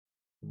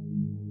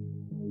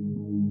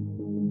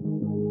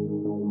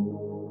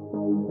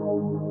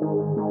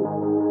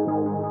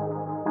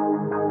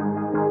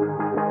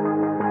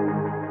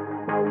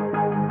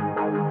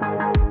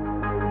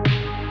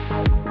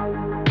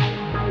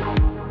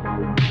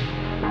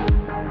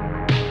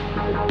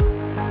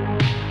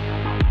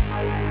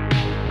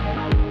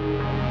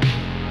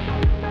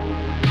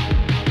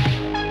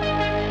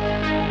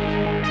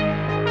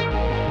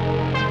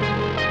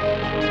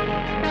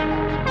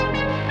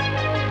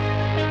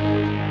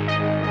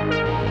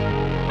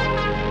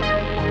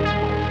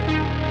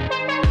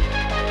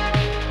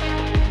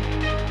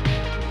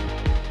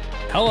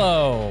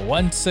Hello,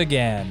 once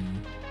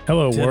again.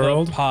 Hello, to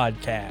world. The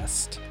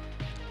podcast.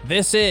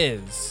 This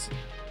is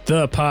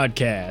The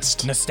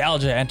podcast.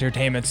 Nostalgia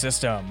Entertainment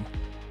System.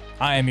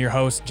 I am your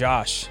host,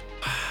 Josh.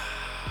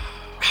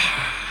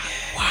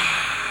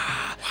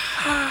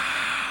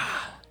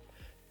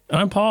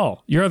 I'm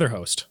Paul, your other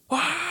host.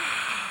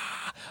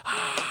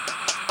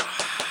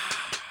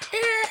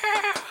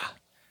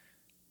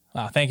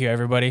 Wow, thank you,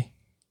 everybody.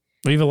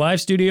 We have a live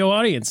studio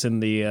audience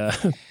in the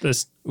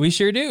We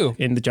sure do.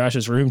 in the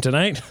Josh's room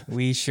tonight.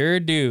 We sure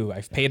do.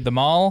 I've paid them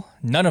all.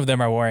 None of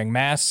them are wearing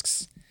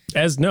masks.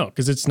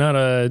 Because it's not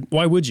a.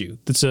 Why would you?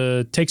 It's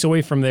takes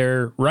away from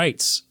their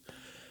rights.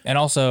 And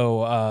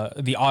also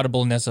the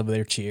audibleness of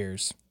their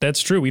cheers.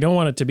 That's true. We don't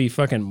want it to be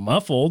fucking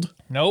muffled.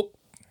 Nope.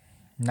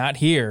 Not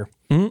here.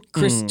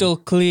 Crystal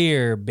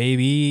clear,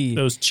 baby.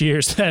 Those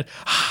cheers that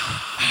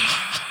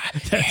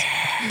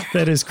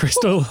is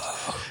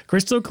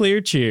crystal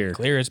clear cheer.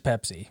 Clear as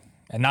Pepsi.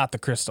 And not the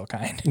crystal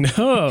kind.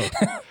 No,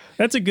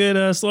 that's a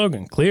good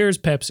slogan. Clear as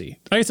Pepsi.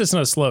 I guess that's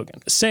not a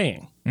slogan. A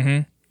saying.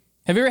 Mm-hmm.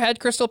 Have you ever had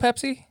Crystal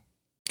Pepsi?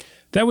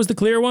 That was the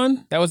clear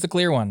one? That was the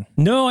clear one.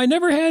 No, I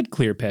never had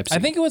clear Pepsi. I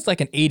think it was like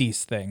an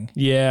 80s thing.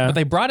 Yeah. But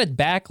they brought it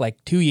back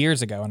like 2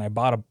 years ago, and I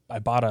bought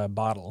a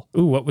bottle.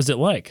 Ooh, what was it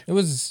like? It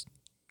was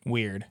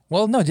weird.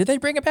 Well, no, did they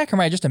bring it back, or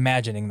am I just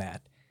imagining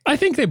that? I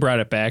think they brought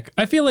it back.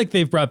 I feel like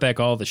they've brought back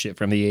all the shit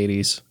from the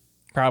 80s.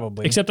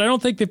 Probably. Except I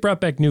don't think they've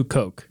brought back New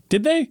Coke.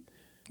 Did they?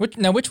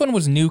 Which one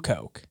was New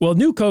Coke? Well,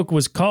 New Coke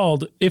was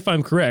called, if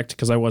I'm correct,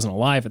 because I wasn't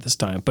alive at this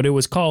time, but it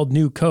was called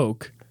New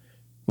Coke.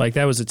 Like,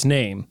 that was its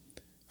name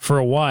for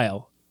a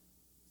while.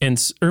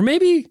 Or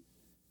maybe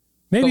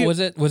But was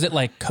it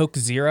like Coke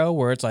Zero,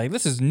 where it's like,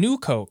 this is New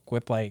Coke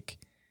with like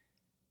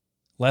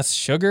less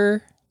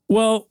sugar?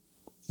 Well,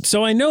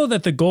 so I know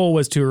that the goal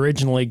was to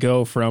originally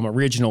go from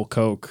original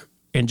Coke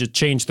and just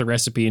change the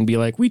recipe and be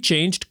like, we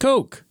changed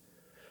Coke.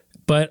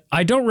 But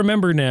I don't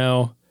remember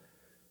now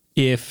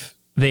if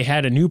they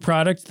had a new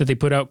product that they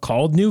put out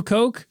called New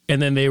Coke,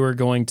 and then they were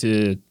going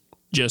to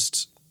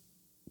just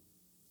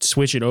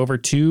switch it over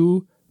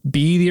to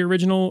be the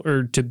original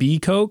or to be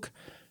Coke,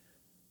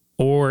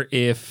 or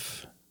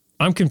if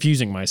I'm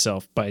confusing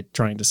myself by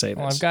trying to say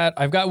this. Well,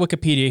 I've got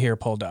Wikipedia here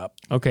pulled up.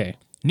 Okay.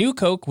 New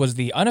Coke was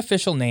the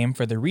unofficial name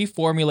for the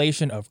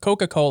reformulation of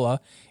Coca-Cola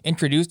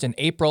introduced in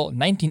April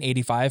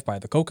 1985 by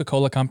the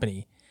Coca-Cola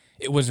Company.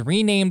 It was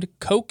renamed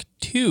Coke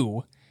 2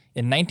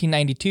 in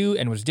 1992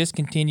 and was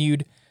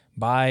discontinued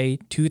by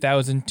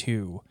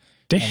 2002.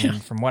 Damn.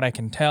 And from what I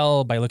can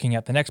tell by looking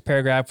at the next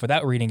paragraph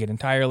without reading it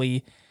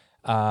entirely,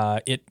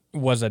 it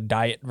was a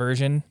diet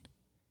version.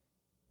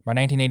 By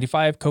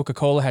 1985,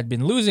 Coca-Cola had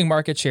been losing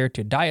market share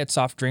to diet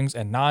soft drinks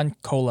and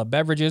non-cola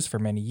beverages for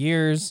many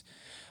years.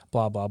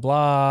 Blah, blah,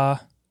 blah.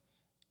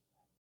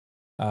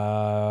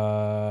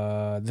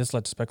 This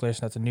led to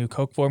speculation that the new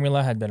Coke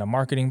formula had been a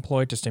marketing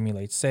ploy to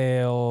stimulate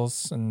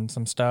sales and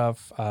some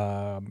stuff.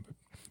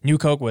 New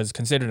Coke was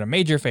considered a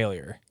major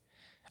failure.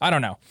 I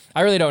don't know.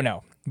 I really don't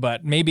know.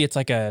 But maybe it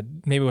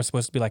was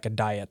supposed to be like a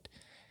diet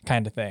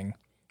kind of thing,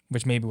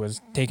 which maybe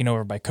was taken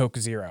over by Coke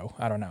Zero.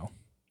 I don't know.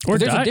 Or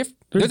there's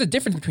a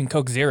difference between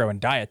Coke Zero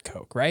and Diet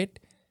Coke, right?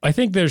 I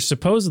think there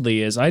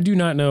supposedly is. I do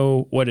not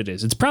know what it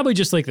is. It's probably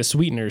just like the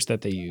sweeteners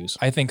that they use.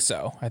 I think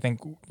so. I think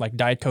like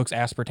Diet Coke's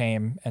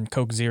aspartame and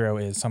Coke Zero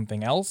is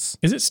something else.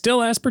 Is it still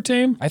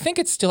aspartame? I think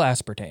it's still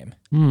aspartame.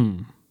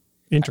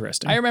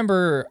 Interesting. I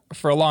remember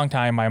for a long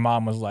time, my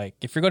mom was like,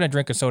 if you're going to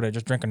drink a soda,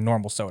 just drink a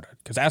normal soda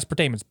because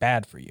aspartame is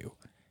bad for you.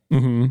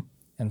 Mm-hmm.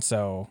 And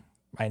so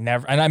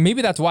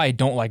maybe that's why I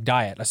don't like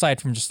diet, aside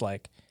from just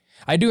like,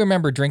 I do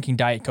remember drinking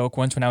Diet Coke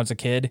once when I was a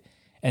kid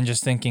and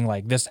just thinking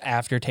like this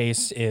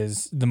aftertaste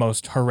is the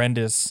most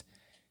horrendous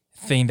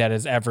thing that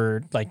has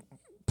ever like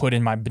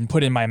been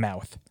put in my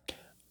mouth.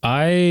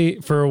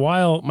 For a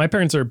while, my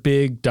parents are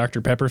big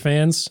Dr. Pepper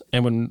fans,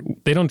 and when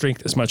they don't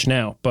drink this much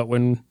now, but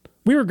when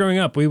we were growing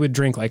up, we would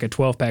drink like a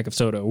 12-pack of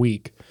soda a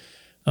week,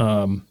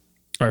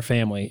 our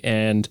family,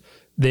 and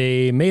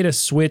they made a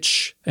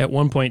switch at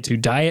one point to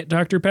Diet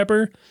Dr.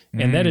 Pepper,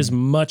 and that is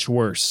much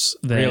worse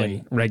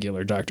than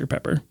regular Dr.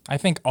 Pepper. I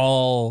think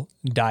all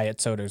diet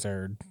sodas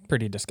are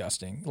pretty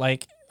disgusting.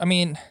 Like, I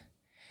mean,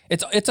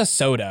 it's a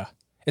soda.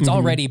 It's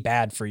already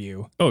bad for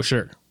you. Oh,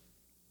 sure.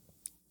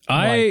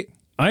 I'm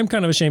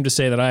kind of ashamed to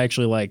say that I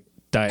actually like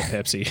Diet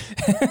Pepsi.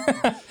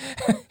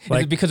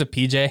 Is it because of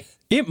PJ?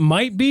 It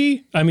might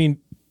be. I mean,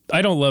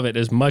 I don't love it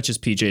as much as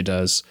PJ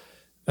does.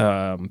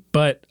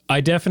 But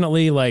I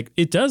definitely like,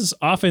 it does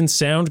often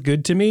sound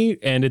good to me,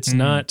 and it's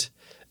not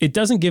it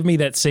doesn't give me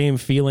that same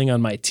feeling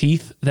on my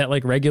teeth that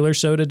like regular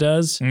soda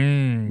does.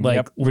 Like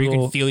Yep, where you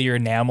little- can feel your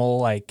enamel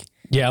like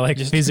yeah, like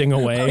fizzing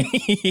away.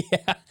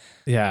 yeah.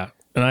 Yeah.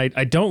 And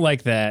I don't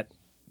like that,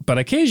 but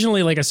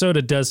occasionally like a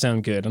soda does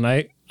sound good. And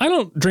I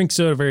don't drink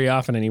soda very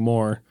often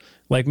anymore.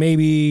 Like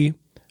maybe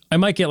I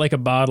might get like a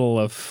bottle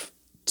of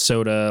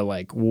soda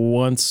like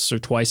once or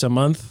twice a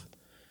month,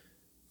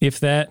 if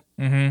that.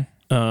 And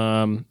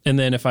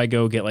then if I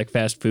go get like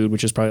fast food,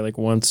 which is probably like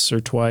once or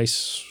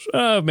twice,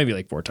 maybe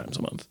like 4 times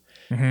a month.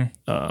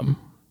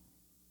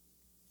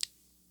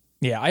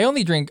 Yeah, I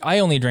only drink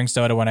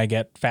soda when I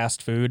get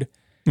fast food.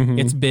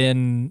 It's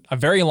been a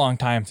very long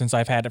time since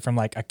I've had it from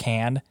like a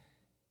can.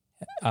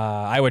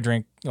 I would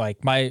drink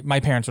like my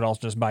parents would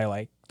also just buy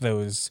like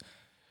those.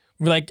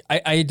 Like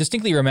I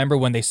distinctly remember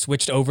when they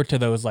switched over to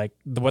those like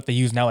what they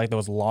use now, like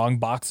those long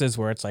boxes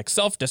where it's like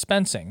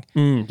self-dispensing.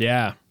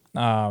 Yeah.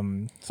 So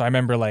I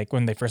remember like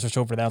when they first switched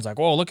over to that, I was like,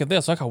 "Whoa, look at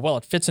this! Look how well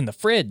it fits in the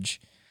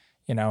fridge,"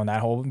 and that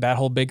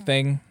whole big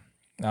thing.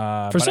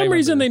 For some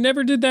reason, they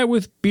never did that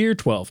with beer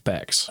 12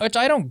 packs. which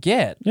I don't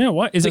get. Yeah,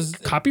 what? Is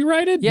it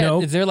copyrighted? Yeah,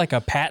 No. is there like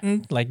a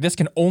patent? Like this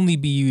can only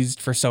be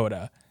used for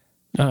soda.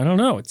 I don't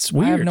know. It's I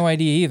have weird. no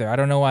idea either. I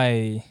don't know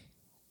why.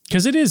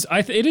 Because it is,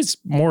 it is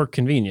more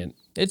convenient.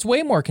 It's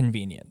way more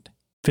convenient.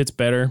 Fits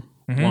better,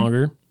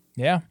 longer.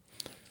 Yeah.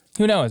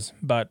 Who knows?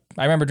 But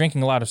I remember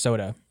drinking a lot of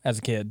soda as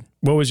a kid.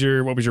 What was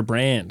your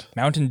brand?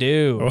 Mountain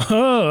Dew.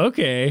 Oh,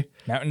 okay.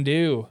 Mountain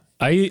Dew.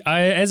 I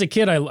as a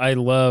kid I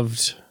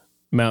loved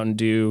Mountain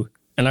Dew,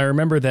 and I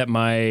remember that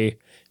my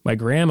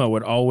grandma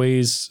would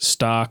always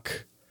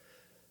stock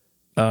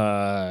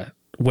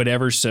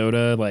whatever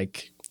soda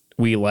like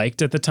we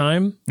liked at the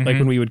time, like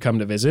when we would come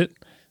to visit.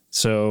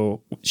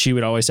 So she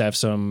would always have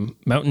some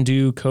Mountain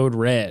Dew Code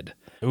Red.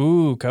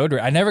 Ooh, Code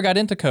Red. I never got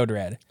into Code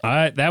Red.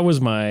 That was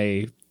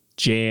my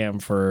jam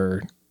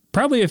for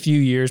probably a few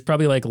years,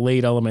 probably like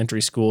late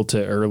elementary school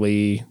to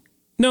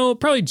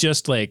probably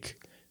just like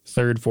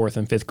 3rd, 4th,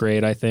 and 5th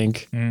grade, I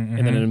think. And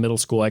then in middle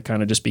school, I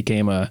kind of just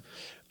became a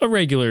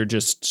regular,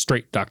 just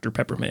straight Dr.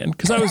 Pepper man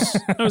because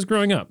I was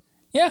growing up.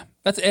 Yeah,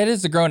 it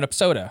is a grown-up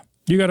soda.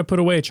 You got to put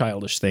away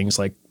childish things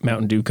like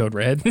Mountain Dew Code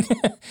Red.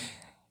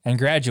 And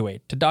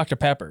graduate to Dr.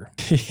 Pepper.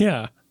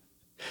 Yeah.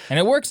 And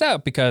it works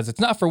out because it's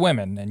not for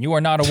women, and you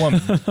are not a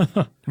woman.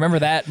 Remember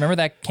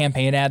that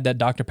campaign ad that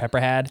Dr.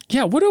 Pepper had?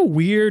 Yeah, what a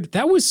weird,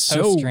 that was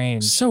so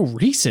strange. So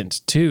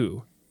recent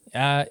too.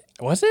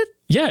 Was it?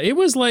 Yeah, it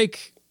was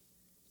like,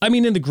 I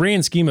mean, in the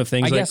grand scheme of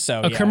things, I like guess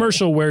so, a yeah.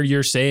 commercial where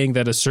you're saying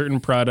that a certain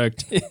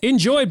product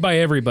enjoyed by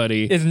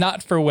everybody Is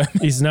not for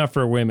women. is not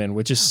for women,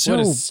 which is so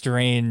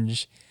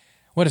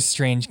What a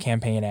strange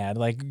campaign ad.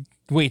 Like,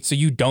 wait, so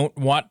you don't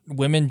want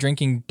women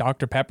drinking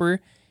Dr.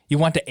 Pepper? You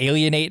want to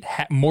alienate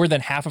more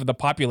than half of the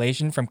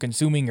population from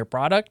consuming your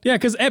product? Yeah,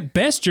 because at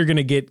best you're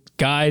gonna get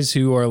guys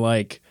who are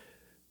like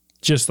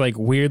just like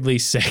weirdly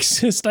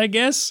sexist, I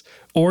guess,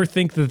 or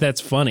think that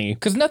that's funny.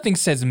 Because nothing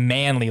says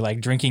manly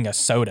like drinking a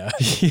soda.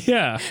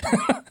 Yeah,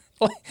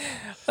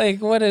 Like,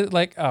 what is,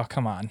 like, oh,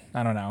 come on.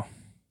 I don't know.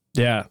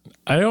 yeah.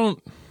 I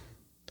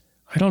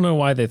don't know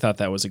why they thought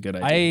that was a good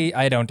idea.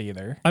 I don't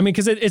either. I mean,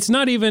 because it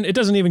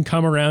doesn't even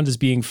come around as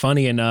being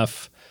funny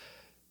enough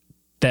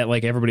that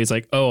like everybody's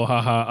like, oh,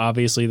 haha,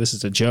 obviously this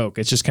is a joke.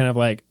 It's just kind of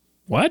like,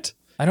 what?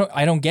 I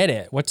don't get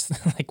it. What's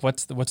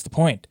the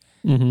point?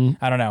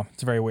 I don't know.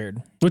 It's very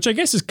weird. Which I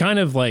guess is kind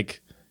of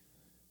like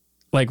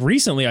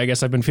recently, I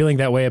guess I've been feeling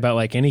that way about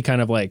like any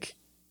kind of like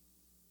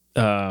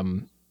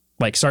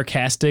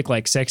sarcastic,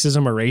 like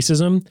sexism or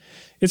racism.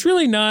 It's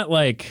really not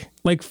like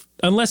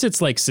unless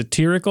it's like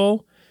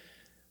satirical.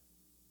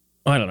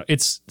 I don't know.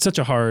 It's such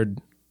a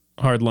hard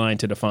line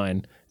to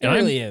define. It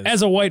really is.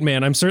 As a white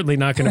man, I'm certainly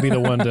not going to be the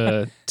one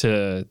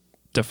to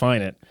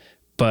define it.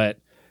 But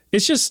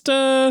it's just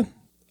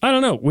I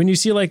don't know. When you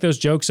see like those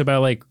jokes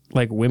about like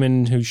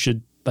women who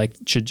should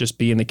just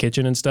be in the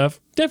kitchen and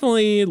stuff,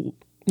 definitely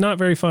not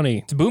very funny.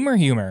 It's boomer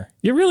humor.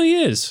 It really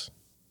is.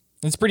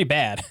 It's pretty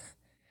bad.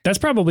 That's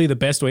probably the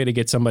best way to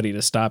get somebody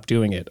to stop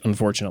doing it,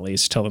 unfortunately,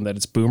 is to tell them that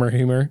it's boomer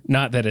humor.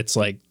 Not that it's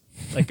like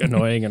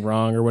annoying and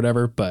wrong or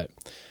whatever, but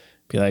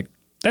be like,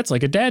 that's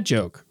like a dad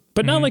joke.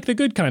 But not like the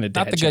good kind of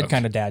dad joke. Not the good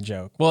kind of dad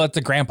joke. Well, it's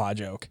a grandpa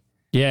joke.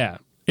 Yeah.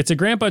 It's a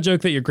grandpa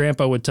joke that your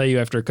grandpa would tell you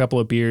after a couple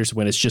of beers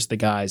when it's just the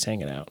guys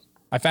hanging out.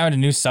 I found a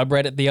new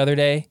subreddit the other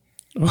day.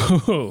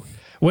 Oh,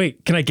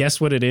 wait, can I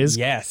guess what it is?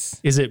 Yes.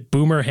 Is it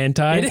boomer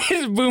hentai? It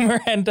is boomer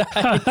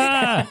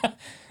hentai.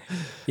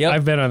 Yep.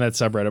 I've been on that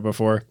subreddit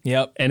before.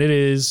 Yep. And it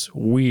is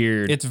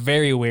weird. It's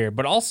very weird,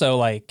 but also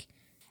like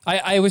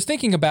I was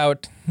thinking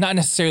about not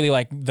necessarily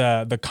like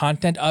the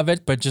content of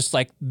it, but just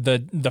like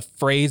the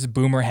phrase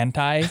boomer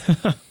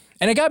hentai.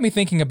 And it got me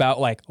thinking about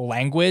like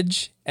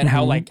language and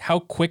how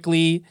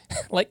quickly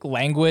like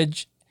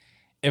language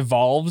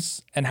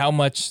evolves and how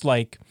much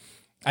like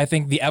I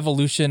think the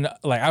evolution,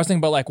 like I was thinking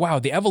about like, wow,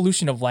 the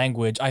evolution of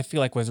language I feel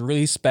like was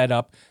really sped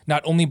up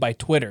not only by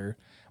Twitter,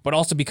 but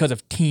also because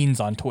of teens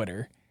on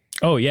Twitter.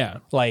 Oh, yeah.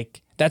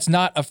 Like that's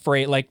not a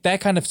phrase, like that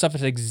kind of stuff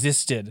has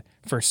existed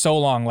for so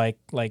long, like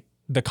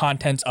the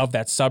contents of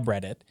that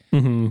subreddit.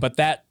 But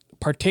that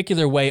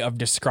particular way of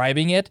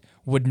describing it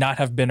would not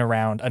have been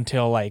around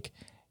until like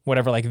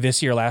whatever, like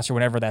this year, last year,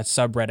 whenever that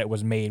subreddit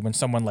was made, when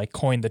someone like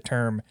coined the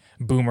term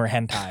boomer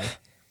hentai,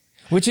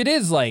 which it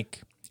is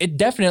like, it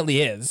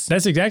definitely is.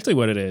 That's exactly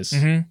what it is.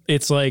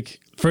 It's like,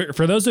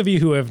 for those of you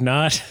who have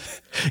not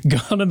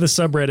gone on the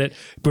subreddit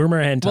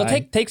boomer hentai.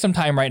 Well, take some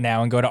time right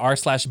now and go to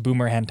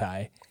r/boomer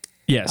hentai.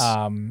 Yes.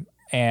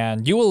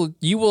 And you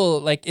will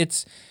like,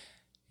 it's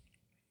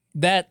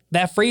that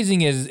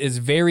phrasing is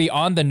very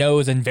on the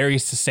nose and very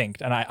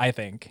succinct. And I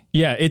think.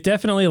 Yeah, it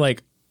definitely,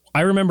 like,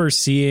 I remember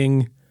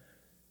seeing,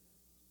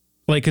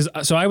 like,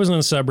 so I was on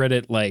the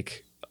subreddit,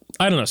 like,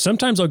 I don't know,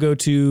 sometimes I'll go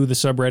to the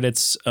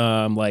subreddits,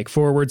 like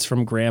forwards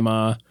from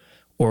grandma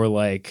or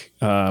like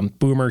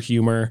boomer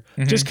humor,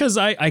 just because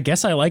I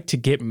guess I like to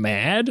get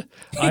mad.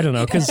 I don't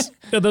know, because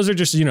those are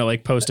just,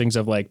 like postings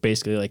of like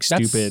basically like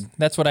stupid.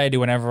 That's what I do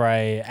whenever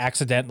I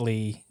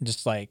accidentally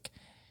just like,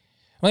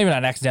 well, maybe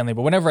not accidentally,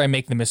 but whenever I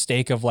make the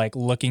mistake of like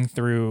looking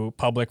through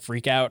public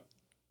freakout,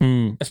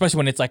 especially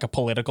when it's like a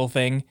political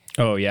thing.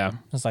 Oh, yeah.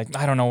 It's like,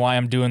 I don't know why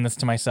I'm doing this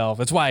to myself.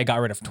 That's why I got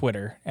rid of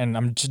Twitter, and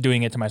I'm just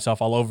doing it to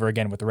myself all over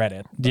again with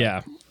Reddit.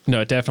 Yeah,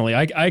 no, definitely.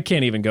 I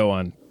can't even go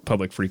on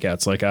public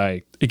freakouts. Like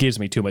it gives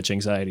me too much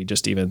anxiety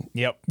just even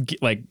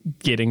like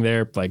getting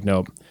there. Like,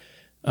 nope.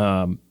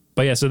 But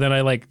yeah, so then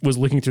I like was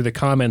looking through the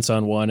comments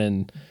on one,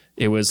 and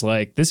it was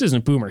like, this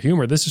isn't boomer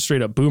humor. This is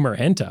straight up boomer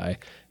hentai.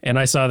 And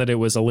I saw that it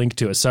was a link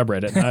to a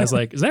subreddit. And I was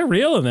like, is that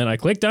real? And then I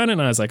clicked on it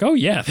and I was like, oh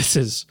yeah, this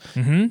is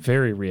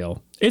very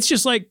real. It's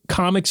just like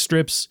comic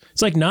strips.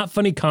 It's like not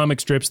funny comic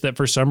strips that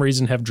for some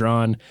reason have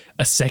drawn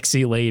a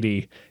sexy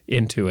lady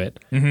into it.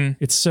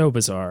 It's so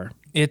bizarre.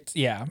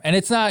 Yeah. And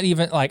it's not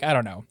even like, I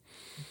don't know.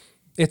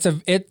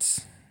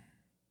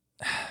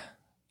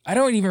 I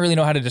don't even really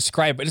know how to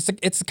describe it.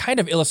 It's the kind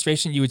of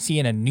illustration you would see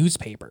in a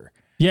newspaper.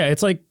 Yeah,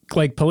 it's like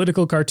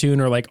political cartoon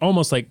or like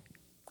almost like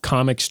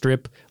comic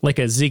strip, like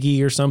a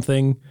Ziggy or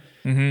something.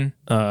 And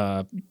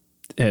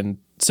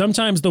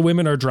sometimes the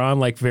women are drawn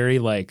like very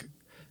like,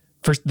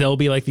 first they'll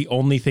be like the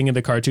only thing in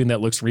the cartoon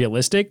that looks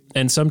realistic,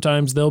 and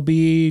sometimes they'll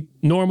be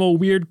normal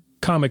weird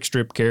comic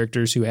strip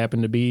characters who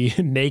happen to be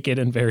naked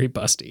and very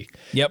busty.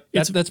 Yep,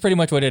 that's pretty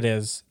much what it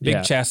is. Big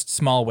Yeah. chest,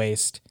 small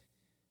waist,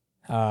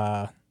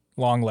 long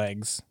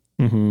legs.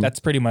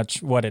 That's pretty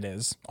much what it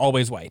is.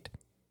 Always white.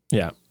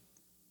 Yeah.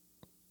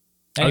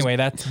 Anyway,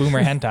 that's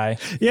boomer hentai.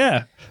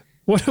 Yeah.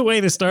 What a way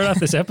to start off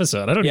this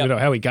episode. I don't even know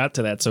how we got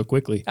to that so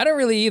quickly. I don't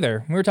really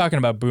either. We were talking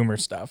about boomer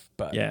stuff,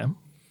 but Yeah.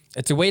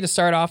 it's a way to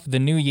start off the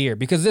new year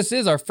because this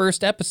is our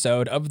first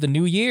episode of the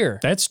new year.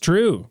 That's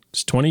true.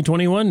 It's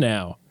 2021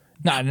 now.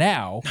 Not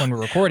now when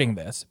we're recording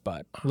this,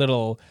 but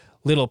little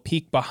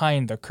peek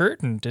behind the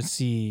curtain to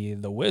see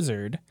the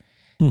wizard.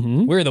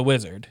 We're the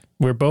wizard.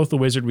 We're both the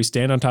wizard. We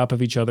stand on top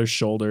of each other's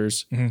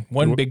shoulders.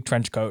 One big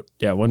trench coat.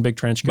 Yeah, one big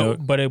trench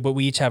coat. But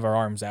we each have our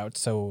arms out,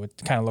 so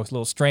it kind of looks a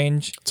little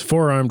strange. It's a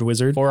four-armed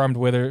wizard. Four-armed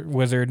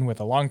wizard with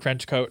a long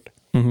trench coat.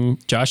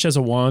 Josh has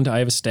a wand. I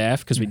have a staff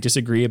because we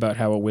disagree about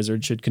how a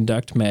wizard should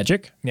conduct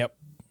magic. Yep.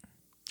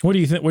 What do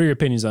you think? What are your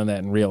opinions on that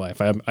in real life?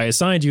 I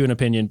assigned you an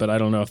opinion, but I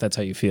don't know if that's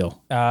how you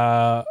feel.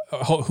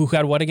 Who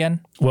had what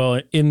again?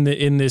 Well, in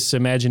this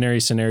imaginary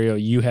scenario,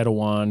 you had a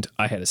wand.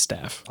 I had a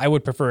staff. I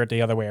would prefer it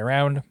the other way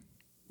around.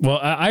 Well,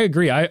 I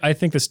agree. I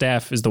think the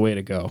staff is the way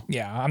to go.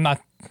 Yeah, I'm not.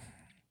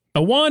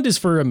 A wand is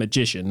for a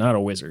magician, not a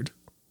wizard.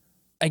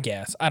 I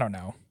guess. I don't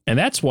know. And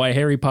that's why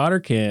Harry Potter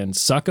can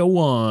suck a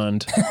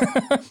wand.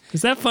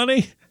 Is that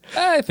funny?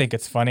 I think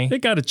it's funny.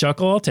 It got a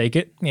chuckle. I'll take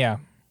it. Yeah.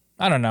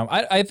 I don't know.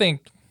 I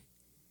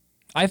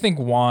think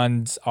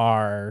wands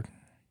are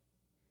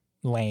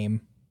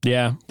lame.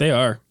 Yeah, they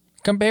are.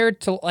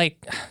 Compared to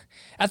like,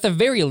 at the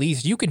very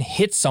least, you can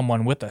hit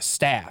someone with a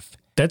staff.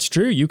 That's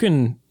true. You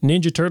can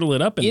Ninja Turtle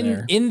it up in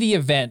there. In the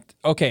event.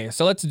 Okay,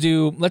 so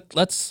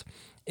let's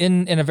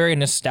in a very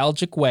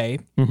nostalgic way.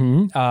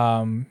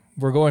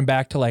 We're going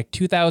back to like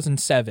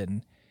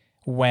 2007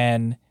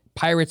 when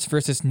Pirates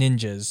versus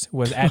Ninjas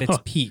was at its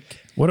peak.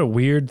 What a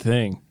weird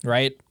thing.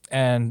 Right?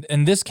 And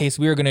in this case,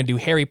 we were going to do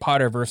Harry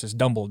Potter versus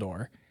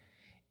Dumbledore.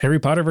 Harry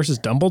Potter versus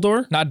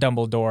Dumbledore? Not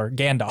Dumbledore,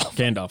 Gandalf.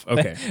 Gandalf.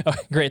 Okay. Oh,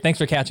 great. Thanks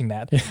for catching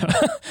that.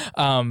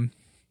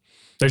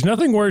 There's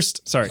nothing worse.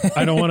 Sorry,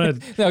 I don't want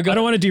to. I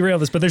don't want to derail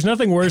this, but there's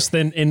nothing worse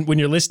than when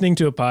you're listening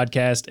to a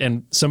podcast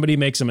and somebody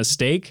makes a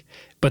mistake,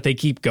 but they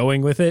keep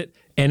going with it,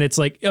 and it's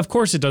like, of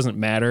course, it doesn't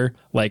matter.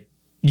 Like,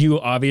 you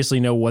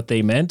obviously know what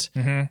they meant,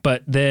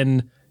 but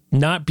then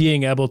not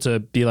being able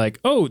to be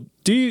like, oh,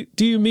 do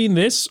you mean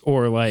this,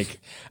 or like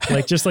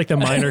just like the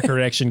minor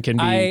correction can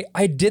be.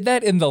 I did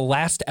that in the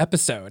last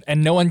episode,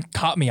 and no one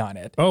caught me on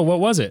it. Oh, what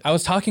was it? I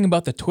was talking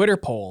about the Twitter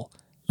poll.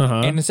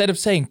 And instead of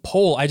saying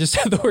poll, I just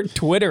said the word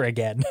Twitter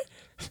again.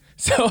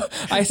 So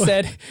I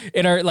said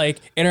in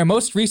our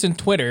most recent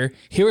Twitter,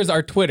 here is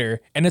our Twitter,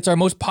 and it's our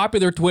most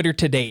popular Twitter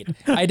to date.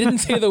 I didn't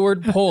say the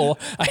word poll.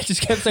 I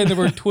just kept saying the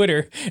word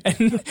Twitter,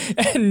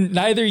 and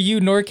neither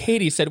you nor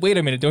Katie said, "Wait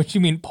a minute, don't you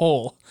mean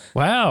poll?"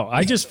 Wow,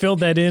 I just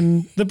filled that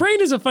in. The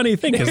brain is a funny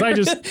thing because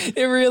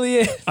it really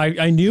is.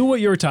 I knew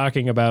what you were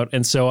talking about,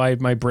 and so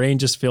my brain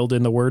just filled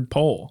in the word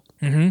poll.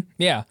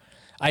 Yeah,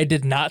 I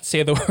did not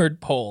say the word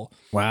poll.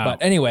 Wow.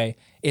 But anyway,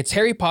 it's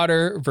Harry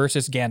Potter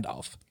versus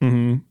Gandalf.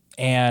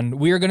 And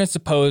we are going to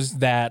suppose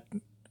that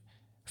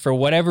for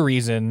whatever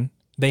reason,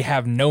 they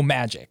have no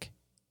magic.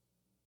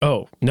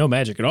 Oh, no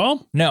magic at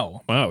all?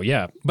 No. Wow,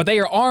 yeah. But they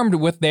are armed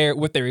with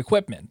their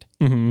equipment.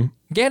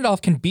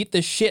 Gandalf can beat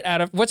the shit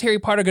out of... What's Harry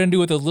Potter going to do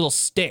with a little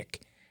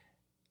stick?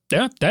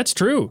 Yeah, that's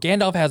true.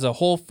 Gandalf has a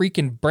whole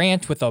freaking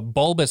branch with a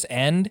bulbous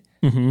end.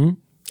 And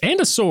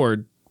a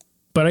sword.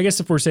 But I guess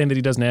if we're saying that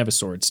he doesn't have a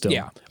sword still.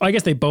 Yeah. I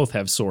guess they both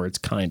have swords,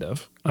 kind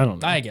of. I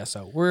don't know. I guess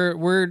so.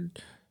 We're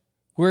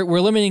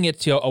limiting it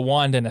to a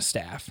wand and a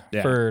staff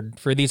for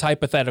these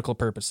hypothetical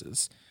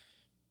purposes.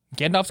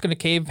 Gandalf's going to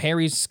cave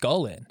Harry's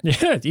skull in.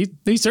 Yeah,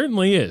 he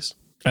certainly is.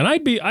 And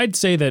I'd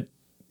say that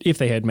if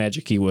they had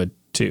magic, he would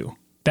too.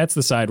 That's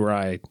the side where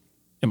I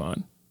am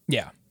on.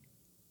 Yeah.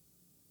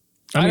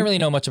 I don't really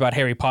know much about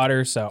Harry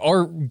Potter,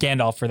 or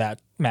Gandalf for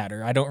that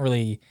matter. I don't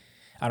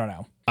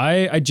know.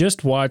 I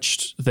just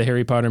watched the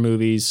Harry Potter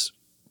movies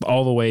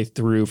all the way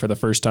through for the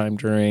first time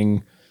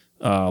during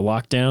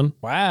lockdown.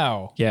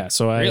 Wow. Yeah,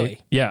 so Really?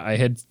 I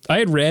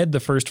had read the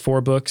first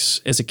 4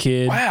 books as a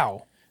kid.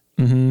 Wow.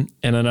 And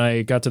then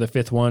I got to the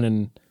 5th one,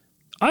 and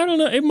I don't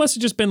know, it must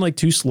have just been like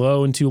too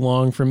slow and too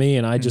long for me,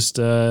 and I just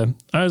I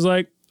was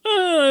like,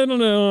 I don't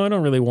know, I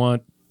don't really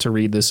want to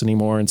read this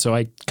anymore, and so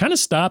I kind of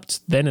stopped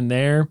then and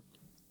there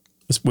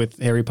with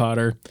Harry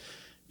Potter.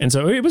 And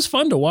so it was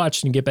fun to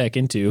watch and get back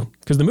into,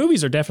 because the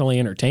movies are definitely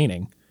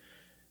entertaining.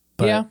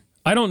 But Yeah.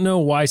 I don't know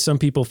why some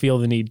people feel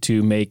the need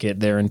to make it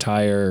their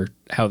entire,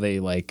 how they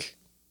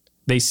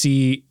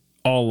see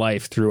all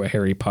life through a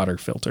Harry Potter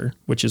filter,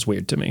 which is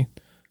weird to me.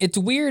 It's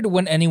weird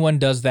when anyone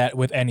does that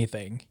with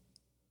anything,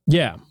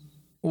 Yeah.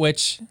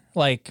 which,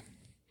 I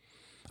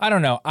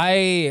don't know.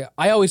 I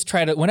always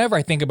try to, whenever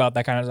I think about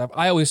that kind of stuff,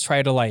 I always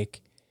try to I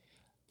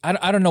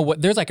don't know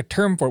what, there's a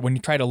term for it when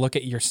you try to look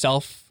at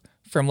yourself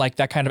from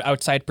that kind of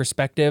outside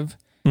perspective.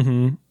 I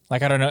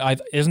don't know.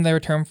 Isn't there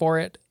a term for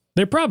it?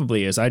 There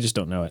probably is. I just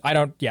don't know it.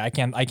 I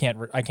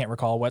can't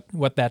recall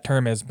what that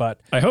term is, but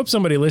I hope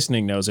somebody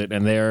listening knows it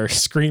and they're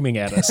screaming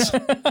at us.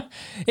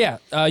 yeah,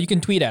 you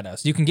can tweet at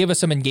us. You can give us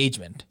some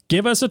engagement.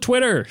 Give us a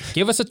Twitter.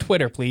 Give us a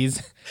Twitter,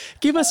 please.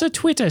 Give us a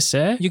Twitter,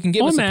 sir. You can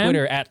give us ma'am. a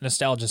Twitter at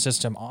Nostalgia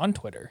System on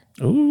Twitter.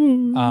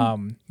 Ooh.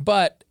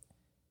 But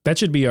That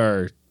should be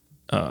our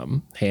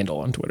handle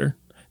on Twitter.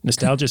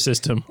 Nostalgia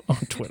System on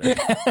Twitter.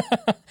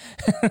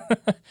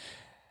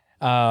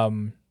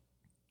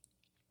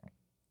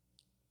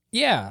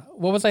 Yeah,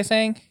 what was I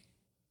saying?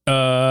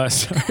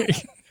 Sorry.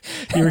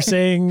 You were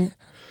saying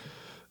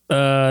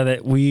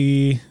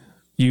that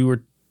you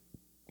were.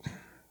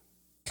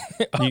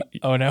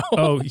 Oh no.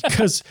 Oh,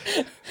 because.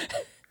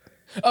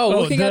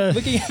 looking at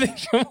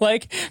things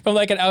from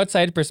an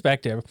outside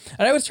perspective.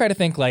 And I always try to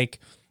think what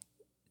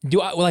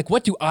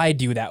do I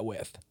do that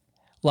with?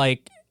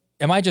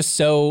 Am I just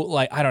so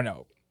I don't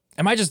know.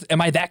 Am I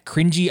that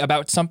cringy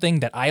about something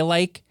that I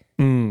like?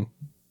 And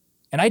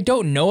I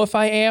don't know if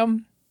I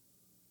am.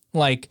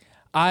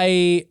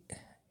 A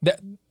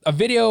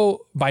video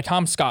by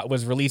Tom Scott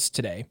was released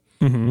today.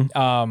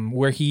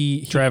 Where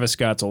Travis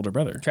Scott's older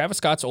brother.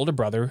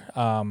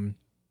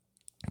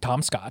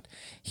 Tom Scott,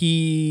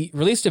 he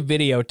released a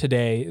video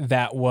today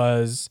that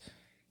was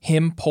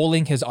him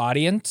polling his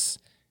audience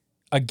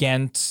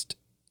against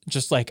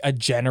just a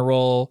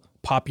general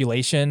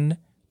population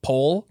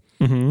poll.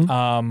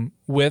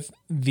 With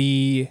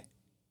the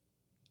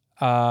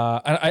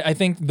I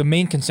think the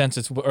main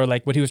consensus, or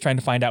what he was trying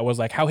to find out,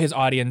 was how his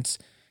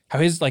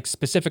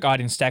specific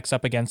audience stacks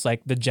up against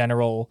the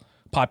general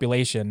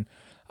population.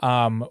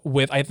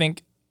 With, I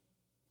think,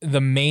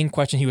 the main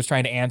question he was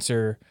trying to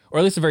answer, or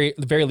at least the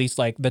very least,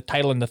 the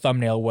title and the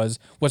thumbnail was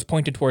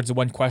pointed towards the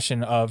one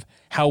question of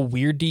how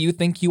weird do you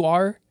think you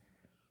are?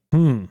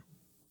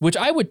 Which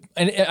I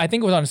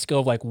think it was on a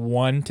scale of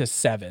 1 to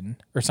 7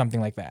 or something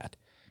like that.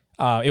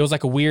 It was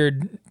a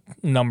weird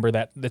number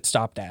that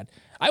stopped at.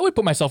 I would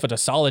put myself at a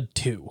solid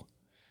 2.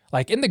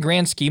 In the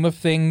grand scheme of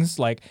things,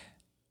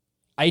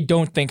 I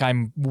don't think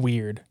I'm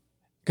weird.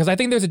 Because I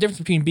think there's a difference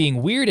between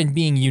being weird and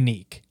being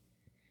unique.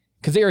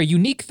 Because there are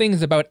unique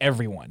things about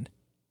everyone.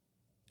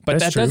 But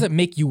That's that true. doesn't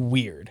make you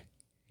weird.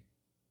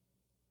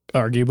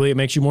 Arguably, it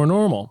makes you more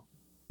normal.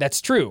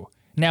 That's true.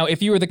 Now,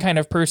 if you were the kind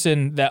of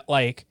person that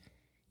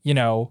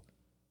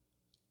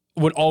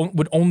would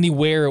only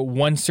wear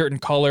one certain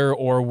color,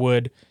 or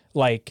would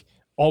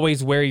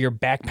always wear your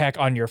backpack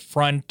on your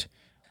front,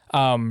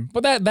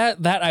 but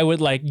that I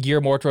would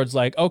gear more towards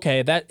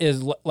okay, that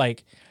is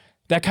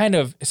that kind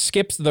of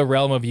skips the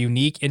realm of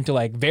unique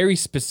into very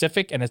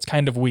specific, and it's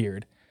kind of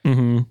weird.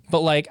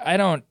 But I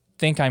don't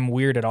think I'm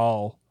weird at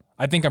all.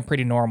 I think I'm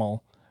pretty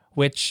normal,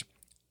 which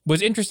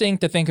was interesting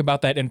to think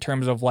about that in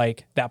terms of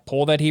like that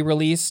poll that he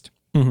released.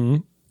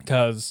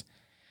 Because,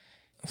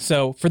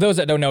 so for those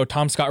that don't know,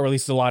 Tom Scott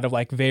releases a lot of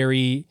like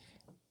very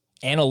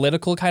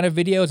analytical kind of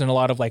videos and a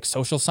lot of like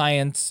social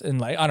science and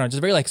like, I don't know,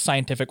 just very like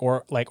scientific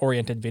or like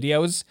oriented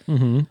videos.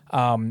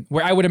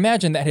 Where I would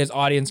imagine that his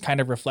audience kind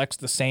of reflects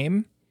the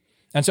same.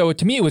 And so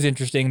to me, it was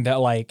interesting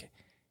that like,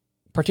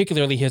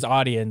 particularly his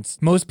audience,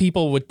 most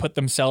people would put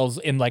themselves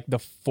in like the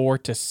 4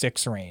 to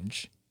 6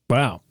 range.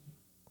 Wow.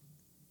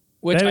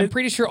 Which I'm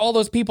pretty sure all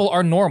those people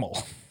are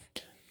normal.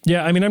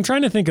 Yeah, I mean, I'm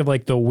trying to think of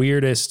like the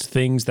weirdest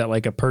things that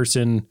like a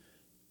person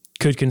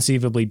could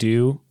conceivably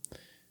do.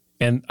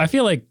 And I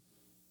feel like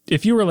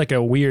if you were like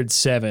a weird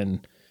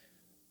 7,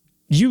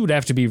 you would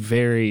have to be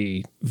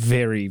very,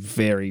 very,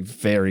 very,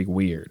 very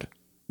weird.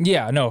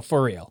 Yeah, no,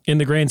 for real. In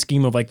the grand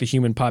scheme of like the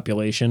human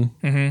population.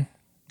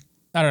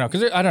 I don't know,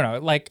 because I don't know.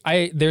 Like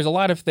there's a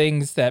lot of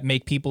things that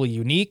make people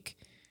unique,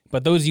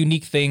 but those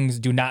unique things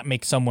do not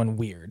make someone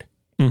weird.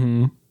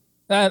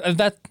 That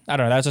I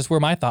don't know. That's just where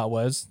my thought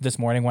was this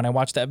morning when I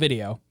watched that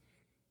video.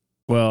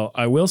 Well,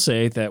 I will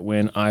say that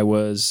when I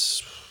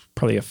was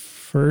probably a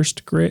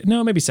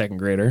maybe second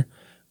grader,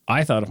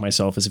 I thought of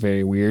myself as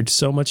very weird.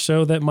 So much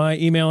so that my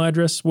email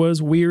address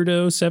was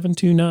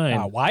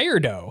weirdo729.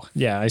 Weirdo.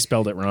 Yeah, I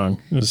spelled it wrong.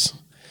 It was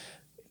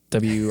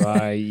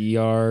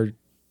WIERDO.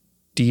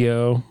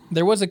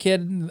 There was a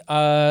kid that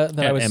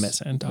I was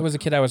MSN. There was a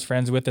kid I was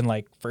friends with in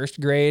like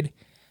first grade,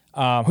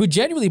 who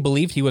genuinely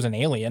believed he was an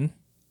alien.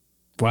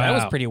 Wow, that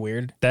was pretty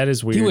weird. That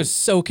is weird. He was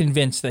so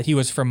convinced that he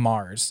was from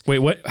Mars. Wait,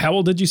 what? How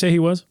old did you say he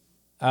was?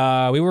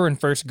 We were in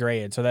first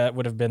grade, so that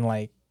would have been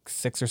like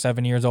 6 or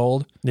 7 years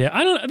old. Yeah,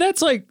 I don't.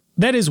 That's like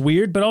that is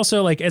weird, but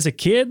also like as a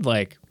kid,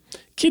 like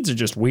kids are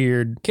just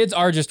weird. Kids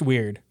are just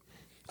weird.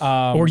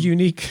 Or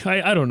unique.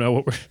 I don't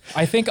know.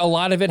 I think a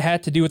lot of it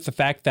had to do with the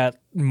fact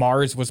that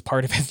Mars was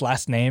part of his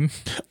last name.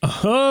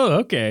 Oh,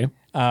 okay.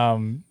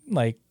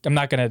 Like I'm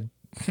not gonna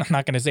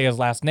say his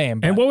last name.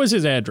 But And what was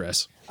his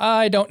address?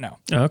 I don't know.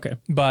 Oh, okay.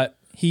 But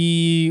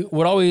he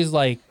would always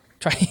like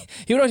try.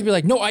 He would always be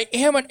like, "No, I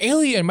am an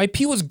alien. My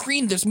pee was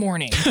green this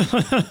morning."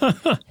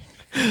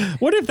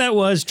 What if that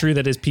was true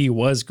that his pee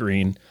was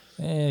green?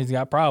 He's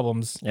got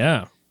problems.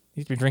 Yeah.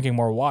 He's been drinking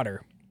more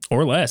water.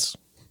 Or less.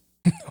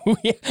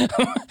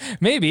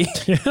 Maybe.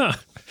 Yeah.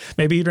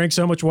 Maybe he drank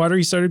so much water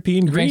he started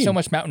peeing green. Drank so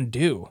much Mountain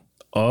Dew.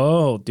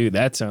 Oh, dude,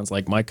 that sounds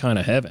like my kind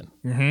of heaven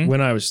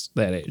when I was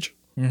that age.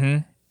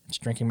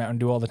 Just drinking Mountain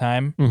Dew all the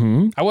time.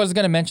 I was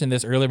going to mention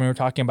this earlier when we were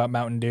talking about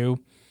Mountain Dew.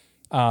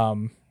 I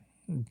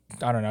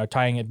don't know,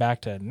 tying it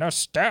back to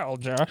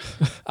nostalgia.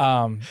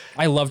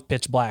 I loved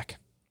Pitch Black.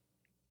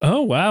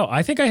 Oh, wow.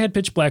 I think I had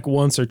Pitch Black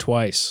once or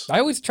twice. I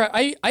always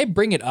I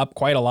bring it up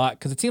quite a lot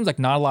because it seems like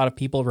not a lot of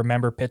people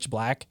remember Pitch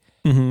Black.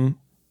 I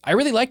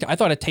really liked it. I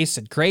thought it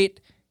tasted great.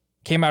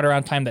 Came out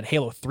around time that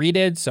Halo 3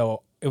 did,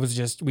 so it was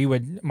just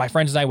my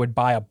friends and I would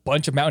buy a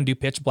bunch of Mountain Dew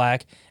Pitch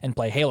Black and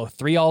play Halo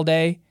 3 all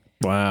day.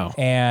 Wow.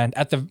 And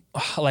at the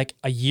like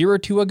a year or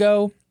two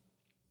ago,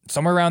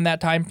 somewhere around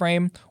that time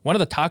frame, one of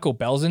the Taco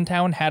Bells in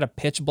town had a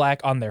Pitch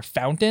Black on their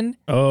fountain.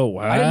 Oh,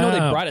 wow. I didn't know they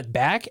brought it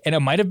back, and it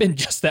might have been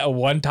just that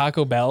one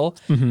Taco Bell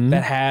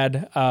that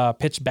had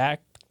Pitch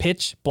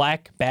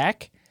Black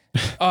back.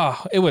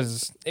 Oh, it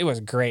was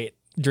great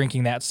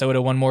drinking that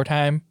soda one more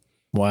time.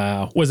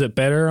 Wow. Was it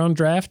better on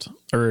draft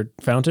or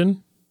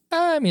fountain?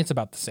 I mean, it's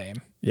about the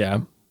same. Yeah.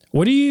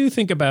 What do you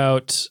think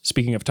about,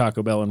 speaking of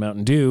Taco Bell and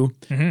Mountain Dew,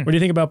 what do you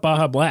think about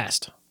Baja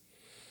Blast?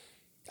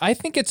 I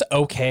think it's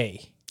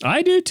okay.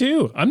 I do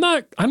too. I'm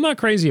not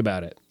crazy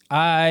about it.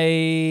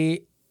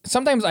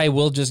 Sometimes I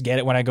will just get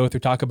it when I go through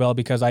Taco Bell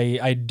because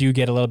I do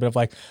get a little bit of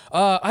like,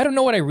 I don't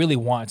know what I really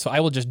want. So I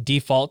will just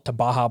default to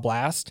Baja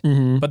Blast.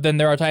 But then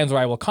there are times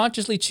where I will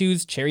consciously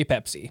choose Cherry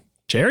Pepsi.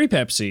 Cherry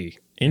Pepsi.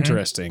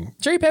 Interesting.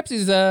 Cherry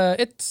Pepsi's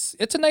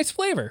it's a nice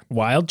flavor.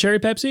 Wild Cherry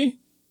Pepsi?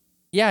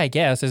 Yeah, I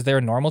guess. Is there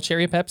a normal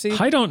Cherry Pepsi?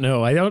 I don't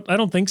know. I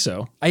don't think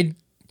so.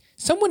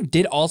 Someone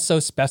did also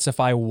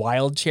specify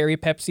wild Cherry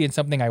Pepsi in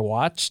something I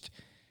watched.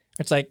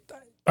 It's like,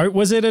 Or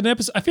was it an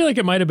episode? I feel like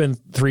it might have been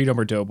Freedom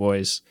or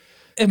Doughboys.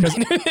 it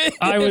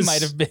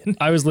might have been.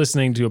 I was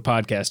listening to a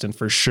podcast and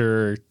for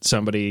sure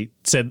somebody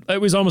said it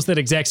was almost that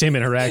exact same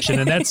interaction.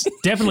 And that's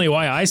definitely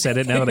why I said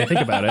it now that I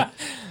think about it.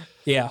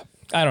 Yeah,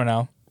 I don't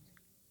know.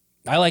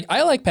 I like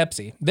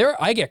Pepsi.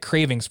 I get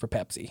cravings for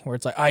Pepsi where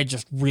it's like, I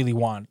just really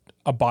want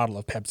a bottle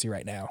of Pepsi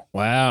right now.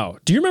 Wow.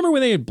 Do you remember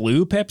when they had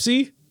blue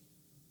Pepsi?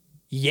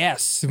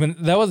 Yes, when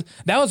that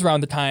was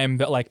around the time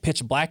that like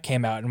Pitch Black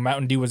came out and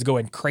Mountain Dew was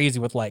going crazy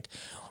with like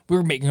we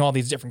were making all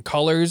these different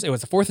colors. It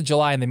was the 4th of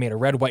July and they made a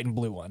red, white, and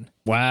blue one.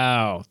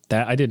 Wow,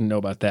 that I didn't know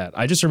about that.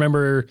 I just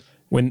remember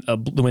when the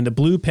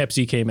blue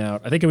Pepsi came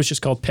out. I think it was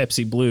just called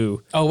Pepsi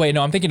Blue. Oh wait,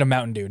 no, I'm thinking of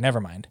Mountain Dew. Never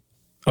mind.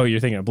 Oh, you're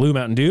thinking of Blue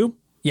Mountain Dew?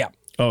 Yeah.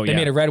 Oh, they yeah.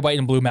 made a red, white,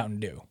 and blue Mountain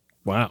Dew.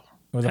 Wow.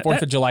 It was a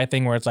 4th of July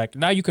thing where it's like,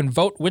 now you can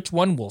vote which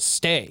one will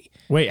stay.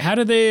 Wait, how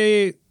did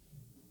they?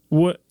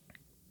 What?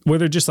 Were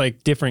there just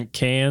like different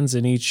cans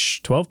in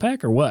each 12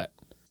 pack or what?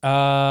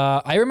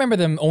 I remember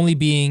them only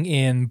being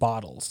in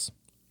bottles.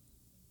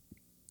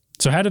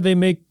 So how did they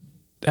make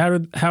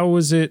How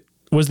was it?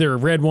 Was there a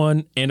red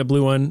one and a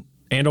blue one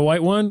and a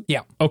white one?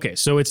 Yeah. Okay,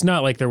 so it's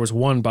not like there was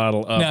one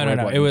bottle of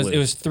No. white, It was and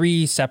blue.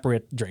 3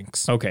 separate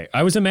drinks. Okay,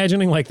 I was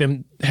imagining like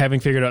them having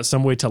figured out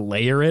some way to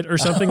layer it or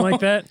something like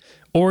that,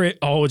 or it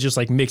all just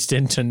like mixed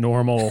into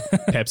normal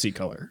Pepsi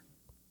color.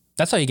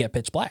 That's how you get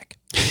pitch black.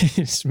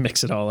 Just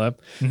mix it all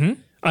up. Mm-hmm.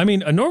 I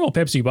mean, a normal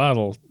Pepsi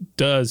bottle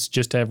does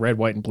just have red,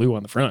 white, and blue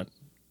on the front.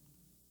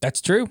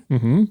 That's true.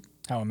 Mm-hmm.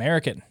 How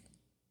American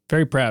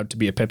Very proud to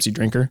be a Pepsi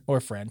drinker. or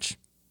French,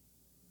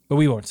 but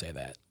we won't say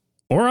that.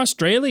 Or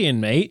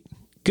Australian, mate.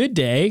 Good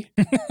day.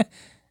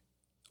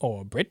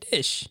 Or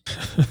British.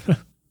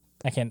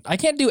 I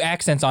can't do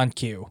accents on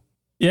cue.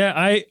 Yeah,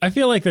 I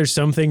feel like there's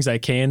some things I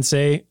can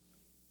say,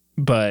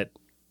 but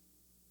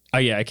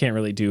I can't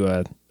really do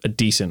a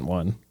decent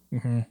one.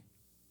 Mm-hmm.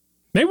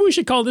 Maybe we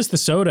should call this the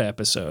soda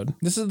episode.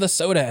 This is the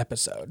soda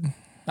episode.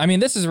 I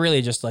mean, this is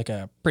really just like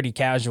a pretty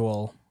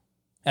casual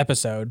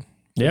episode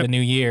for Yep. the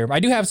new year. I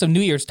do have some New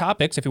Year's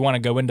topics if you want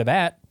to go into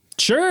that.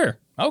 Sure.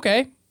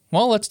 Okay.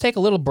 Well, let's take a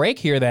little break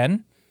here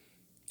then.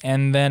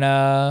 And then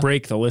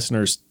Break the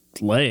listeners'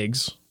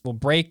 legs. we'll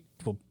break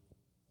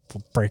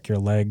your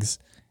legs.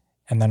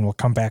 And then we'll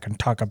come back and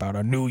talk about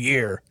a new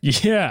year.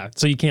 Yeah,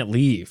 so you can't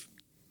leave.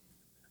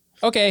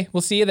 Okay,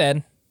 we'll see you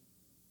then.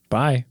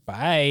 Bye.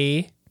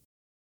 Bye.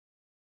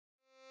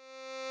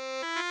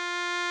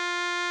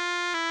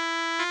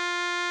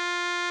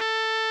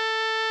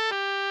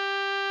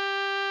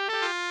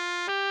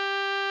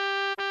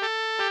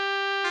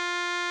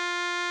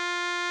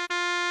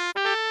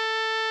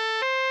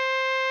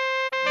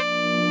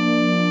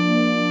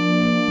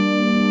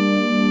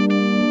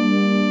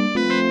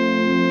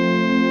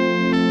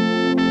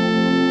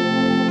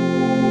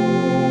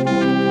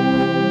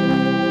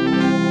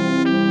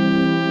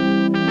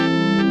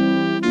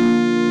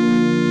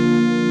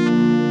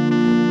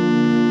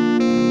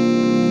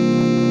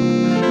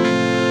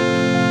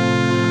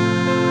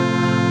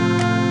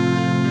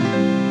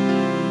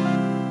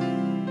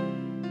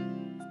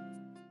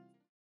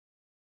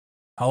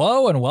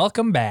 Hello and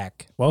welcome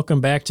back. Welcome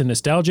back to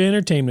Nostalgia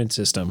Entertainment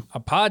System. A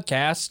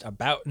podcast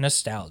about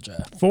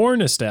nostalgia. For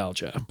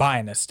nostalgia.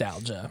 By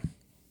nostalgia.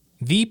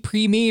 The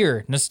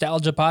premier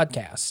nostalgia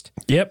podcast.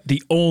 Yep,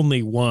 the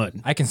only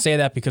one. I can say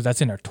that because that's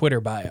in our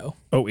Twitter bio.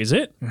 Oh, is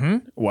it?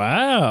 Mm-hmm.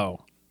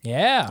 Wow.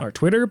 Yeah. Our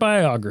Twitter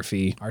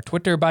biography. Our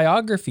Twitter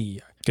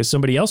biography. Because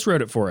somebody else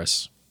wrote it for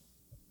us.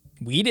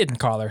 We didn't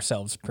call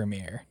ourselves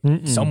premier.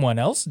 Someone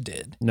else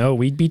did. No,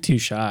 we'd be too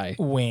shy.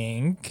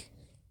 Wink.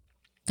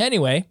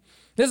 Anyway,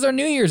 this is our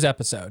New Year's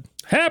episode.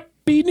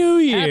 Happy New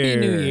Year. Happy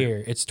New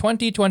Year. It's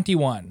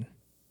 2021.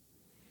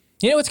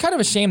 You know, it's kind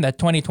of a shame that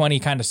 2020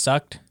 kind of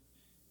sucked.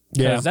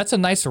 Yeah. Because that's a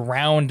nice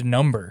round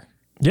number.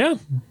 Yeah.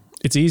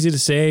 It's easy to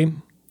say,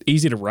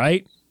 easy to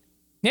write.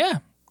 Yeah.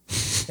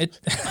 It,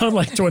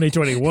 Unlike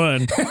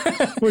 2021,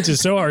 which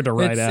is so hard to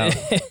write out.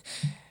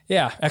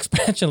 yeah,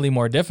 exponentially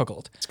more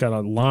difficult. It's got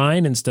a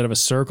line instead of a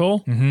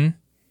circle. Mm-hmm.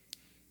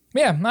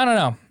 Yeah, I don't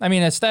know. I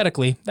mean,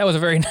 aesthetically, that was a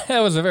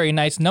very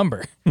nice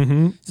number.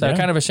 Mm-hmm. So Yeah.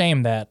 kind of a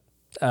shame that,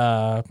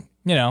 kind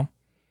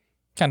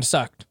of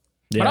sucked.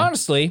 But Yeah.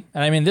 honestly,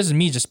 and I mean, this is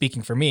me just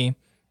speaking for me,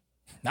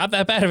 not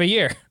that bad of a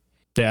year.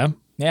 Yeah.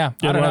 Yeah,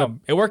 Yeah, I don't well- know.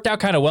 It worked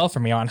out kind of well for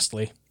me,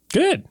 honestly.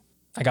 Good.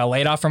 I got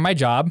laid off from my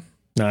job,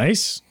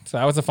 Nice. so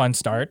that was a fun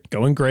start.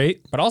 Going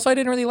great. But also, I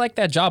didn't really like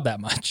that job that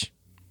much.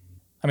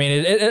 I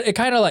mean, it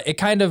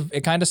kind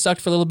of sucked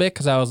for a little bit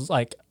because I was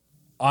like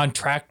on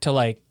track to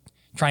like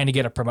trying to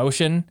get a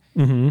promotion,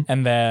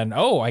 and then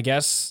I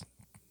guess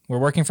we're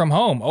working from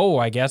home. Oh,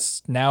 I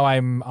guess now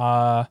I'm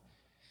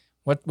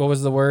what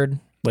was the word?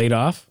 Laid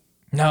off.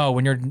 No,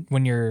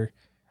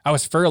 I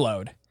was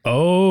furloughed.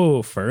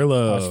 Oh,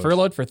 furlough. I was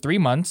furloughed for 3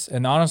 months,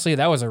 and honestly,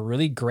 that was a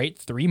really great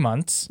 3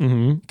 months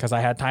because I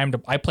had time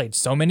to. I played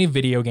so many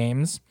video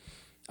games.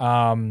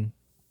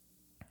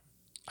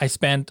 I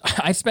spent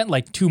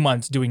like 2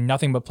 months doing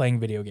nothing but playing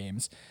video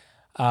games.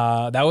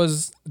 That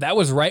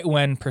was right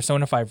when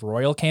Persona 5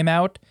 Royal came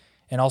out,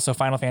 and also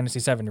Final Fantasy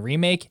VII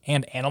Remake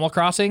and Animal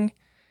Crossing,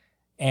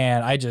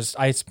 and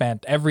I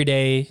spent every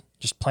day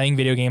just playing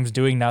video games,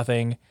 doing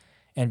nothing,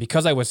 and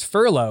because I was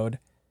furloughed,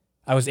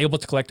 I was able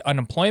to collect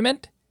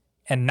unemployment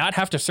and not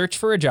have to search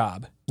for a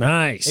job.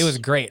 Nice. It was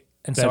great.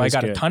 And That so I is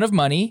got a good. ton of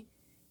money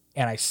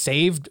and I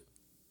saved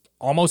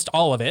almost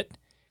all of it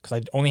because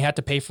I only had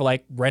to pay for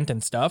like rent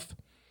and stuff.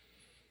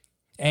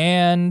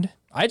 And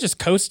I just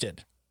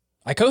coasted.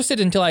 I coasted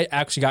until I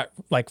actually got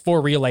like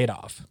for real laid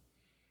off.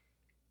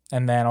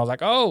 And then I was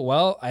like, oh,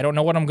 well, I don't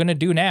know what I'm going to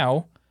do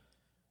now.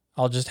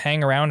 I'll just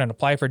hang around and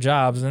apply for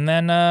jobs. And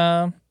then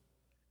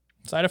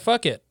decided,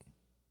 fuck it.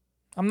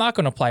 I'm not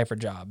going to apply for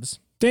jobs.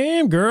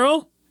 Damn,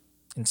 girl.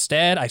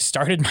 Instead, I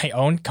started my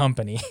own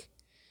company.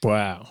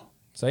 Wow.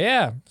 So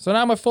yeah, so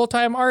now I'm a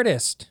full-time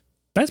artist.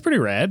 That's pretty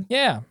rad.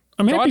 Yeah,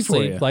 I'm So happy for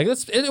honestly, you. Like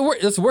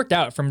it's worked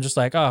out from just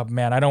like, oh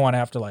man, I don't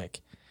have to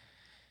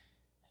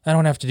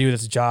do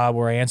this job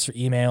where I answer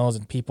emails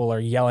and people are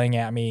yelling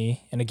at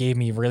me, and it gave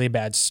me really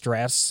bad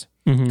stress.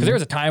 Because there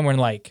was a time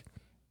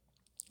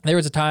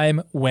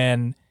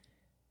when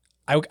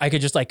I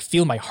could just like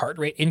feel my heart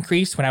rate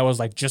increase when I was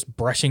like just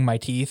brushing my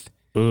teeth,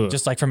 Ugh.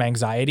 just like from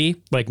anxiety.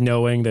 Like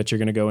knowing that you're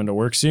going to go into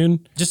work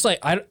soon. Just like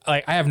I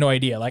have no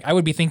idea. Like I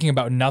would be thinking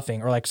about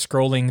nothing or like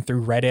scrolling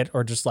through Reddit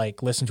or just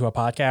like listen to a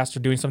podcast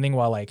or doing something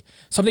while like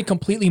something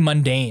completely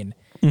mundane.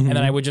 And then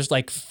I would just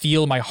like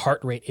feel my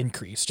heart rate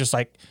increase just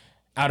like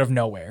out of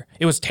nowhere.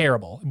 It was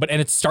terrible. And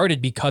it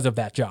started because of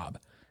that job.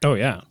 Oh,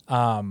 yeah.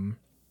 And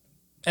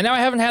now I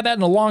haven't had that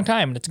in a long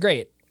time and it's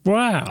great.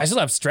 Wow. I still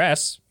have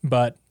stress,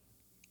 but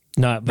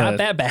Not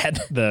that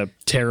bad. The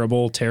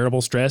terrible,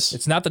 terrible stress.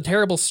 It's not the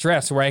terrible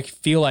stress where I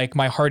feel like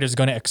my heart is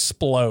going to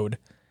explode.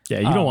 Yeah,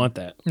 you don't want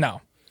that.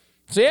 No.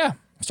 So yeah,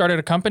 started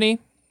a company,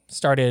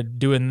 started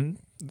doing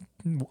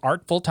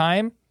art full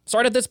time,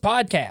 started this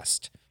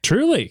podcast.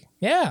 Truly.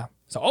 Yeah.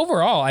 So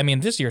overall, I mean,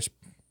 this year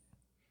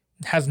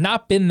has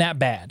not been that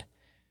bad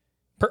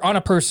on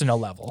a personal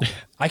level.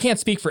 I can't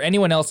speak for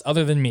anyone else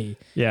other than me.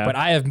 Yeah. But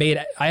I have made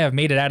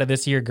it out of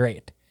this year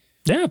great.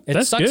 Yeah, It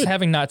that's sucks good.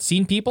 having not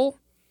seen people.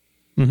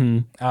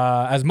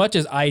 As much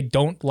as I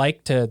don't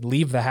like to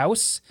leave the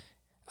house,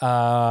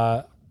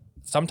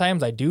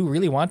 sometimes I do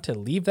really want to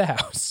leave the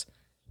house.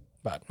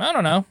 But I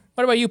don't know.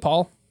 What about you,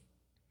 Paul?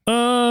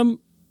 I don't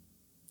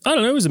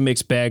know. It was a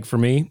mixed bag for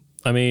me.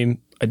 I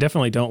mean, I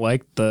definitely don't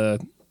like the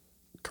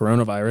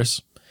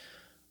coronavirus.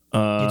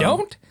 You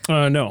don't?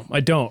 No, I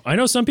don't. I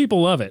know some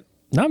people love it.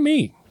 Not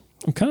me.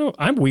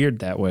 I'm weird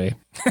that way.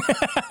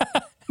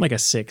 I'm like a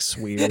 6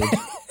 weird.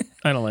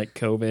 I don't like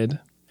COVID.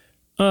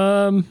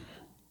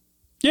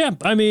 Yeah,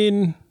 I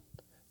mean,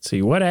 let's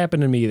see what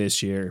happened to me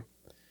this year.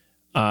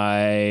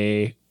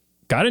 I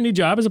got a new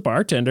job as a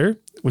bartender,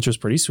 which was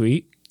pretty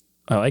sweet.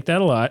 I like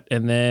that a lot.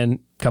 And then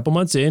a couple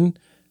months in,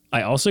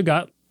 I also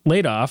got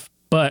laid off,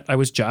 but I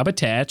was job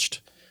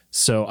attached.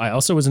 So I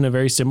also was in a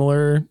very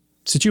similar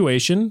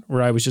situation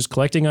where I was just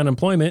collecting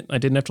unemployment. I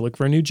didn't have to look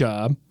for a new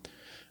job.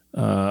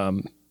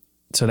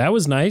 So that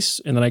was nice.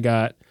 And then I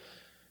got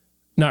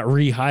not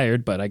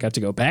rehired, but I got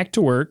to go back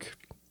to work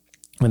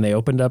when they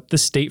opened up the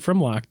state from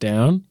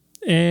lockdown.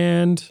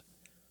 And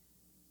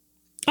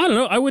I don't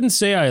know, I wouldn't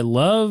say I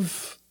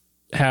love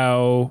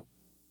how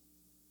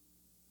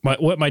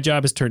what my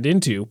job has turned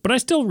into, but I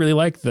still really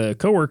like the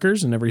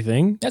coworkers and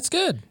everything. That's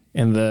good.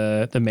 And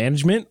the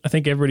management. I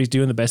think everybody's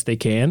doing the best they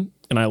can.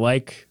 And I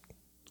like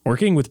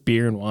working with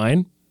beer and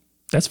wine.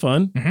 That's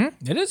fun.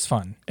 Mm-hmm. It is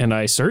fun. And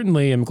I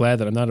certainly am glad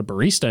that I'm not a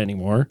barista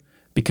anymore,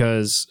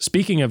 because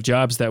speaking of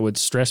jobs that would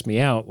stress me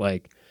out,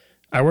 like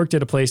I worked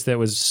at a place that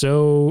was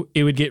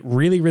it would get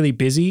really, really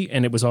busy,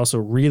 and it was also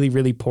really,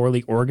 really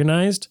poorly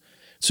organized.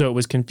 So it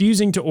was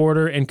confusing to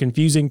order and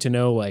confusing to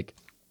know like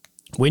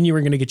when you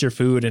were going to get your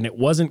food, and it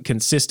wasn't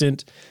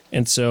consistent.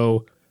 And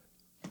so,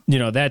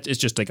 that is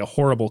just like a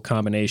horrible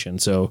combination.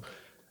 So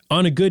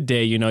on a good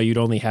day, you'd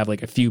only have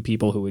like a few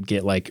people who would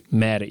get like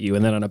mad at you.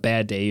 And then on a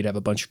bad day, you'd have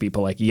a bunch of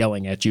people like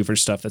yelling at you for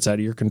stuff that's out of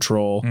your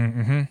control.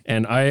 Mm-hmm.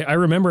 And I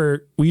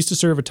remember we used to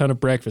serve a ton of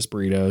breakfast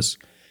burritos.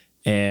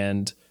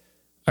 And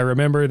I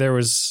remember there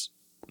was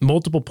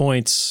multiple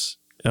points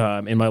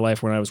in my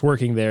life when I was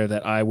working there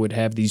that I would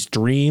have these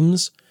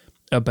dreams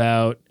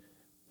about,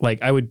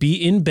 like, I would be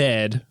in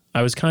bed.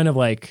 I was kind of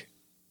like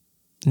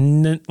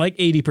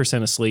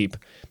 80% asleep.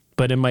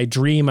 But in my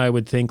dream, I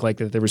would think like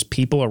that there was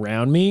people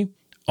around me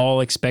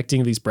all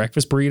expecting these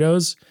breakfast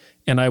burritos.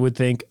 And I would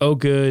think, oh,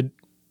 good,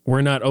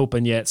 we're not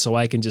open yet, so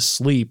I can just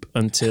sleep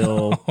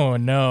until Oh,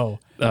 no.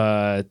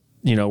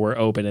 we're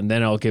open, and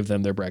then I'll give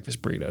them their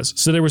breakfast burritos.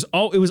 So it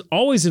was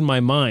always in my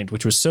mind,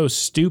 which was so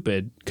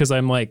stupid, because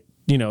I'm like,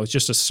 it's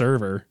just a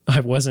server. I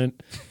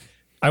wasn't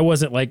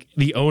like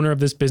the owner of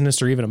this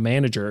business or even a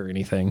manager or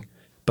anything.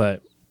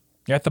 But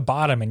You're at the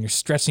bottom and you're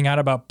stressing out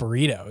about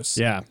burritos.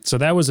 yeah, so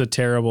that was a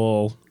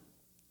terrible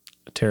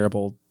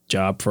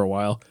job for a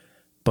while.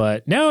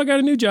 But now I got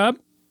a new job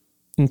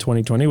in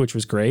 2020, which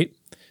was great.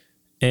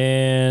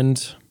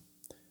 And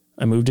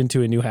I moved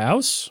into a new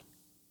house.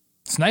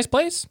 It's a nice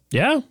place.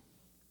 Yeah.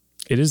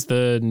 It is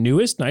the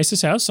newest,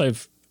 nicest house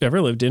I've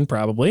ever lived in,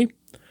 probably.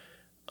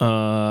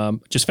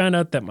 Just found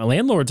out that my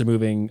landlords are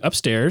moving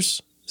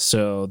upstairs,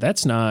 so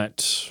that's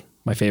not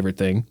my favorite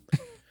thing.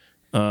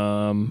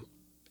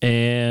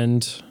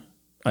 And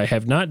I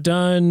have not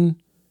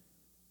done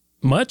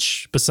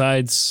much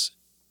besides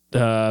be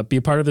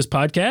a part of this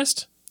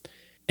podcast.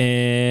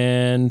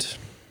 And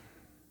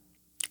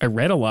I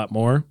read a lot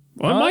more.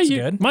 Well, Oh, that's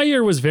good. My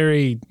year was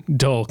very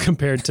dull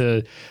compared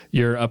to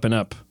your up and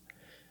up.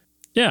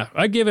 Yeah,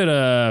 I'd give it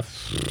a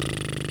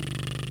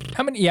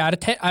How many? Yeah,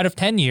 out of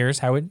 10 years,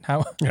 how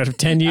out of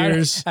 10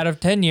 years. out of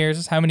 10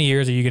 years, how many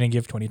years are you going to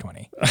give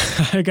 2020?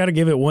 I got to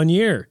give it 1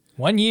 year.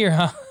 1 year,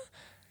 huh?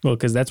 Well,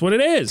 because that's what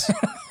it is.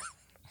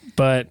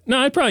 But no,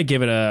 I'd probably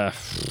give it I'm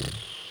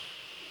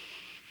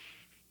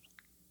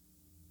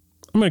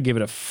going to give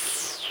it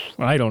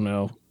I don't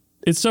know.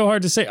 It's so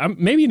hard to say.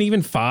 Maybe an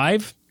even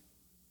 5.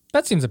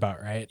 That seems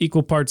about right.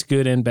 Equal parts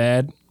good and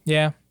bad.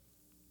 Yeah.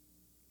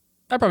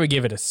 I'd probably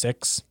give it a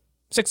 6.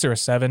 6 or a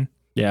 7.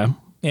 Yeah.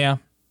 Yeah.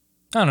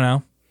 I don't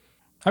know.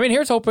 I mean,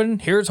 here's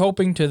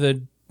hoping to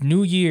the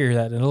new year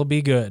that it'll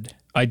be good.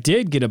 I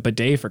did get a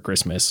bidet for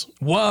Christmas.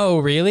 Whoa,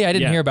 really? I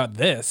didn't Yeah. hear about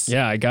this.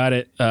 Yeah, I got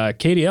it.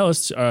 Katie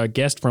Ellis, a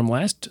guest from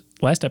last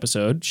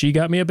episode, she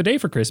got me a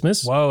bidet for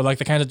Christmas. Whoa, like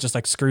the kind that just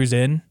like screws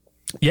in.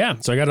 Yeah,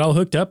 so I got it all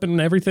hooked up and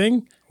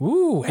everything.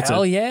 Ooh,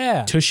 hell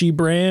yeah. Tushy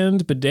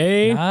brand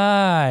bidet.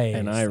 Nice.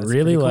 And I That's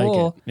really pretty like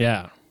cool. it.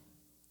 Yeah.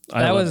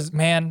 I That love was,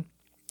 man,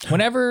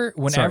 whenever,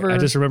 Sorry, I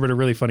just remembered a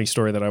really funny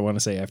story that I want to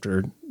say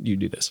after you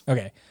do this.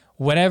 okay,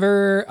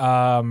 whenever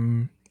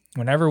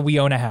we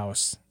own a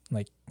house,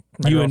 like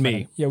my You and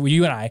girlfriend- me. yeah, well,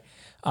 you and I,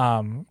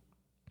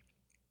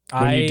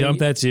 When you dump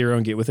that zero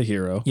and get with a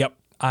hero. Yep,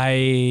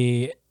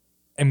 I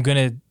am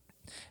gonna,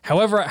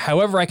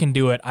 however I can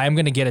do it, I'm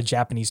gonna get a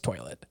Japanese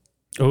toilet.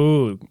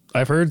 Oh,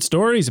 I've heard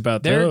stories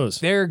about those.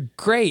 They're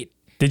great.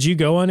 Did you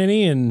go on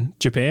any in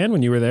Japan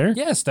when you were there?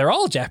 Yes, they're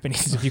all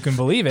Japanese if you can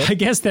believe it. I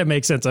guess that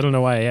makes sense. I don't know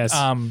why I asked.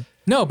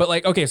 No, but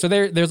like, okay, so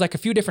there's like a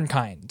few different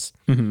kinds.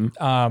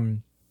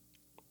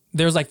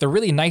 There's like the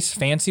really nice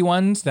fancy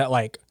ones that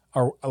like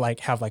are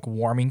like have like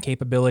warming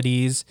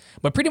capabilities,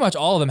 but pretty much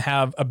all of them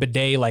have a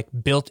bidet like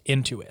built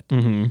into it.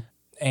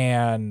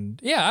 And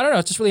yeah, I don't know,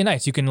 it's just really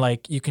nice. You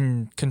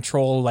can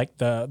control like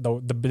the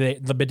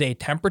bidet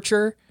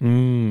temperature,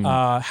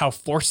 how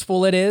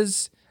forceful it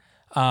is.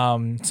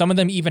 Some of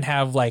them even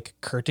have like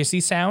courtesy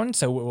sound,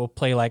 so it will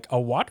play like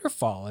a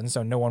waterfall, and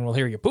so no one will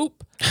hear you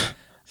poop.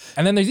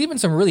 And then there's even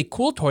some really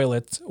cool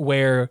toilets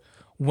where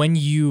when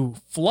you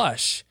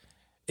flush,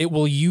 it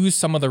will use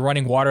some of the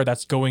running water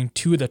that's going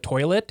to the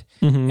toilet,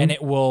 and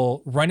it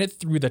will run it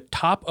through the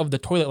top of the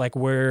toilet, like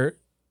where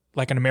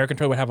like an American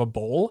toilet would have a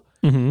bowl,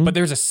 but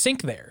there's a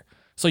sink there.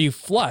 So you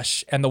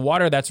flush, and the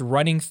water that's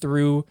running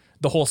through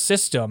the whole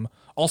system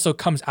also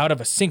comes out of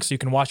a sink, so you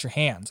can wash your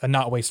hands and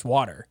not waste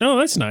water. Oh,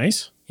 that's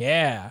nice.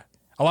 Yeah.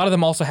 A lot of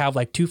them also have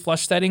like 2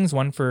 flush settings,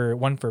 one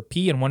for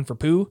pee and one for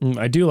poo.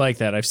 I do like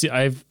that.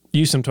 I've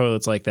used some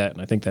toilets like that,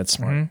 and I think that's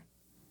smart.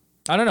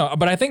 I don't know,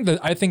 but I think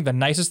the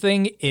nicest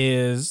thing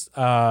is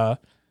the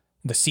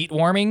seat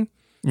warming,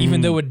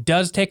 even though it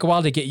does take a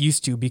while to get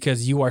used to,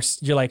 because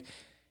you're like,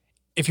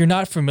 if you're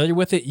not familiar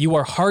with it, you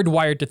are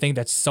hardwired to think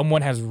that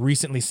someone has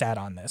recently sat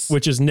on this.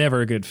 Which is never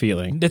a good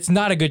feeling. It's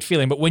not a good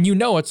feeling, but when you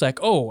know, it's like,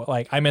 oh,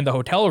 like I'm in the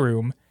hotel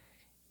room,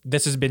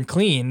 this has been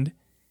cleaned,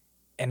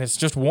 and it's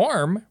just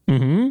warm.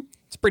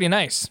 It's pretty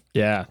nice.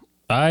 Yeah.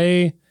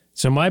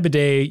 So my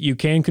bidet, you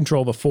can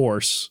control the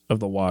force of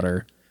the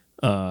water,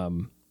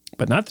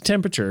 but not the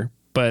temperature.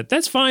 But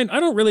that's fine. I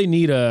don't really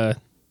need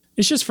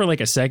it's just for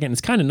like a second. It's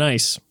kind of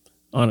nice,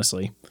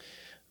 honestly.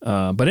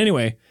 But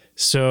anyway,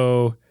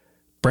 so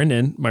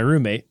Brendan, my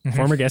roommate,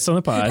 former guest on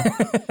the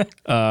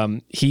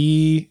pod,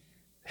 he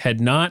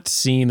had not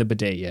seen the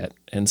bidet yet.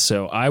 And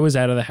so I was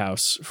out of the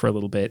house for a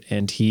little bit,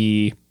 and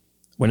he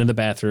went in the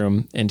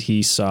bathroom and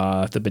he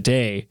saw the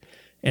bidet.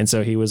 And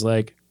so he was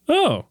like,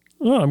 oh,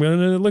 I'm going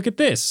to look at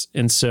this.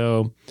 And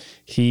so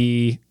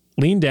he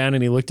leaned down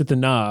and he looked at the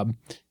knob,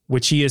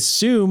 which he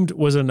assumed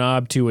was a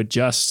knob to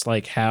adjust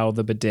like how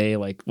the bidet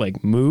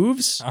like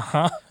moves,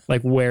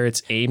 like where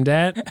it's aimed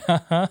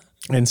at.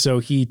 And so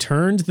he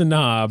turned the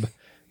knob,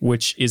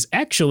 which is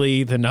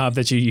actually the knob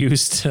that you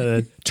use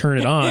to turn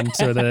it on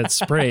so that it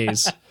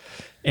sprays.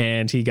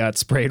 And he got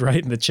sprayed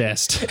right in the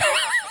chest.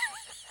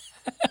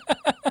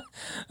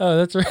 Oh,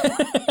 that's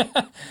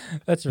right.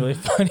 That's really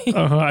funny.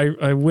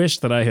 I wish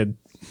that I had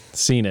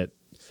seen it,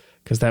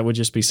 because that would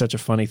just be such a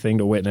funny thing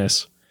to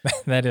witness.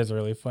 That is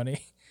really funny.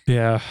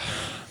 Yeah.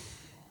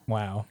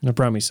 Wow. It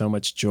brought me so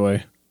much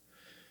joy.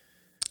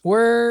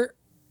 Were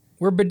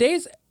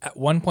bidets at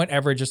one point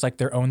ever just like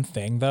their own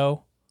thing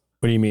though?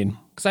 What do you mean?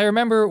 Because I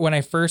remember when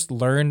I first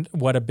learned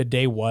what a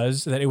bidet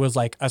was, that it was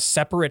like a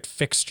separate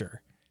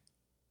fixture.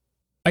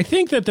 I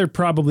think that there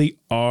probably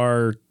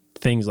are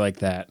things like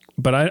that,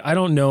 but I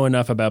don't know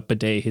enough about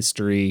bidet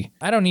history.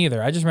 I don't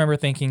either. I just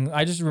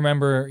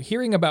remember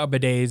hearing about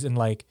bidets and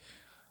like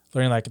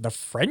learning like the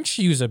French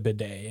use a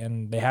bidet,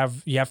 and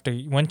you have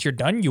to, once you're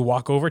done, you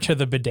walk over to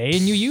the bidet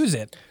and you use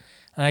it.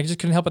 And I just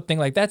couldn't help but think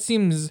like that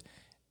seems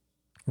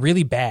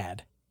really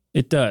bad.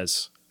 It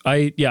does.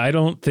 I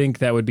don't think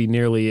that would be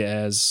nearly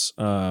as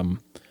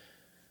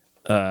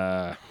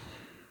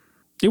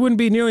it wouldn't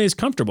be nearly as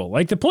comfortable.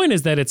 Like the point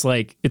is that it's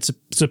like it's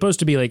supposed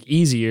to be like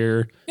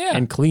easier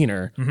and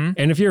cleaner.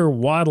 And if you're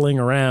waddling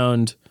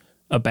around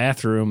a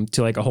bathroom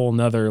to like a whole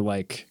nother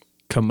like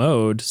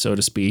commode, so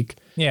to speak,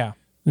 that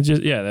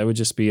would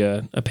just be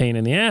a pain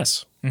in the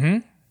ass.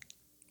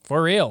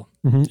 For real.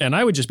 And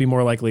I would just be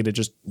more likely to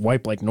just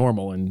wipe like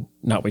normal and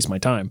not waste my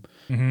time.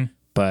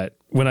 But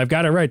when I've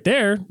got it right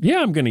there,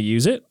 I'm going to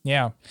use it.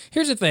 Yeah.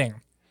 Here's the thing.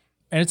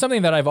 And it's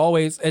something that I've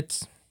always,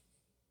 it's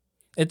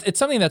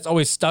something that's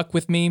always stuck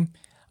with me,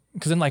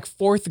 because in like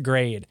 4th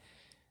grade,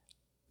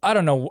 I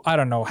don't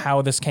know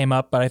how this came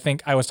up, but I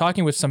think I was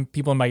talking with some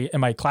people in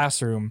my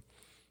classroom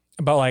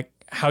about like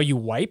how you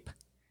wipe.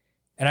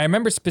 And I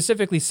remember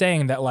specifically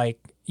saying that I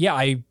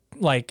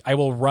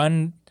will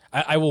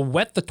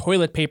wet the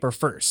toilet paper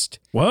first.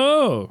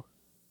 Whoa.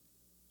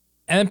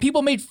 And then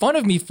people made fun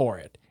of me for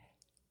it.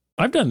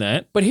 I've done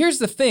that. But here's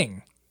the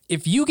thing.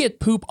 If you get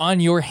poop on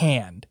your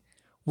hand,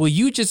 will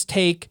you just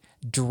take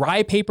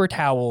dry paper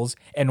towels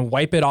and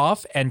wipe it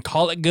off and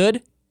call it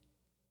good?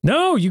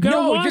 No, you gotta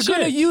No, wash you're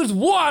going to it. use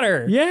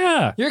water.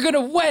 Yeah. You're going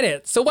to wet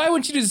it. So why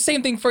wouldn't you do the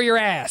same thing for your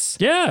ass?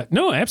 Yeah.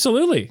 No,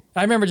 absolutely.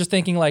 I remember just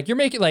thinking like, you're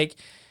making like,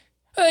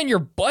 and your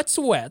butt's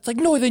wet. It's like,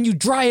 no, then you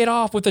dry it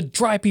off with a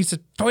dry piece of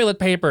toilet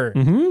paper.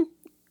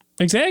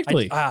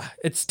 Exactly.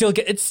 It still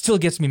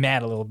gets me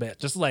mad a little bit.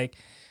 Just like,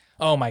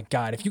 oh my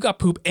God, if you got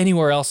poop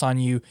anywhere else on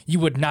you, you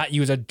would not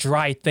use a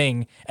dry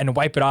thing and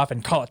wipe it off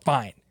and call it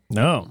fine.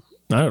 No,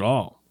 not at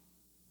all.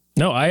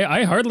 No,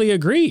 I hardly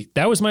agree.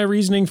 That was my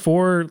reasoning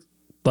for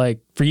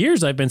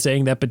years I've been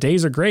saying that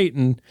bidets are great,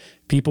 and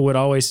people would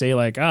always say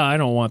like, I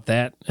don't want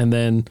that. And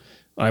then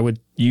I would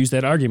use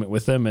that argument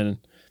with them, and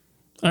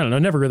I don't know,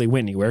 never really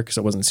went anywhere because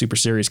it wasn't a super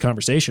serious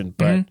conversation.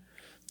 But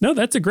no,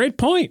 that's a great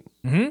point.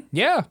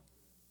 Yeah.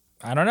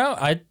 I don't know.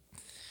 I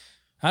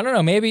don't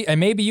know.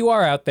 Maybe you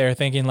are out there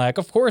thinking like,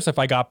 of course, if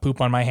I got poop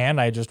on my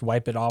hand, I just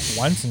wipe it off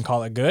once and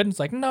call it good. It's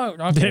like, no,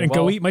 okay, Then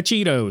go eat my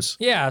Cheetos.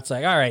 Yeah, it's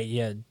like, all right,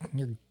 yeah,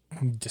 you're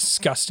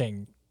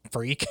disgusting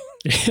freak.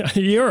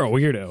 You're a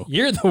weirdo.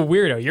 You're the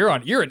weirdo.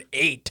 You're an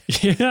 8.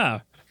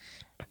 Yeah.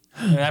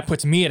 And that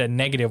puts me at a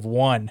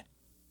 -1.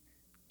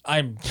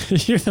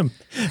 You're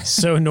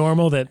so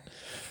normal that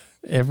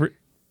I don't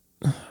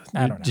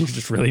know. you're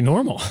just really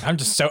normal. I'm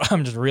just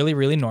really,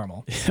 really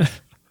normal. Do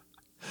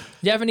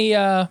you have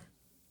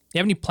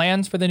any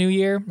plans for the new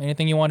year?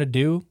 Anything you want to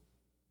do?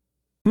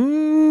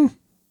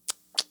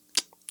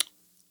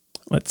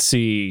 Let's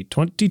see.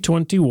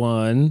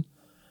 2021.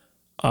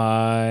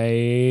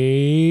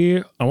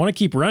 I want to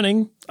keep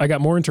running. I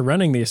got more into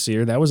running this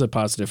year. That was a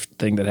positive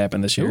thing that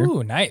happened this year.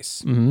 Ooh,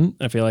 nice.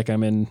 I feel like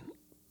I'm in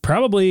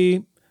probably,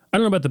 I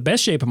don't know about the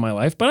best shape of my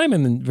life, but I'm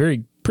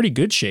in pretty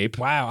good shape.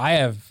 Wow, I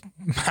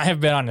have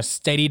been on a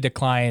steady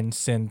decline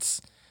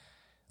since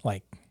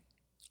like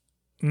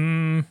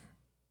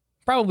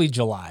probably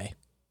July.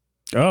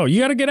 Oh, you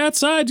got to get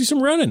outside, do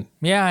some running.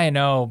 Yeah, I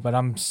know, but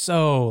I'm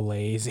so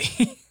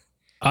lazy.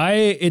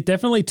 It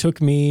definitely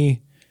took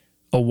me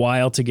a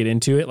while to get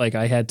into it. Like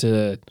I had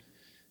to,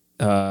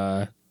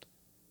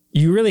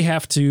 you really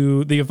have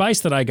to, the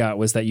advice that I got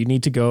was that you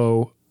need to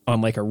go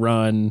on like a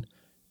run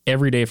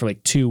every day for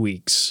like 2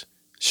 weeks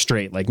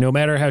straight. Like no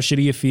matter how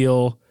shitty you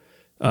feel,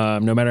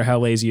 no matter how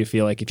lazy you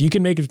feel, like if you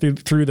can make it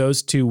through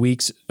those 2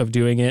 weeks of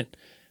doing it,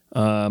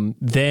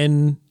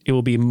 then it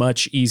will be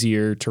much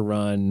easier to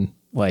run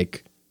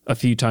like a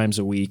few times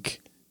a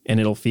week. And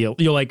you'll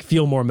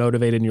feel more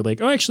motivated and you're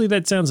like, oh, actually,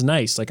 that sounds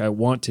nice. Like I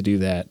want to do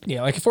that.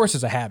 Yeah, like it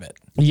forces a habit.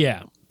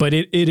 Yeah. But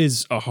it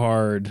is a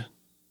hard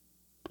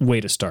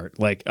way to start.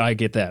 Like I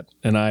get that.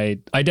 And I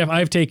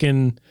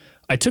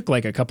took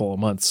like a couple of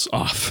months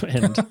off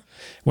and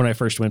when I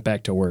first went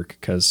back to work,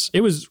 because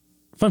it was,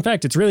 fun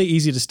fact, it's really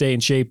easy to stay in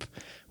shape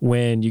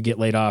when you get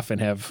laid off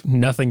and have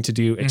nothing to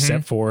do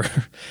except for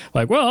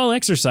like, well, I'll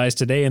exercise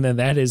today. And then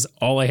that is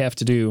all I have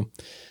to do.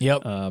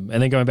 Yep. And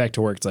then going back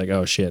to work, it's like,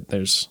 oh shit,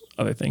 there's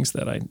other things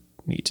that I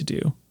need to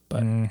do.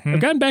 But I've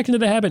gotten back into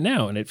the habit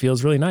now and it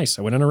feels really nice.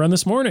 I went on a run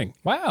this morning.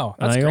 Wow.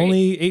 And That's I great.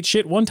 only ate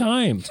shit one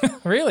time.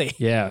 Really?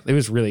 Yeah. It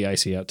was really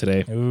icy out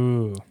today,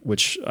 Ooh.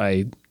 which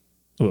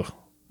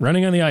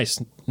running on the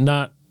ice,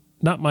 not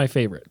my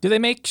favorite. Do they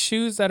make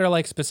shoes that are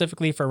like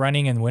specifically for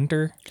running in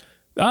winter?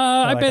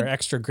 I Like bet are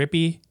extra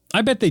grippy.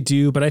 I bet they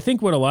do, but I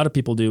think what a lot of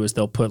people do is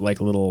they'll put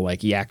like little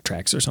like yak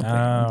tracks or something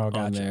on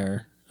gotcha.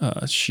 their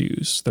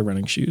shoes, their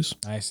running shoes.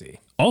 I see.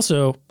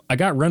 Also, I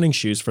got running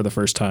shoes for the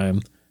first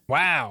time,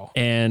 Wow.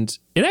 and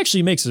it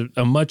actually makes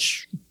a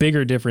much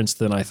bigger difference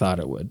than I thought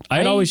it would.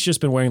 I'd always just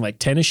been wearing like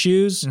tennis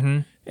shoes,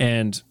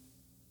 and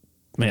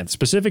man,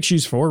 specific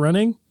shoes for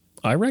running,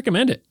 I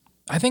recommend it.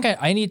 I think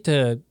I need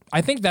to.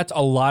 I think that's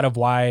a lot of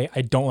why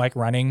I don't like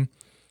running,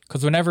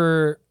 because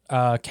whenever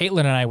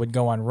Caitlin and I would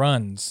go on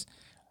runs,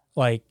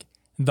 like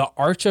the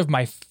arch of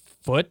my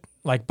foot,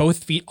 like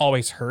both feet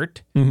always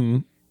hurt,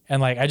 and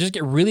like I just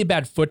get really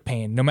bad foot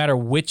pain no matter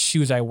which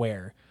shoes I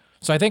wear.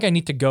 So I think I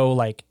need to go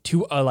like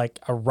to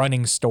a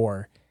running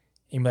store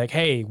and be like,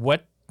 hey,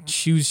 what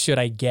shoes should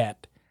I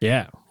get?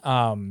 Yeah.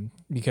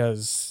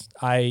 Because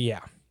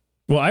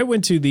Well, I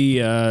went to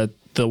the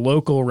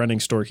local running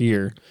store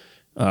here,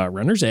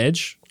 Runner's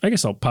Edge. I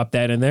guess I'll pop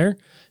that in there.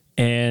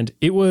 And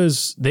they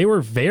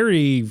were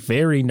very,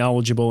 very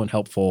knowledgeable and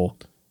helpful.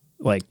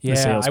 Like the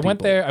sales I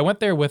went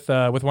there with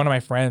one of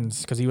my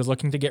friends because he was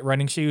looking to get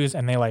running shoes,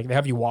 and they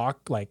have you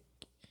walk like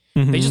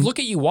they just look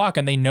at you walk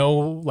and they know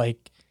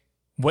like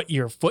what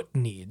your foot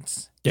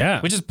needs. Yeah.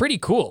 Which is pretty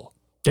cool.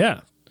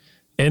 Yeah.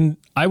 And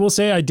I will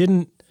say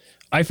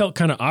I felt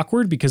kind of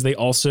awkward because they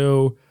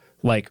also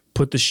like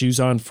put the shoes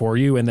on for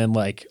you and then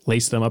like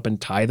lace them up and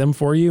tie them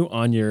for you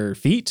on your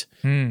feet,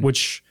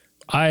 which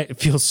it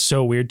feels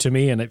so weird to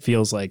me. And it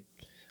feels like,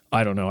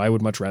 I don't know, I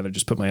would much rather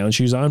just put my own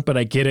shoes on, but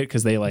I get it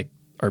because they like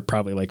are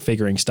probably like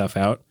figuring stuff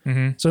out.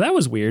 So that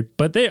was weird,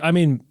 but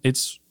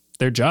it's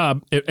their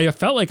job. It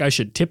felt like I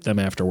should tip them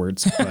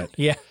afterwards, but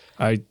Yeah.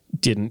 I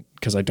didn't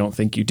because I don't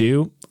think you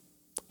do.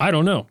 I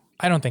don't know.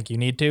 I don't think you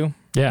need to.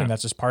 Yeah. I think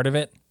that's just part of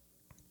it.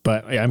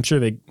 But yeah, I'm sure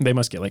they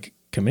must get like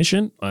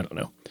commission. I don't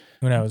know.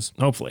 Who knows?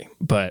 Hopefully.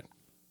 But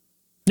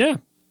yeah,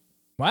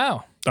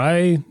 Wow.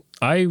 I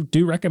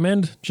do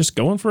recommend just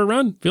going for a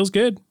run. Feels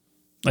good.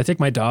 I take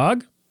my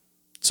dog.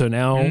 So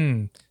now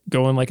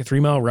going like a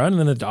 3-mile run and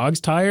then the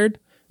dog's tired.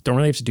 Don't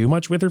really have to do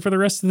much with her for the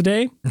rest of the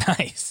day.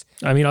 Nice.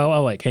 I mean,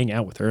 I'll like hang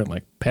out with her and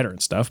like pet her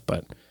and stuff,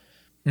 but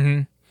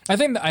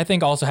I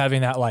think also having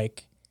that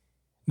like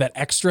that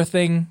extra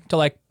thing to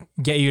like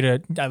get you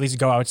to at least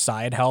go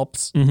outside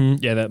helps.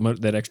 yeah,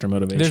 that extra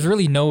motivation. There's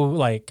really no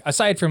like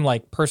aside from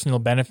like personal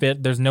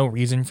benefit, there's no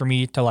reason for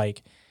me to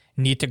like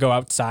need to go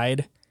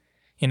outside.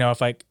 You know,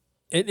 if like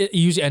it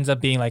usually ends up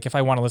being like if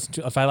I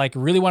like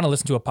really want to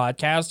listen to a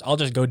podcast, I'll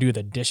just go do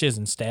the dishes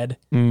instead.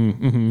 I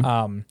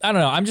don't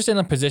know. I'm just in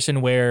a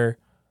position where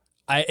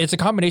it's a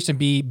combination of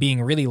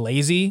being really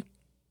lazy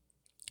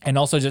and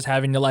also just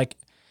having to like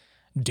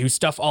do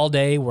stuff all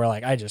day where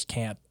like I just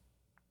can't.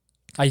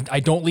 I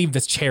don't leave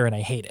this chair and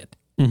I hate it.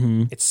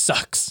 It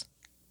sucks.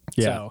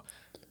 Yeah. So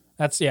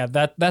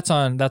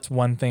that's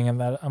one thing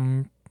that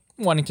I'm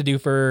wanting to do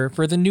for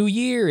the new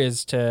year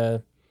is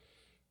to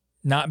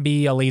not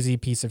be a lazy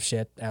piece of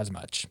shit as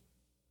much.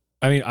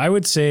 I mean, I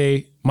would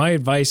say my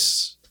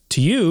advice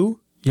to you,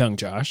 young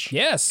Josh.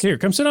 Yes. Here,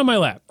 come sit on my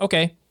lap.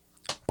 Okay.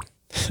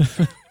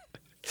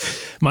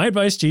 My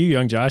advice to you,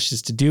 young Josh,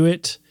 is to do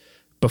it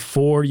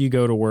before you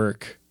go to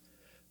work.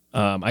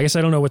 I guess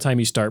I don't know what time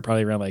you start.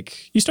 Probably around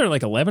you start at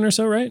like 11 or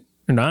so, right?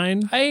 Or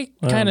 9? I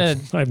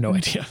have no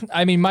idea.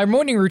 I mean, my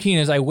morning routine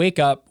is I wake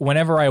up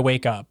whenever I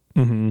wake up,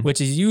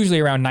 which is usually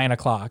around 9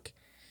 o'clock.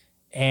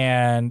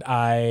 And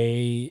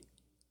I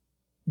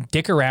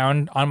dick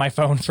around on my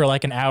phone for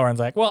like an hour and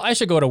like, well, I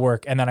should go to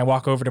work. And then I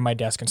walk over to my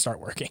desk and start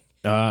working.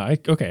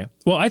 Okay.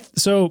 Well,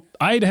 so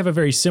I'd have a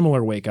very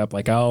similar wake up.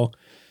 Like I'll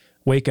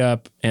wake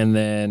up and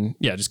then,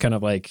 just kind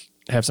of like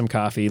have some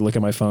coffee, look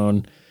at my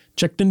phone,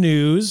 check the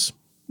news.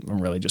 I'm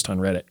really just on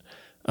Reddit.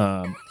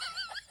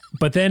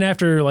 But then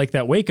after like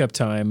that wake up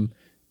time,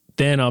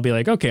 then I'll be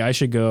like, okay, I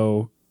should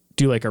go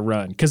do like a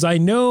run. Cause I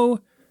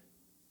know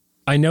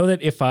that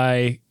if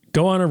I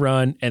go on a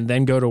run and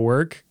then go to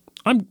work,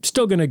 I'm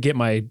still going to get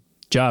my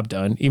job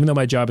done. Even though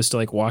my job is still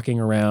like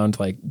walking around,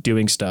 like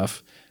doing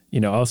stuff,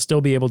 I'll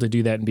still be able to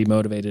do that and be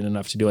motivated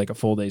enough to do like a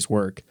full day's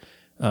work.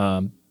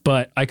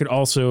 But I could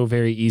also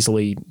very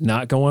easily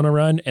not go on a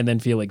run and then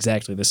feel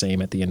exactly the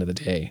same at the end of the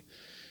day.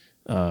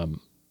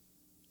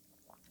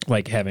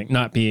 Like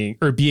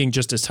being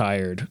just as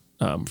tired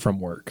from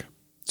work.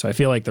 So I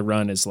feel like the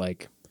run is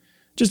like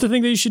just the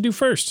thing that you should do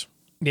first.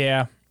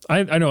 Yeah.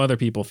 I know other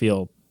people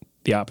feel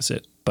the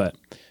opposite, but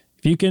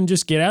if you can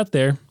just get out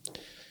there.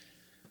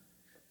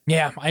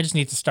 Yeah, I just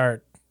need to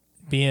start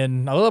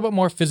being a little bit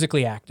more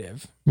physically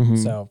active.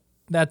 So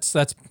that's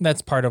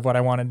part of what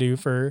I want to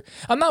do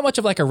I'm not much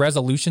of like a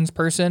resolutions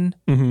person,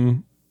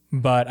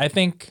 but I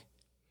think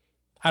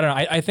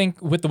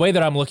with the way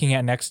that I'm looking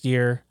at next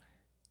year,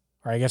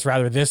 or I guess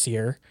rather this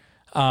year,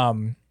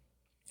 and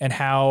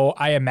how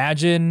I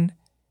imagine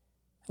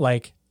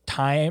like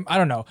time, I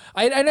don't know.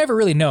 I never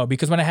really know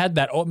because when I had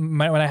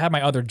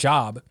my other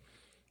job,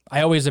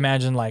 I always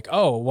imagined like,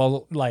 oh,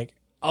 well, like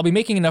I'll be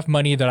making enough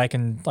money that I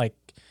can like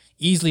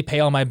easily pay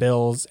all my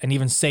bills and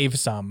even save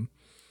some.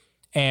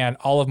 And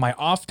all of my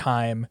off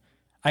time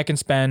I can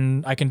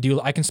spend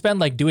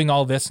like doing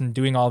all this and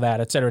doing all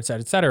that, et cetera, et cetera,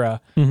 et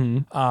cetera.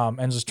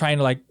 And just trying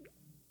to like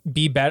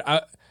be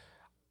better.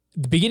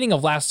 The beginning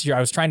of last year, I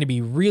was trying to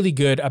be really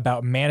good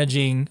about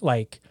managing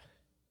like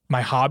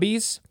my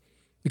hobbies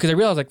because I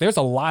realized like there's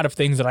a lot of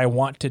things that I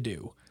want to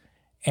do.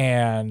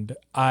 And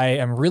I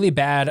am really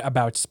bad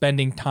about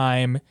spending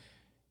time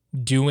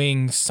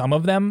doing some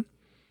of them.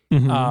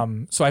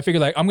 So I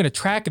figured like I'm going to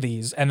track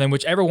these and then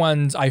whichever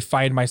ones I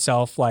find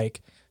myself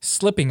like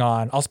slipping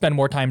on, I'll spend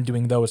more time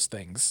doing those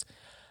things.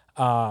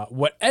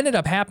 What ended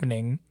up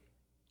happening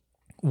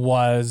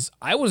was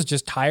I was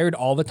just tired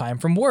all the time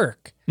from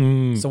work.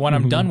 So when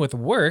I'm done with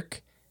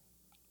work,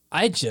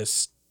 I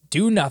just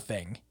do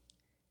nothing.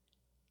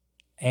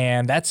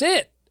 And that's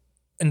it.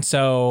 And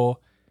so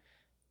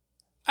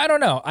I don't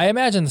know. I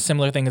imagine the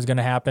similar thing is going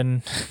to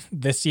happen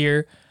this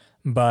year,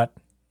 but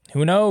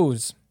who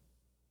knows?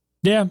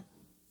 Yeah.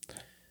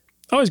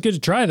 Always good to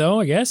try though,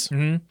 I guess. I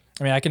mean,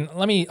 I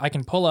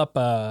can pull up,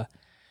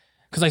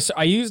 cause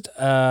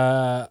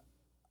I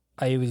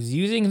was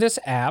using this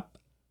app.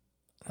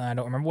 I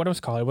don't remember what it was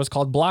called. It was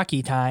called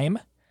Blocky Time.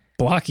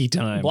 Blocky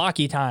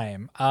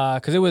Time.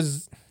 Cause it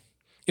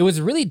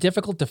was really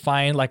difficult to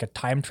find like a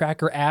time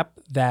tracker app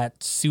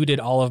that suited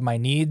all of my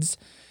needs.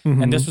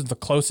 And this was the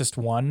closest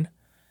one.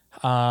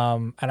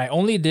 And I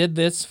only did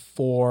this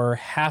for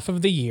half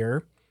of the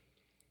year.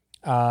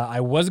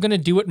 I was going to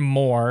do it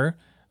more,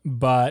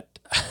 but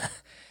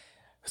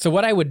so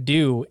what I would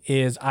do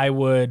is I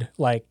would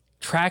like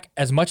track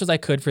as much as I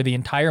could for the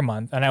entire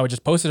month. And I would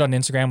just post it on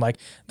Instagram. Like,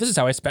 this is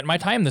how I spent my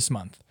time this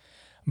month.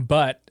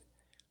 But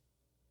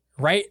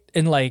right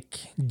in like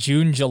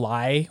June,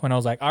 July, when I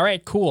was like, all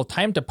right, cool,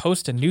 time to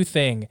post a new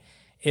thing,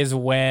 is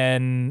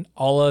when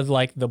all of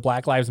like the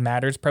Black Lives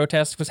Matters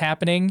protest was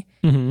happening.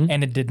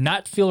 And it did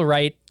not feel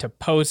right to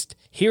post,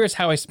 here's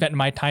how I spent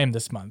my time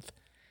this month.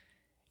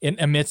 in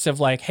a midst of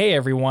like, hey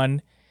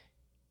everyone,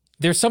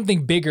 there's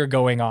something bigger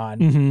going on.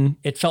 Mm-hmm.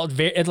 It felt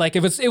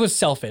it was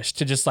selfish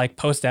to just like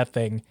post that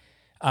thing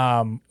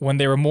when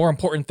there were more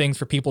important things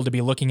for people to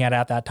be looking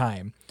at that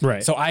time.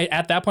 Right. So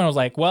at that point I was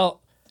like,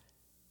 well,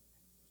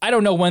 I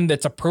don't know when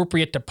that's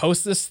appropriate to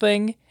post this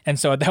thing. And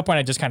so at that point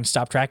I just kind of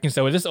stopped tracking.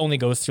 So it just only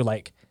goes through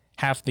like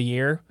half the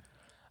year.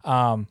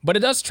 But it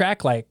does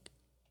track like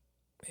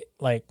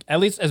at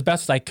least as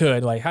best as I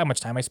could, like how much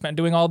time I spent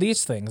doing all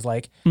these things.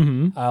 Like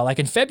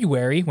in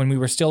February when we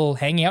were still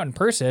hanging out in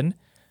person,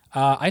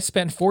 I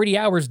spent 40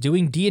 hours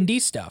doing D&D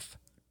stuff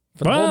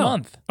for the whole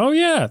month. Oh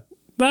yeah,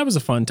 that was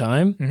a fun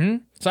time. Mm-hmm.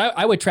 So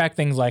I would track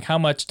things like how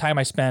much time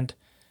I spent.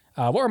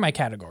 What were my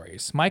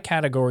categories? My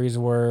categories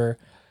were,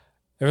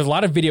 there was a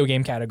lot of video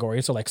game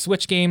categories. So like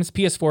Switch games,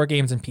 PS4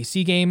 games, and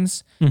PC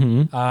games.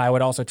 I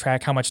would also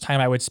track how much time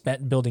I would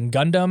spend building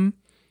Gundam.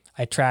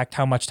 I tracked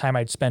how much time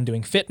I'd spend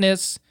doing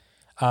fitness,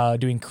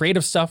 doing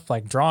creative stuff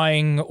like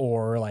drawing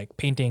or like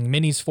painting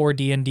minis for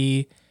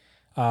D&D.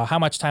 How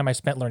much time I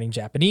spent learning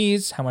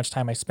Japanese, how much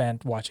time I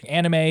spent watching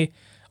anime,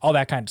 all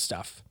that kind of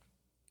stuff.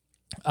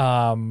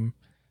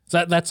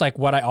 So that's like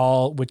what I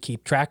all would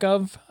keep track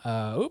of.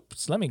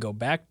 Let me go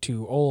back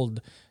to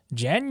old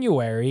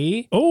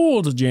January.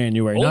 Old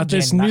January, not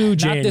this new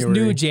January. Not this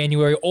new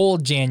January,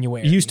 old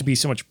January. It used to be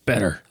so much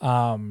better.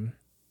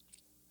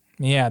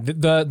 Yeah,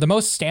 the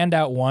most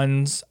standout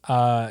ones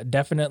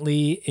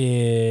definitely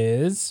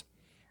is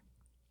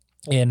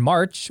in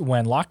March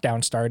when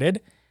lockdown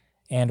started.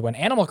 And when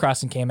Animal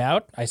Crossing came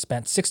out, I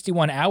spent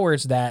 61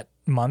 hours that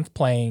month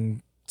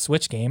playing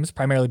Switch games,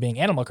 primarily being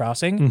Animal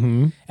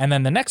Crossing. And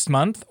then the next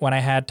month, when I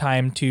had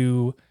time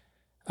to,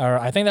 or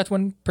I think that's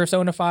when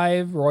Persona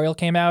 5 Royal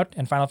came out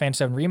and Final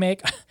Fantasy VII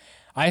Remake,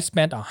 I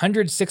spent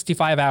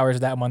 165 hours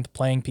that month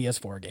playing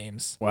PS4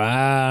 games.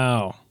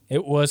 Wow.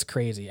 It was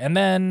crazy. And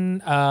then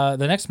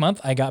the next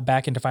month, I got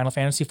back into Final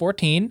Fantasy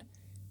 14,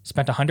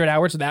 spent 100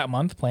 hours that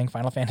month playing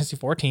Final Fantasy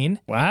 14.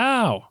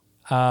 Wow.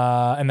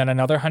 And then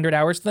another 100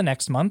 hours the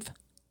next month,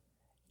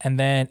 and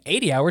then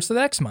 80 hours the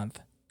next month.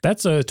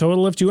 That's a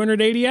total of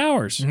 280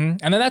 hours. And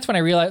then that's when I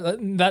realized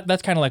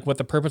that's kind of like what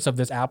the purpose of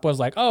this app was.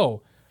 Like,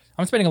 oh,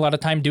 I'm spending a lot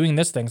of time doing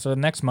this thing. So the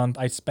next month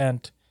I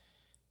spent,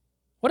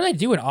 what did I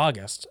do in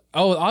August?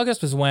 Oh,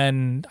 August was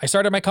when I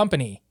started my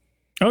company.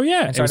 Oh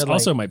yeah, it was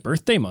also my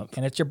birthday month.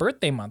 And it's your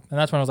birthday month. And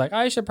that's when I was like,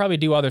 I should probably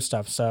do other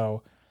stuff.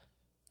 So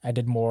I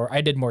did more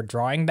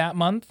drawing that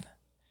month.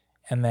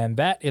 And then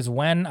that is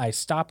when I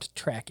stopped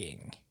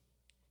tracking.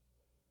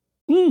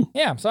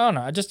 Yeah, so I don't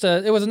know.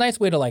 It was a nice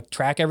way to like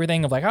track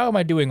everything of like, how am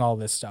I doing all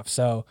this stuff?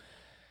 So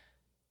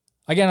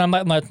again, I'm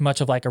not much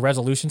of like a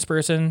resolutions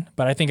person,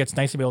 but I think it's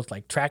nice to be able to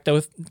like track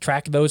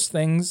those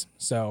things.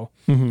 So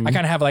I kind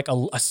of have like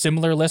a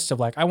similar list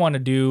of like, I want to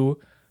do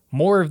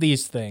more of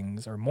these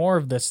things or more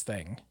of this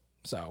thing.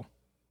 So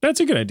that's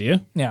a good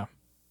idea. Yeah.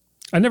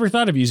 I never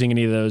thought of using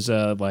any of those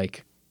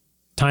like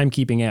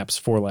timekeeping apps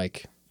for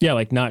like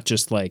not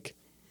just like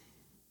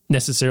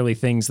necessarily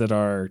things that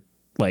are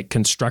like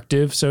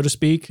constructive, so to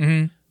speak,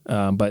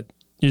 but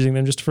using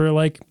them just for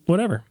like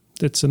whatever.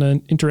 It's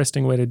an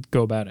interesting way to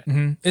go about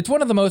it. It's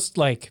one of the most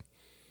like,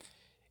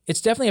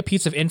 it's definitely a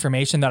piece of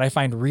information that I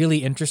find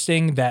really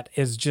interesting that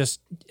is just,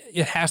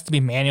 it has to be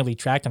manually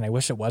tracked, and I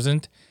wish it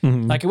wasn't.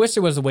 Like I wish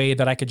there was a way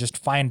that I could just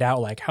find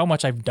out like how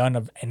much I've done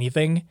of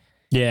anything.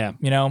 Yeah.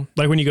 You know?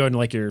 Like when you go into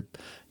like your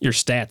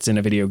stats in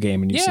a video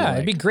game and you see like,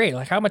 it'd be great.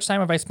 Like how much time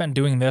have I spent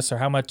doing this, or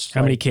how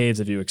many caves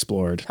have you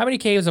explored? How many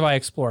caves have I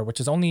explored, which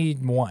is only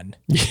one.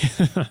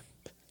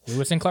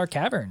 Lewis and Clark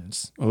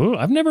Caverns. Oh,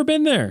 I've never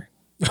been there.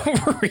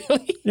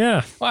 Really?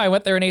 Yeah. Well, I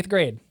went there in 8th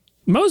grade.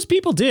 Most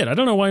people did. I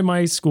don't know why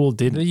my school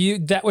didn't.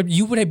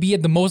 You would be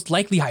at the most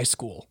likely high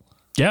school.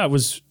 Yeah, it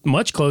was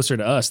much closer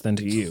to us than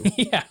to you.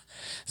 Yeah.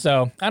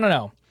 So I don't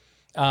know.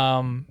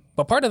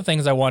 But part of the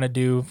things I want to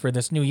do for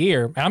this new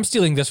year, and I'm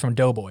stealing this from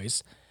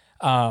Doughboys,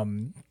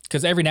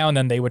 because every now and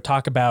then they would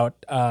talk about,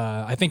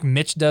 I think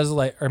Mitch does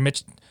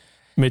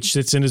Mitch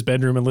sits in his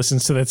bedroom and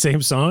listens to that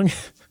same song.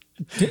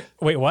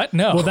 Wait, what?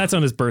 No. Well, that's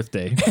on his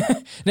birthday.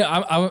 No,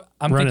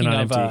 I'm running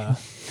thinking on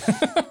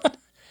of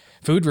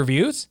food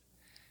reviews.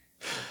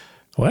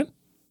 What?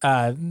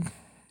 Do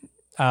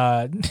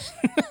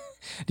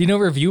you know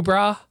Review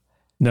Bra?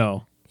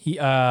 No. He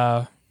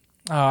I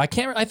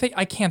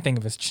can't think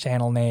of his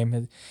channel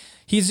name.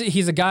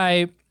 He's a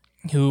guy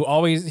who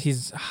always he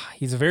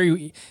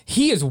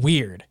is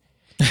weird.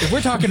 If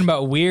we're talking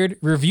about weird,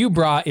 Review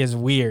Bra is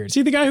weird. Is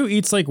he the guy who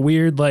eats like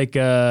weird like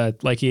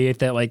he ate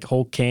that like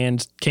whole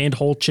canned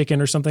whole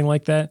chicken or something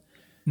like that?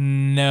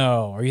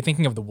 No. Are you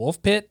thinking of the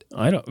Wolf Pit?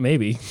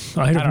 Maybe.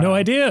 I have no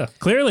idea.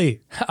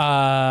 Clearly.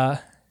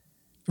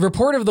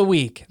 Report of the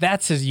Week.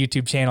 That's his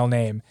YouTube channel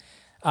name.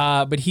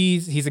 But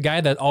he's a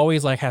guy that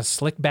always like has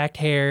slick backed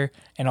hair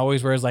and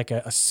always wears like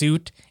a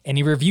suit, and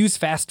he reviews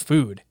fast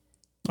food.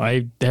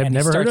 I have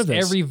never heard of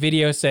this. Every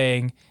video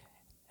saying,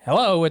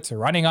 "Hello, it's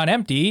running on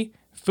empty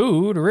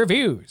food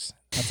reviews."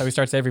 That's how he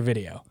starts every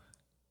video.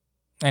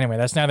 Anyway,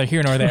 that's neither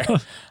here nor there.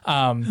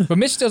 But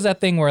Mitch does that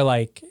thing where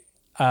like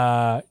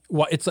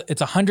It's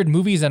 100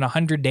 movies in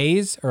 100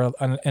 days or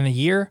in a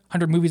year,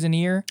 100 movies in a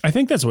year. I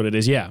think that's what it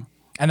is. Yeah.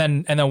 And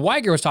then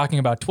Weiger was talking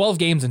about 12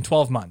 games in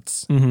 12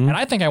 months. And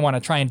I think I want to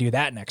try and do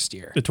that next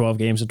year. The 12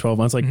 games in 12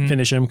 months, like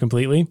finish them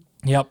completely.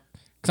 Yep.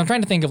 Because I'm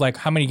trying to think of like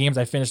how many games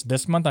I finished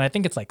this month, and I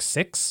think it's like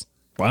 6,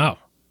 Wow.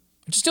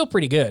 which is still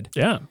pretty good.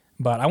 Yeah.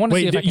 But I want to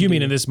see if I Wait, can you do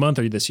mean in this month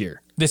or this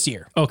year? this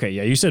year. Okay,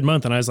 yeah, you said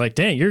month, and I was like,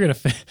 dang, you're gonna.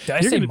 Did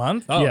I say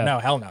month? Oh yeah. no,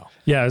 hell no.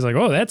 Yeah, I was like,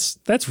 oh,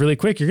 that's really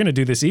quick. You're gonna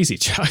do this easy,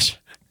 Josh.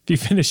 If you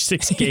finish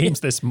 6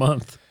 games this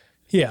month.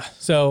 Yeah.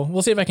 So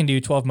we'll see if I can do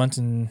 12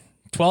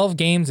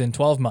 games in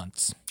 12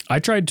 months. I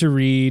tried to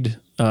read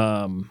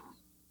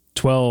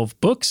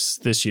 12 books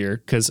this year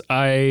because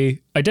I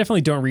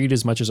definitely don't read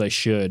as much as I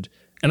should,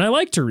 and I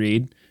like to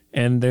read,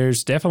 and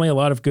there's definitely a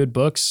lot of good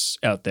books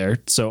out there.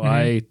 So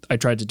I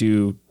tried to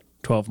do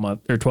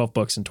 12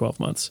 books in 12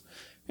 months,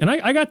 and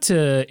I got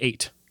to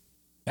 8.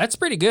 That's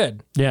pretty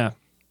good. Yeah.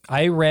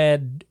 I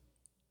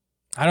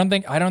don't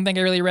think I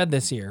really read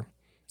this year.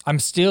 I'm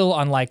still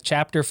on like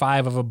chapter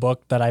 5 of a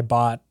book that I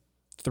bought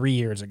 3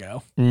 years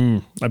ago.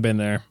 I've been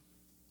there.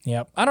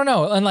 Yep. I don't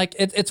know. And like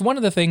it's one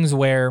of the things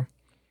where,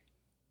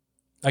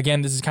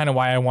 again, this is kind of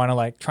why I want to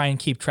like try and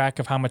keep track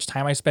of how much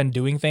time I spend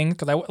doing things,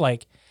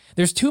 because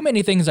there's too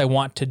many things I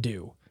want to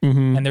do,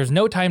 and there's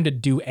no time to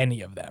do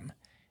any of them.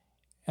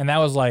 And that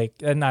was like,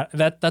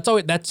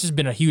 that's just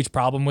been a huge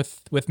problem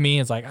with me.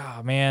 It's like,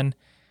 oh man,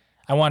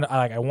 I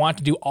want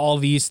to do all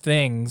these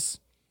things,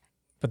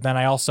 but then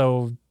I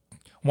also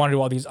want to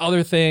do all these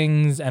other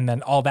things, and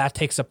then all that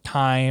takes up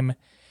time.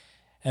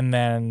 And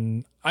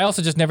then I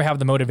also just never have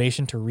the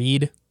motivation to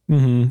read.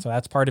 So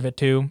that's part of it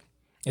too.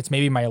 It's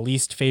maybe my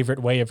least favorite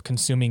way of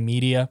consuming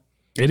media.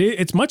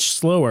 It's much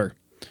slower,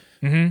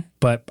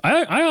 but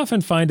I often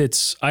find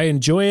I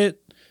enjoy it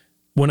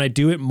when I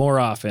do it more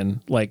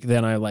often. Like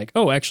then I like,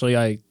 oh, actually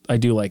I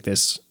do like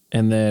this.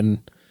 And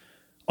then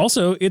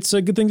also it's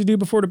a good thing to do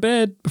before you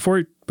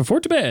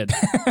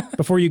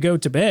go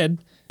to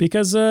bed,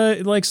 because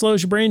it like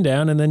slows your brain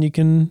down and then you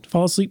can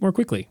fall asleep more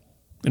quickly,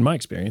 in my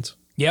experience.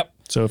 Yep.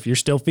 So if you're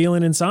still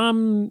feeling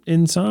insomnia.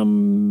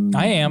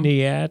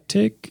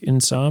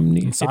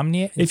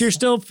 If you're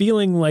still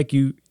feeling like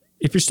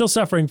if you're still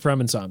suffering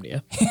from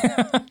insomnia.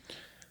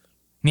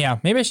 Yeah,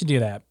 maybe I should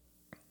do that.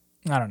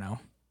 I don't know.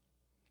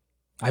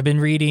 I've been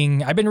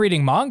reading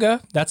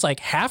manga. That's like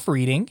half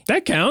reading.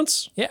 That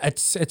counts. Yeah,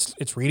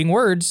 it's reading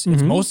words.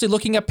 It's mostly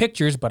looking at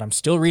pictures, but I'm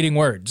still reading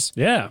words.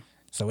 Yeah.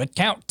 So it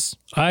counts.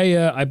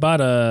 I bought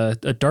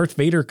a Darth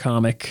Vader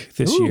comic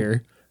this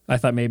year. I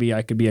thought maybe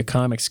I could be a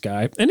comics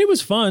guy, and it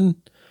was fun,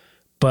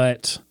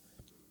 but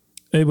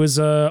it was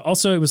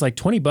also it was like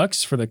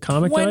 $20 for the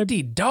comic.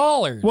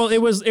 $20. Well,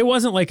 it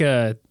wasn't like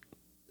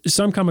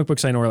some comic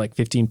books I know are like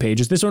 15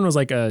 pages. This one was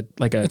it's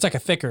like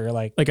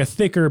a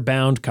thicker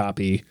bound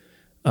copy.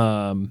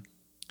 But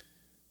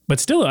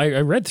still,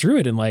 I read through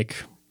it in like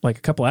a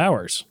couple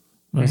hours.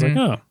 I was like,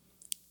 oh,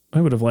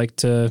 I would have liked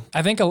to.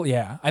 I think a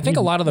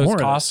lot of those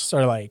costs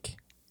are like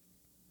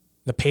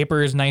the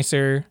paper is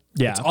nicer.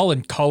 Yeah, it's all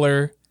in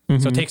color.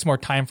 So it takes more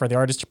time for the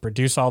artist to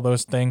produce all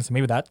those things.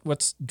 Maybe that's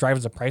what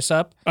drives the price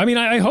up. I mean,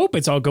 I hope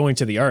it's all going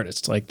to the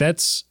artist. Like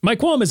that's my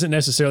qualm isn't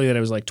necessarily that it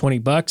was like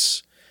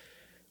 $20.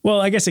 Well,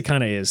 I guess it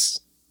kind of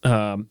is.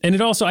 And it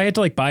also, I had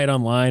to like buy it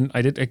online.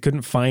 I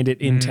couldn't find it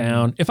in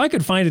town. If I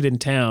could find it in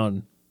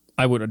town,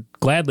 I would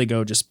gladly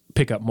go just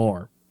pick up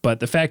more. But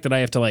the fact that I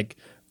have to like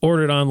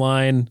order it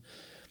online,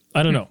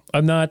 I don't know.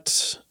 I'm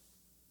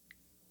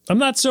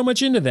not so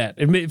much into that.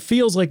 It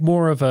feels like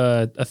more of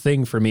a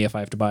thing for me if I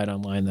have to buy it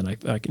online than I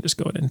can just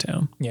go it in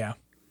town. Yeah.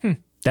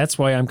 That's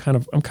why I'm kind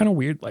of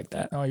weird like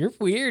that. Oh, you're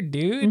weird,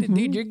 dude.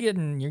 Dude, you're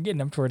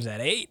getting up towards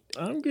that 8.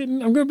 I'm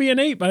gonna be an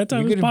 8 by the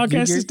time this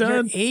podcast is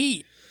done. You're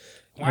 8.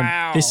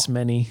 Wow. This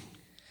many.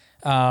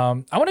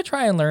 I want to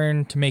try and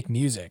learn to make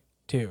music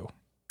too.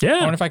 Yeah. I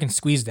wonder if I can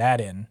squeeze that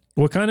in.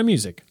 What kind of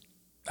music?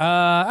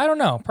 I don't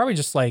know. Probably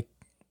just like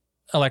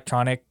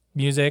electronic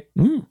music.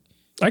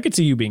 I could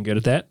see you being good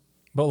at that.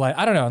 But like,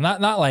 I don't know. Not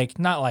like.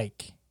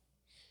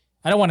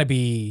 I don't want to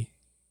be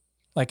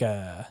like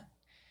a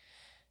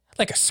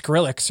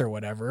Skrillex or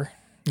whatever.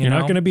 You're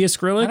not going to be a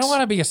Skrillex? I don't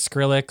want to be a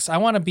Skrillex. I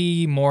want to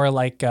be more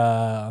like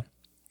a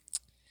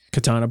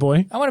Katana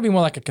Boy. I want to be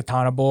more like a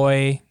Katana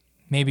Boy.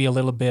 Maybe a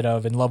little bit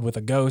of In Love with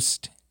a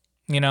Ghost.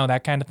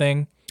 That kind of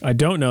thing. I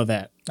don't know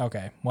that.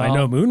 Okay. Well, I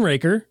know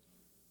Moonraker.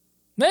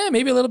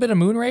 Maybe a little bit of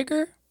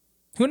Moonraker.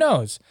 Who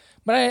knows?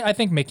 But I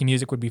think making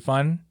music would be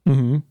fun.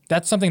 Mm-hmm.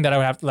 That's something that I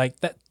would have to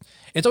like. That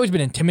it's always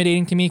been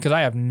intimidating to me because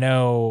I don't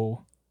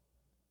know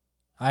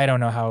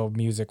how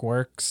music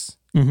works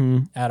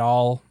at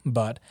all.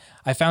 But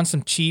I found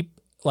some cheap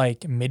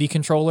like MIDI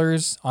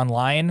controllers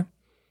online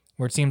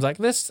where it seems like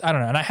this. I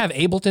don't know, and I have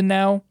Ableton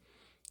now,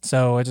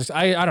 so I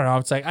don't know.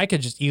 It's like I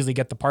could just easily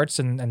get the parts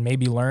and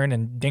maybe learn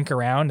and dink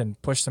around and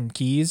push some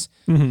keys.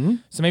 Mm-hmm.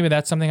 So maybe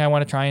that's something I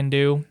want to try and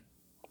do.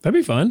 That'd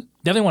be fun.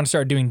 Definitely want to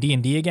start doing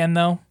D&D again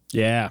though.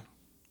 Yeah.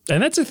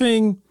 And that's a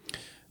thing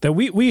that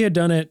we had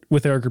done it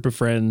with our group of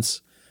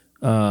friends.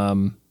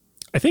 I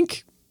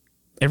think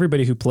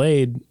everybody who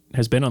played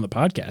has been on the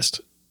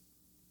podcast.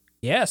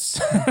 Yes.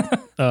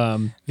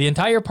 The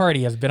entire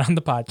party has been on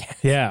the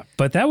podcast. Yeah,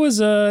 but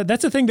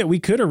that's a thing that we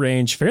could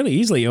arrange fairly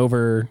easily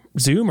over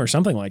Zoom or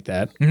something like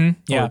that.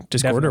 Yeah, or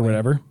Discord definitely. or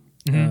whatever.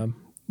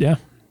 Yeah.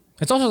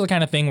 It's also the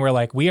kind of thing where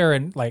like we are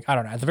in like, I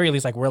don't know, at the very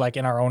least, like we're like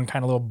in our own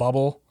kind of little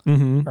bubble,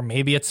 or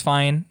maybe it's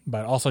fine,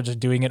 but also just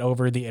doing it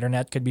over the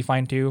internet could be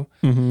fine too.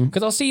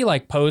 Because I'll see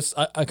like posts,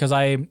 because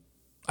I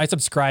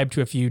subscribe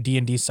to a few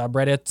D&D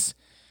subreddits,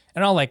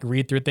 and I'll like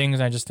read through things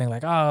and I just think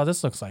like, oh,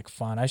 this looks like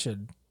fun. I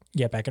should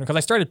get back in, because I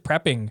started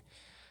prepping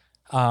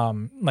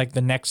like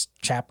the next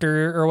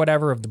chapter or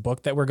whatever of the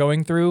book that we're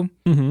going through,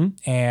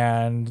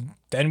 and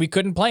then we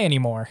couldn't play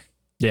anymore.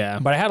 Yeah.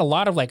 But I had a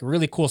lot of like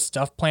really cool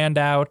stuff planned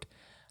out.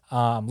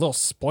 Little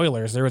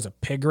spoilers. There was a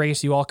pig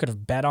race you all could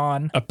have bet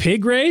on. A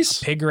pig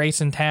race? Pig race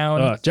in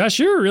town. Josh,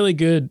 you're a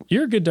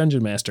good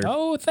dungeon master.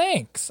 Oh,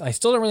 thanks. I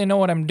still don't really know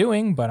what I'm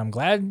doing, but I'm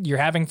glad you're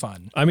having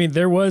fun. I mean,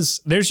 there's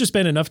just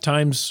been enough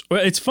times.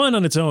 Well, it's fun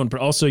on its own, but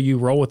also you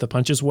roll with the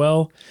punches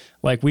well.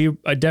 Like we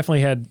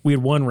had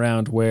one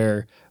round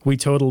where we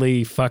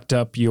totally fucked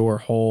up your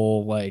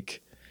whole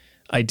like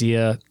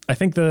idea. I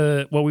think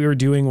what we were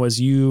doing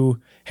was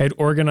you had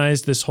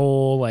organized this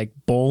whole like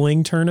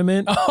bowling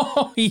tournament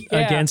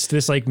against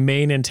this like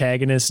main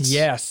antagonist.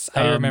 Yes,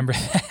 I remember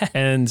that.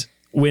 And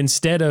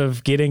instead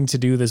of getting to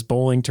do this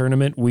bowling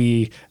tournament,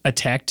 we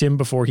attacked him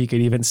before he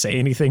could even say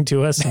anything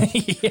to us.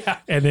 Yeah.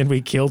 And then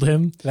we killed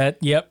him.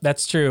 Yep,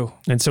 that's true.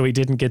 And so he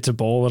didn't get to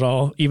bowl at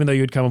all, even though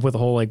you'd come up with a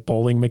whole like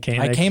bowling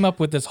mechanic. I came up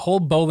with this whole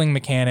bowling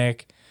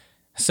mechanic.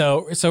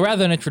 So rather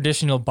than a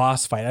traditional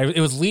boss fight,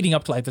 it was leading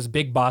up to like this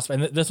big boss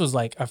fight. And this was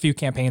like a few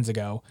campaigns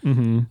ago.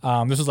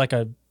 This was like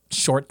a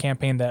short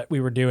campaign that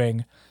we were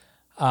doing.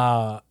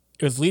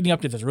 It was leading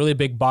up to this really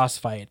big boss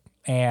fight.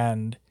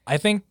 And I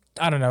think,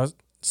 I don't know,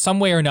 some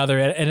way or another,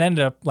 it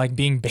ended up like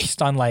being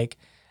based on like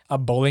a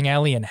bowling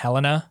alley in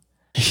Helena.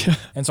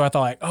 And so I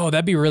thought like, oh,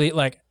 that'd be really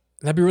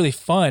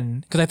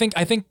fun. Cause I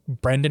think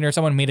Brendan or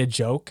someone made a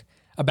joke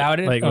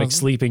about it. Like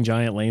sleeping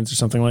giant lanes or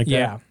something like that.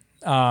 Yeah.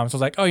 So I was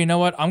like, oh, you know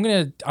what? I'm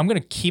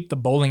gonna keep the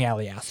bowling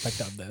alley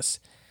aspect of this.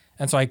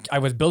 And so I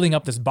was building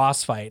up this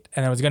boss fight,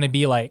 and it was gonna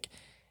be like,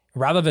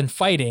 rather than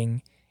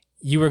fighting,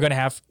 he was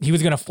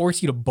gonna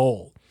force you to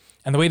bowl.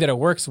 And the way that it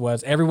works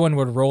was everyone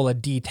would roll a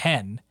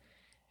D10,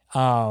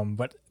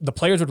 but the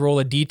players would roll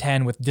a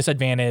D10 with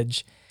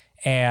disadvantage,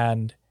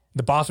 and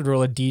the boss would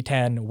roll a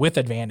D10 with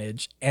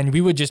advantage, and we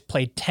would just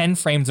play 10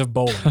 frames of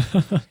bowling,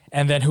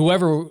 and then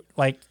whoever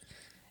like.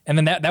 And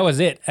then that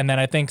was it. And then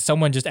I think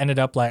someone just ended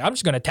up like, I'm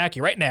just going to attack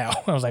you right now.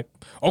 I was like,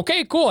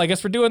 okay, cool. I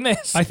guess we're doing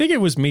this. I think it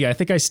was me. I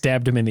think I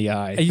stabbed him in the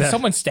eye.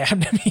 Someone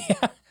stabbed him.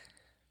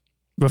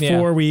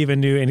 Before we even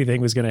knew anything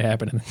was going to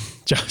happen. And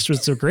Josh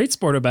was a great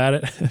sport about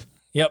it.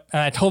 Yep.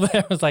 And I told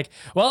him, I was like,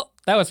 well,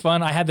 that was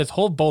fun. I had this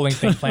whole bowling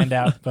thing planned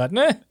out, but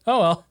oh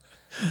well.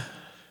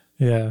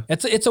 Yeah.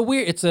 It's a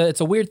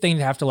weird thing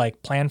to have to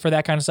like plan for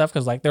that kind of stuff.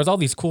 Cause like there's all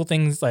these cool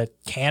things that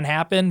can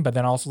happen, but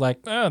then also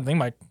like, they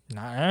might,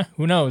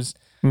 who knows?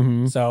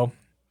 So,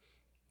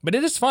 but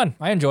it is fun.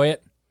 I enjoy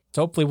it.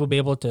 So hopefully we'll be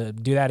able to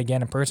do that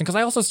again in person. Cause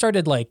I also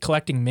started like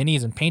collecting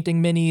minis and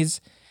painting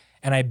minis,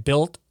 and I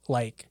built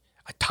like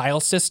a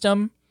tile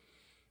system,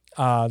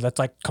 that's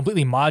like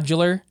completely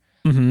modular.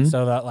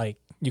 So that like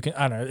you can,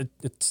 I don't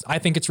know, I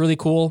think it's really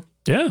cool.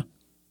 Yeah.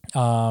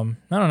 I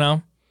don't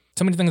know.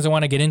 So many things I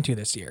want to get into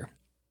this year.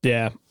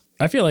 Yeah.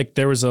 I feel like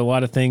there was a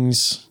lot of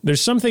things.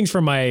 There's some things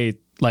from my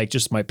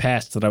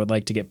past that I would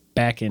like to get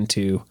back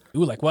into.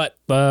 Ooh, like what?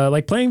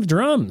 Like playing the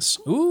drums.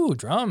 Ooh,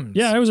 drums.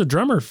 Yeah, I was a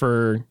drummer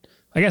for,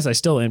 I guess I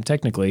still am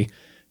technically,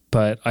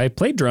 but I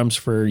played drums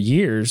for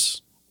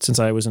years since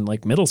I was in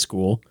like middle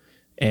school,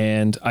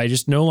 and I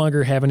just no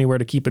longer have anywhere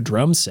to keep a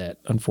drum set,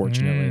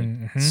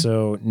 unfortunately.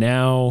 So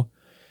now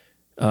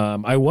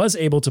I was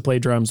able to play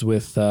drums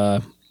with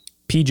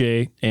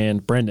PJ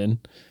and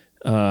Brendan.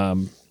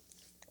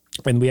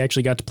 And we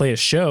actually got to play a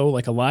show,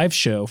 like a live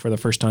show for the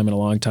first time in a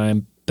long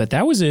time. But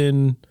that was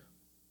in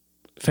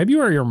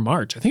February or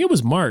March. I think it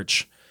was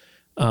March.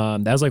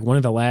 That was like one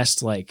of the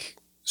last like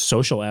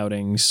social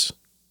outings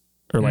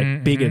or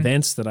like big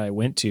events that I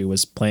went to,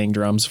 was playing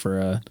drums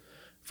for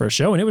a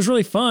show. And it was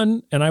really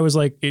fun. And I was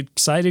like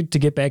excited to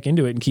get back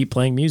into it and keep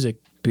playing music.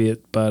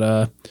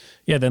 But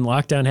then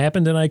lockdown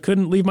happened and I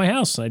couldn't leave my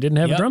house. I didn't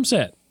have a drum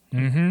set.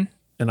 And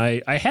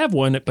I have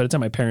one, but it's at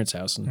my parents'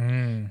 house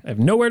and I have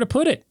nowhere to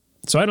put it.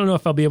 So I don't know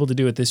if I'll be able to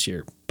do it this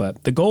year,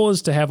 but the goal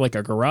is to have like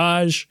a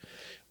garage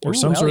or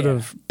some sort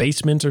of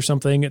basement or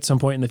something at some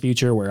point in the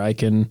future where I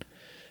can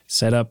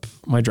set up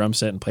my drum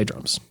set and play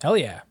drums. Hell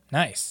yeah.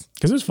 Nice.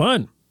 Because it was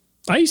fun.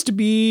 I used to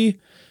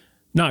be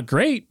not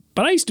great,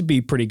 but I used to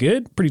be pretty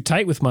good, pretty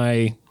tight with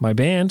my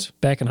band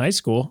back in high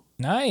school.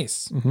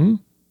 Nice.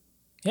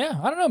 Yeah,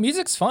 I don't know.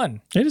 Music's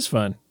fun. It is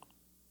fun.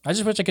 I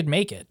just wish I could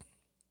make it.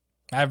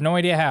 I have no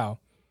idea how.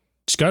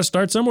 Just got to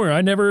start somewhere.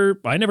 I never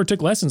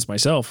took lessons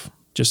myself.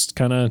 Just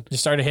kind of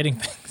just started hitting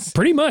things.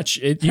 Pretty much.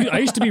 I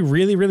used to be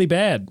really, really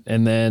bad.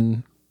 And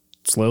then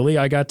slowly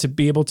I got to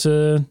be able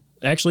to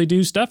actually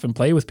do stuff and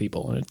play with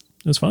people. And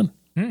it was fun.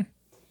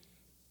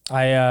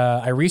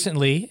 I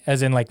recently,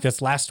 as in like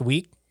this last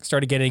week,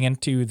 started getting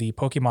into the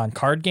Pokemon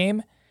card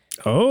game.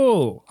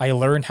 Oh, I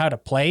learned how to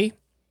play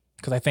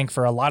because I think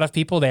for a lot of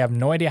people, they have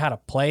no idea how to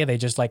play. They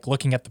just like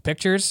looking at the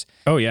pictures.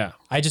 oh yeah.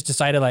 I just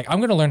decided like I'm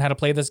going to learn how to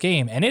play this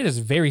game, and it is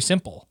very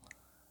simple.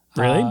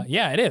 Really?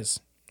 Yeah, it is.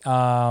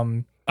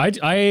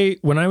 I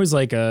when I was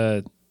like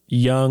a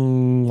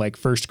young like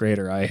first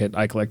grader,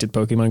 I collected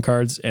Pokemon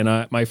cards,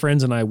 and my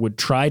friends and I would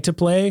try to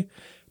play,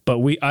 but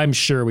I'm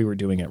sure we were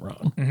doing it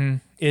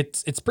wrong.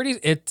 It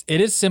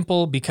is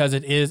simple because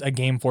it is a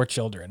game for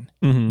children.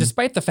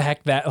 Despite the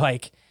fact that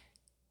like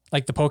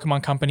the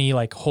Pokemon Company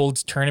like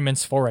holds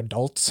tournaments for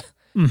adults.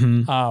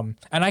 And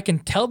I can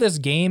tell this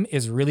game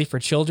is really for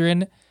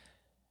children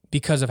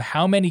because of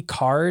how many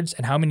cards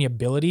and how many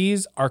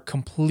abilities are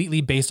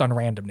completely based on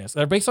randomness.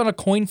 They're based on a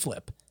coin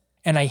flip.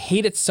 And I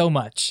hate it so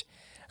much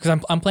because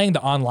I'm playing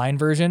the online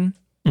version,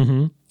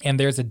 and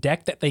there's a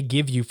deck that they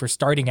give you for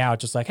starting out.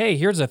 Just like, hey,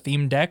 here's a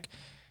theme deck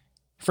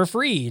for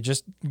free.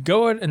 Just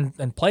go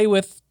and play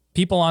with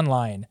people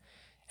online.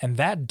 And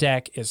that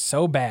deck is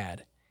so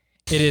bad.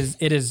 It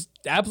is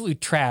absolutely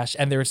trash.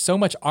 And there's so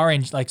much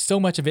orange, like so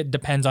much of it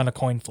depends on a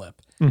coin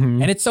flip.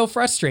 And it's so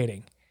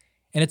frustrating.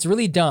 And it's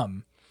really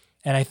dumb.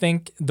 And I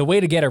think the way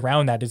to get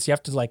around that is you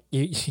have to like,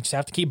 you just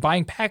have to keep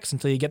buying packs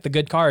until you get the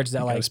good cards that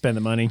Gotta like, spend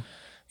the money.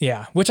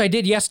 yeah, which I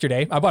did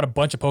yesterday. I bought a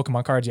bunch of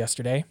Pokemon cards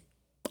yesterday.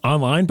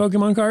 Online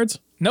Pokemon cards?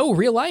 No,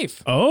 real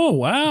life. Oh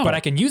wow! But I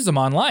can use them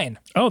online,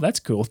 Oh, that's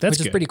cool. That's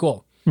which is good. pretty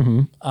cool.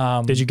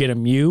 Did you get a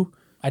Mew?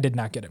 I did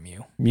not get a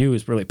Mew. Mew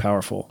is really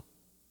powerful.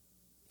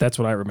 That's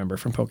what I remember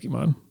from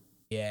Pokemon.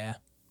 Yeah,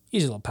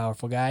 he's a little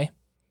powerful guy.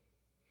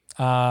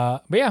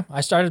 But yeah,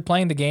 I started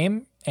playing the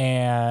game,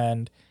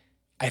 and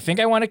I think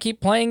I want to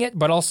keep playing it,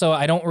 but also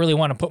I don't really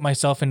want to put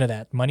myself into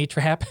that money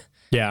trap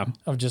Yeah.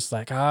 of just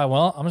like,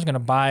 well, I'm just gonna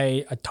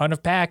buy a ton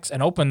of packs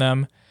and open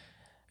them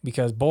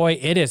because boy,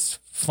 it is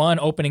fun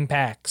opening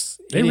packs.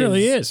 It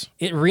really is.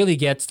 It really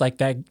gets like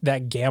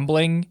that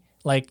gambling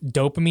like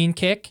dopamine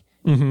kick.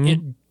 It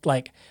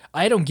like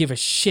I don't give a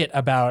shit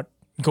about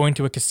going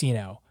to a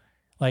casino.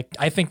 Like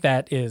I think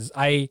that is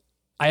I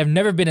have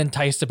never been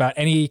enticed about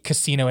any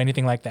casino,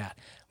 anything like that.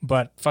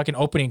 But fucking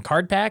opening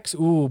card packs,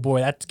 ooh boy,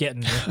 that's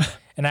getting me.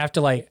 And I have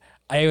to like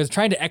I was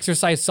trying to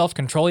exercise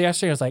self-control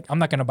yesterday. I was like, I'm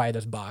not gonna buy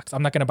this box.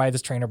 I'm not gonna buy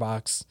this trainer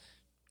box.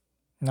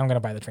 I'm gonna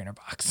buy the trainer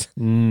box.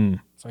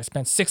 So I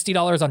spent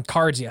 $60 on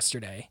cards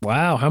yesterday.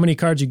 Wow. How many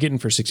cards you getting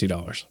for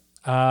 $60?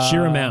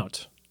 Sheer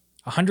amount.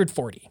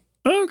 140.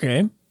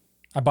 Okay.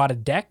 I bought a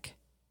deck,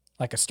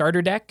 like a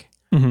starter deck.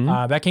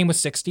 That came with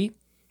 60.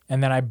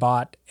 And then I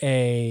bought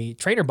a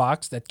trainer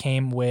box that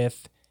came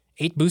with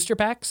 8 booster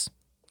packs.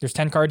 There's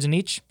 10 cards in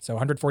each, so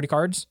 140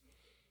 cards.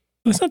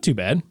 That's not too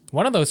bad.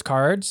 One of those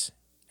cards,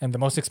 and the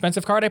most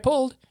expensive card I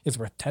pulled, is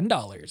worth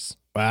 $10.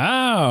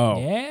 Wow.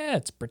 Yeah,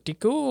 it's pretty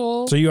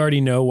cool. So you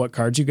already know what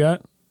cards you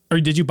got? Or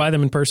did you buy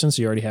them in person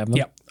so you already have them?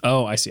 Yep.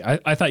 Oh, I see.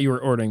 I thought you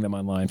were ordering them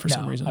online for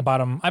some reason. I bought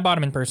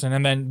them in person,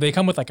 and then they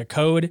come with like a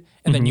code,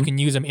 and then you can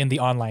use them in the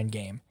online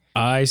game.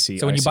 I see.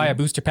 So when you buy a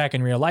booster pack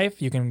in real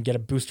life, you can get a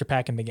booster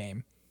pack in the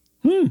game.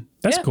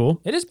 That's Yeah, cool.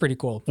 It is pretty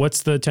cool.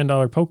 What's the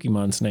 $10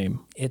 Pokemon's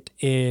name? It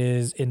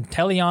is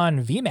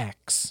Inteleon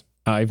VMAX.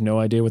 I have no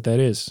idea what that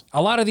is.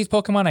 A lot of these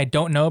Pokemon I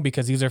don't know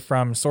because these are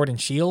from Sword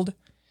and Shield,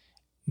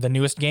 the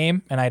newest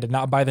game, and I did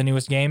not buy the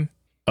newest game.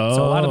 Oh.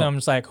 So a lot of them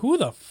is like, who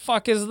the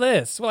fuck is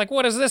this? Like,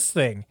 what is this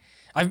thing?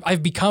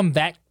 I've become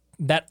that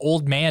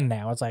old man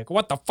now. It's like,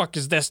 what the fuck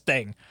is this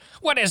thing?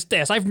 What is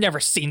this? I've never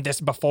seen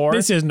this before.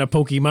 This isn't a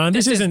Pokemon.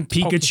 This isn't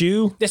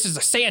Pikachu. This is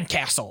a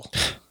sandcastle.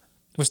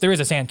 Which there is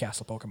a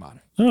sandcastle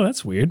Pokemon. Oh,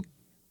 that's weird.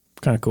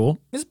 Kind of cool.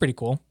 This is pretty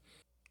cool.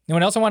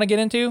 Anyone else I want to get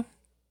into?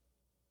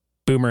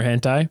 Boomer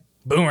hentai.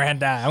 Boomer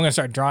hentai. I'm gonna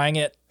start drawing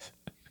it.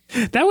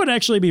 That would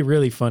actually be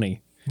really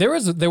funny. There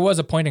was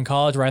a point in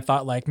college where I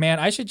thought like, man,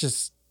 I should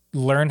just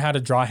learn how to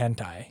draw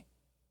hentai.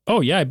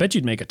 Oh yeah, I bet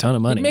you'd make a ton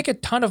of money. You'd make a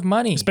ton of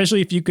money.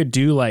 Especially if you could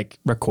do like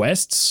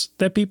requests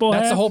that people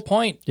have. That's the whole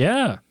point.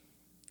 Yeah.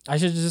 I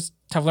should just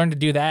have learned to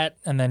do that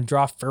and then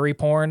draw furry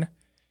porn.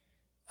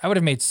 I would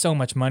have made so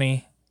much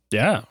money.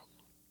 Yeah.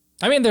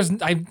 I mean,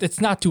 it's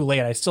not too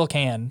late. I still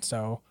can.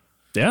 So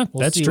Yeah,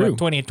 we'll that's see true. what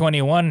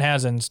 2021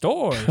 has in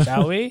store,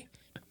 shall we?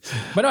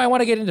 But no, I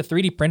want to get into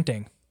 3D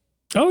printing.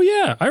 Oh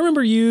yeah, I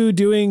remember you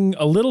doing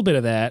a little bit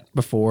of that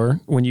before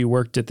when you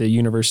worked at the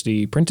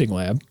university printing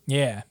lab.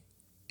 Yeah,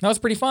 that was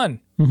pretty fun.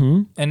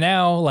 And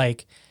now,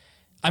 like,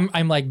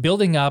 I'm like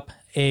building up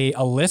a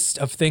list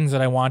of things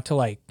that I want to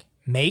like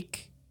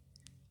make,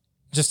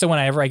 just so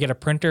whenever I get a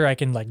printer, I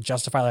can like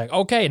justify like,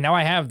 okay, now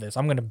I have this.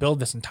 I'm going to build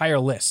this entire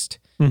list.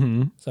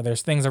 So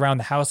there's things around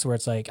the house where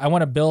it's like I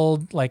want to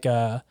build like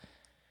a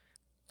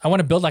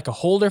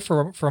holder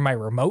for my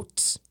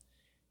remotes.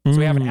 So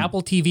we have an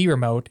Apple TV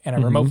remote and a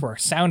remote for a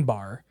sound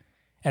bar.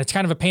 And it's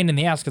kind of a pain in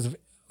the ass because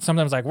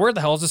sometimes like, where the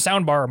hell is the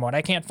sound bar remote?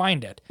 I can't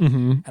find it.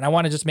 And I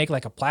want to just make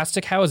like a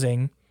plastic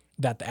housing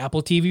that the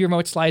Apple TV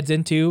remote slides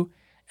into.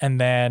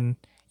 And then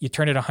you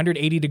turn it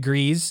 180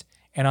 degrees.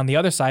 And on the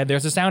other side,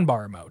 there's a sound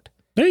bar remote.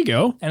 There you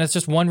go. And it's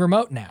just one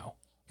remote now.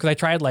 because I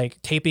tried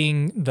like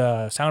taping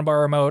the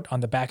soundbar remote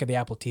on the back of the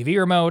Apple TV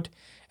remote,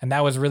 and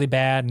that was really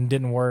bad and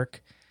didn't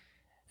work.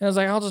 And I was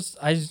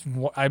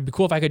like, I'd be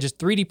cool if I could just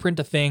 3D print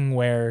a thing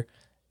where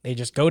they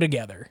just go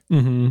together.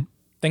 Mm-hmm.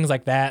 Things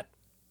like that.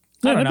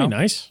 Yeah, I don't that'd know.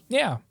 be nice.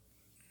 Yeah.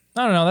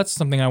 I don't know. That's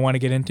something I want to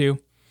get into.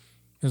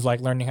 Is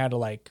like learning how to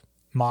like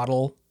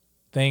model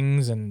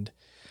things and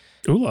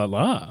Ooh la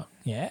la.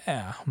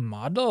 yeah,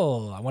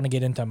 model. I want to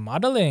get into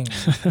modeling.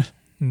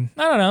 I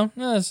don't know.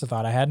 That's a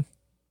thought I had.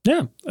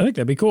 Yeah, I think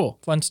that'd be cool.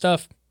 Fun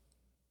stuff.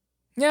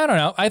 Yeah, I don't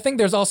know. I think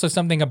there's also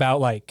something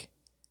about like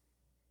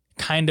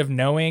kind of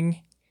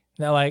knowing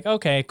that like,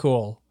 okay,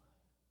 cool.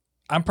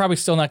 I'm probably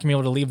still not gonna be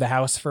able to leave the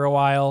house for a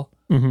while.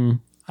 Mm-hmm.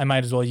 I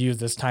might as well use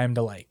this time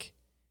to like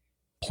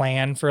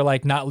plan for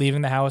like not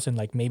leaving the house and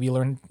like maybe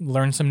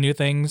learn some new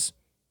things.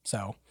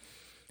 So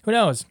who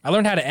knows? I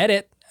learned how to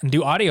edit and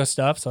do audio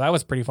stuff, so that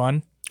was pretty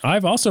fun.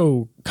 I'm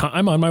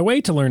on my way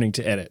to learning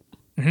to edit.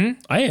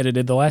 Mm-hmm. I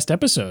edited the last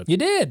episode. You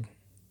did.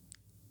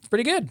 It's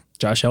pretty good.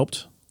 Josh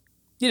helped.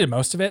 You did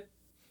most of it.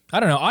 I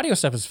don't know. Audio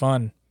stuff is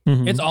fun.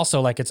 Mm-hmm. It's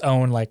also like its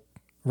own like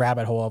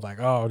rabbit hole of like,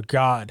 oh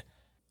God,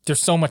 there's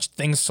so much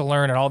things to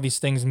learn, and all these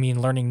things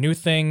mean learning new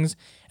things.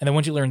 And then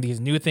once you learn these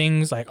new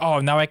things, like, oh,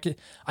 now I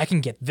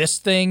can get this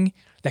thing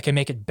that can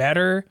make it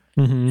better,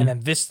 and then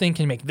this thing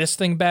can make this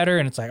thing better,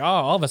 and it's like, oh,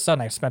 all of a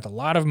sudden I've spent a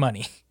lot of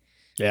money.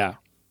 Yeah.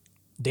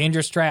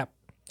 Dangerous trap.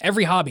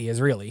 Every hobby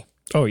is really,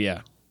 Oh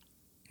yeah.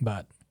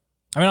 but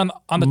I mean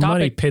on the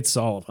Money topic, pits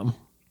all of them.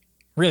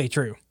 really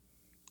true.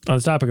 On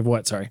the topic of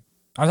what? Sorry.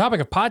 On the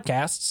topic of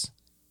podcasts,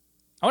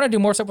 I want to do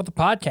more stuff with the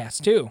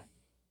podcast too.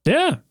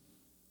 Yeah.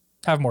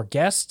 Have more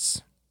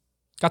guests.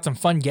 Got some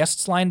fun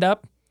guests lined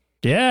up.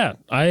 Yeah.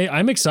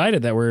 I'm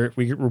excited that we're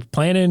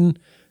planning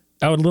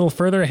out a little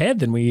further ahead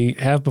than we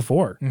have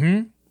before,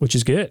 which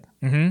is good.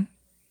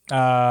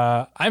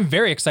 I'm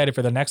very excited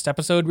for the next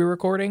episode we're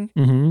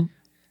recording.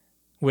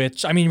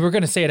 Which, I mean, we're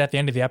going to say it at the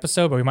end of the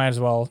episode, but we might as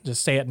well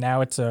just say it now.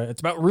 It's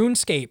about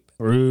RuneScape.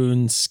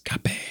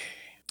 RuneScape.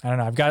 I don't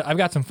know. I've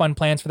got some fun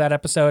plans for that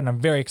episode, and I'm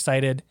very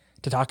excited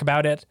to talk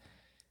about it.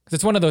 Because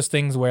it's one of those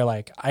things where,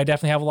 like, I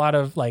definitely have a lot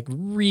of, like,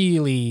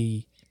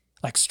 really,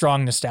 like,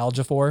 strong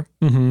nostalgia for.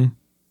 And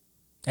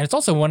it's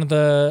also one of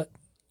the...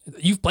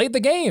 You've played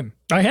the game.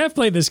 I have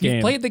played this game.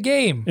 You've played the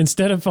game.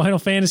 Instead of Final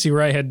Fantasy,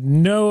 where I had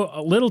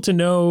little to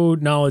no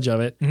knowledge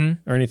of it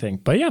or anything.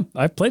 But yeah,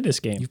 I've played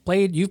this game. You've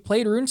played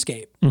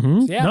RuneScape.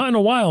 Yeah. Not in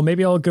a while.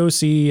 Maybe I'll go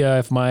see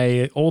if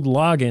my old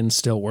login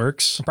still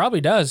works.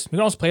 Probably does. You can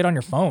also play it on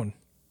your phone.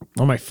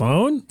 On my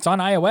phone? It's on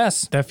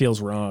iOS. That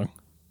feels wrong.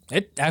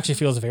 It actually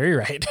feels very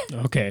right.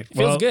 Okay. It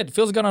feels good. It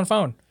feels good on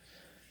phone.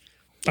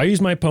 I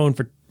use my phone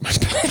for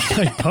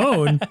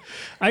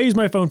I use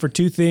my phone for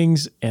two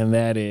things, and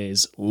that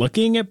is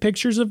looking at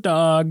pictures of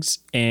dogs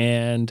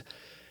and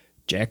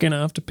jacking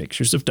off to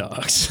pictures of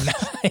dogs.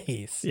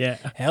 Nice. Yeah.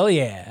 Hell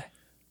yeah.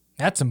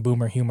 That's some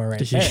boomer humor right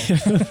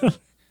there.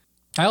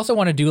 I also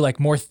want to do like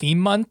more theme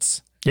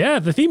months. Yeah,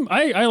 the theme,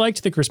 I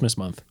liked the Christmas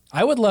month.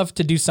 I would love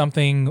to do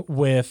something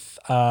with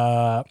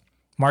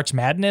March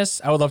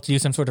Madness. I would love to do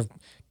some sort of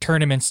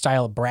tournament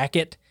style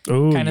bracket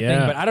kind of thing,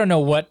 but I don't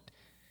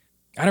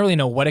really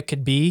know what it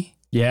could be.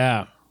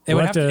 Yeah. It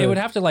would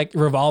have to like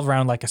revolve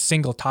around like a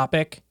single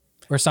topic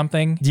or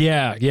something.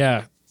 Yeah,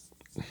 yeah.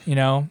 You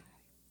know?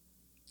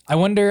 I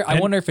wonder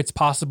if it's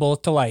possible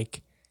to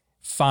like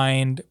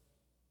find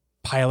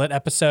pilot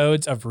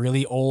episodes of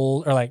really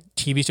old or like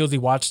TV shows we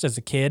watched as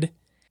a kid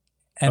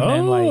and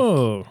then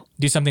like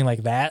do something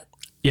like that.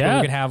 Yeah.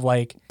 We could have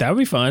like, that would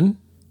be fun.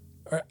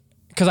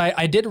 because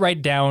I did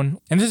write down,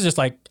 and this is just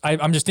like,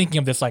 I'm just thinking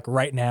of this like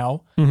right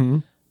now.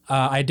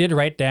 I did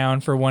write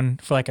down for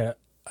like an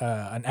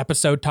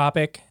episode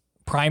topic,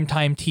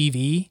 primetime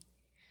TV.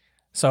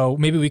 So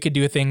maybe we could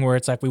do a thing where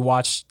it's like we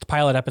watch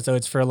pilot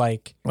episodes for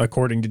like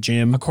According to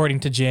Jim and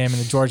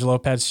the George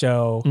Lopez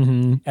show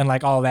and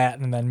like all that,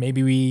 and then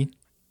maybe we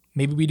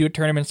do a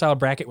tournament style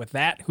bracket with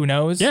that. Who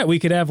knows? Yeah, we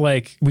could have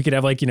like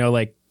you know,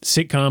 like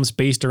sitcoms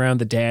based around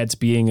the dads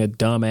being a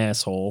dumb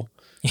asshole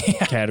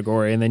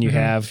category, and then you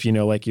have, you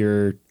know, like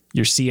your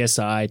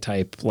CSI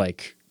type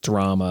like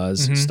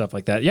dramas and stuff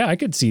like that. Yeah, I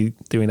could see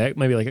doing that.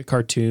 Maybe like a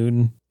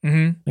cartoon,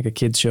 like a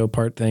kids show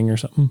part thing or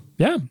something.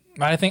 Yeah,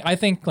 I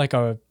think like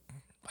a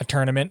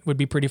tournament would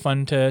be pretty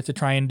fun to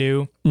try and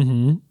do.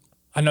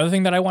 Another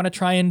thing that I want to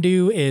try and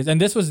do is,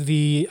 and this was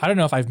I don't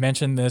know if I've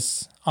mentioned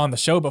this on the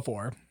show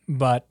before,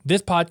 but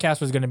this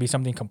podcast was going to be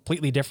something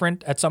completely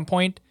different at some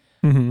point.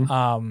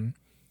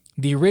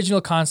 The original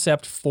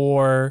concept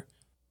for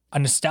a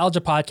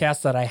nostalgia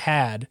podcast that I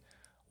had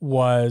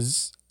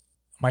was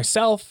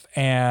myself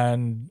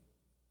and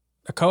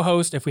a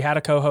co-host, if we had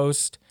a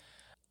co-host,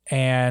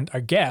 and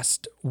a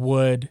guest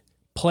would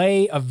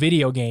play a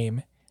video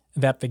game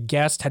that the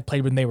guest had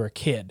played when they were a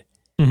kid.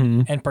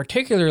 And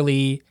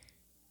particularly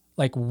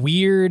like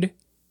weird.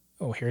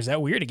 Oh, here's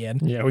that weird again.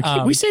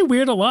 yeah. We say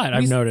weird a lot.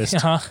 I've noticed.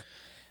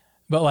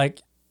 But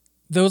like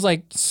those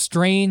like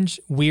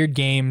strange, weird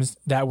games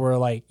that were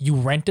like you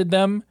rented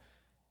them,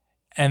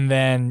 and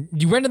then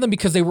you rented them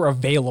because they were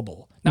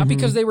available, not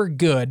because they were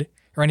good,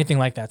 or anything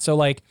like that. So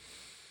like,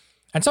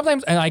 and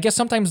I guess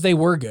sometimes they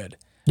were good.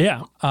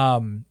 Yeah.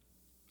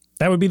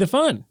 That would be the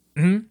fun.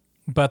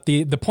 But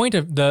the point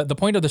of the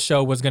point of the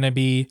show was going to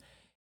be,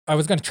 I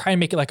was going to try and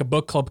make it like a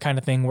book club kind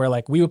of thing where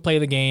like we would play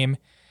the game,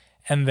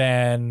 and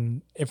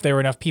then if there were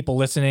enough people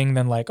listening,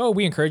 then like, oh,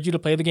 we encourage you to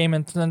play the game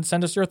and then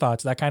send us your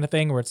thoughts, that kind of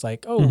thing, where it's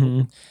like,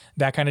 oh,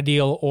 that kind of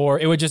deal. Or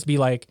it would just be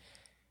like,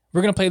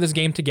 we're going to play this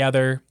game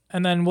together,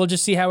 and then we'll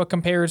just see how it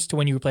compares to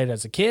when you played it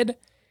as a kid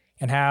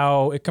and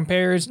how it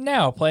compares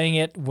now playing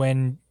it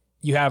when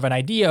you have an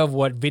idea of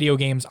what video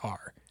games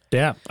are.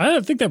 Yeah, I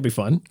think that'd be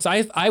fun. So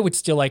I would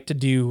still like to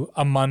do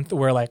a month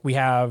where like we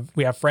have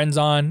friends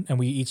on and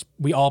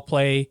we all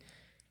play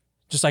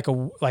just like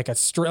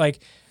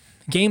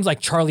games like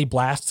Charlie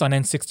Blasts on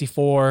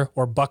N64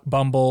 or Buck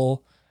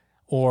Bumble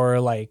or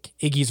like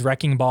Iggy's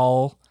Wrecking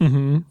Ball,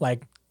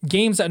 like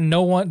games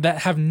that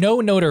have no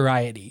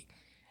notoriety,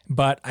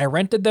 but I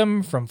rented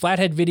them from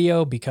Flathead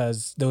Video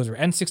because those were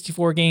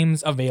N64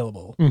 games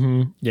available.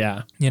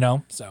 Yeah.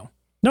 So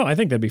No, I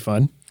think that'd be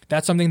fun.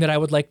 that's something that I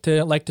would like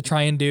to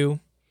try and do,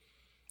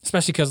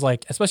 especially because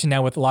especially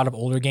now with a lot of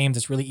older games,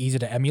 it's really easy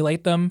to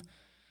emulate them.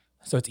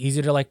 So it's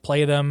easy to like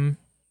play them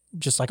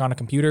just like on a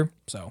computer.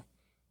 So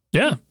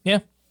Yeah. yeah,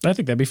 I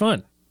think that'd be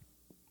fun.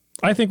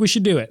 I think we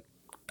should do it.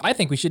 I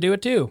think we should do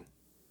it too.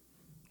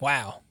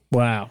 Wow.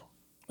 Wow.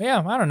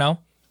 Yeah, I don't know.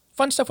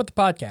 Fun stuff with the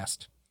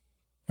podcast.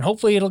 And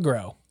hopefully it'll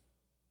grow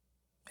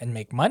and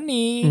make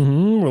money.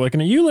 We're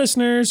looking at you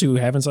listeners who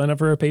haven't signed up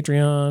for a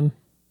Patreon,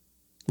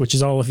 which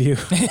is all of you.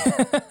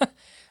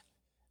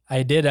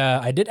 I did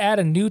add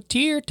a new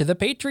tier to the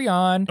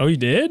Patreon. Oh, you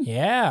did?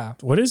 Yeah.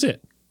 What is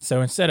it?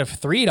 So instead of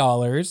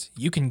 $3,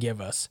 you can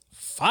give us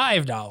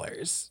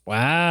 $5.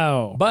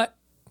 Wow. But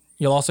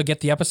you'll also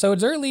get the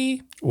episodes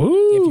early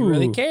Woo. if you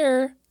really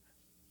care.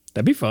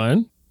 That'd be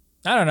fun.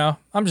 I don't know.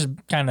 I'm just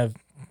kind of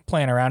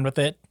playing around with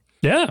it.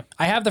 Yeah.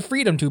 I have the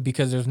freedom to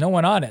because there's no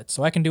one on it,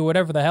 so I can do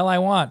whatever the hell I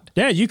want.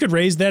 Yeah, you could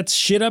raise that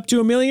shit up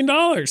to $1 million.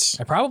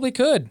 I probably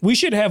could. We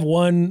should have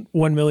 $1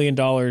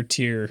 million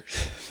tier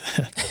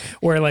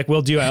where like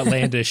we'll do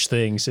outlandish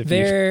things if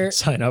you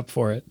sign up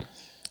for it.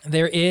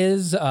 There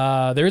is a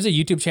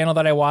YouTube channel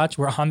that I watch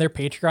where on their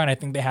Patreon, I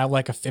think they have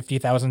like a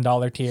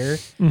 $50,000 tier,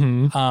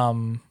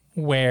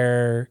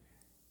 where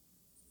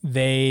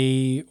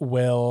they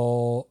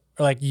will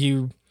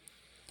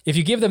if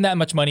you give them that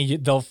much money,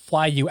 they'll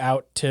fly you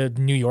out to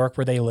New York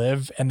where they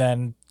live and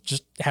then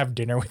just have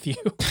dinner with you.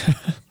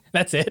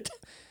 That's it.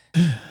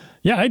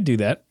 Yeah, I'd do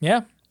that.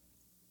 Yeah.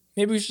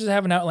 Maybe we should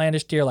have an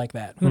outlandish tier like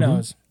that. Who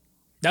knows?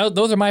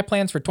 Those are my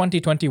plans for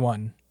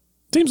 2021.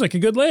 Seems like a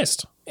good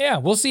list. Yeah,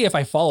 we'll see if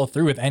I follow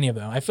through with any of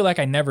them. I feel like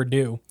I never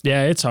do.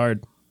 Yeah, it's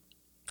hard.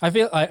 I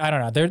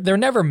don't know. They're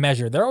never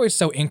measured. They're always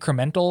so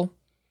incremental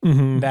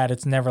that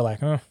it's never like,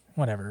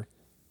 whatever.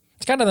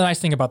 It's kind of the nice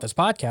thing about this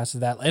podcast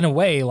is that in a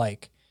way,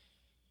 like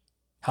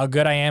how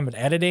good I am at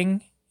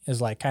editing is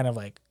like kind of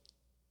like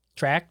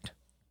tracked.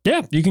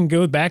 Yeah, you can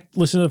go back,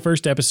 listen to the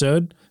first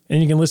episode,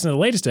 and you can listen to the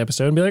latest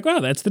episode and be like, wow,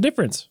 that's the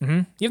difference.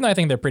 Even though I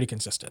think they're pretty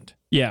consistent.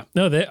 Yeah,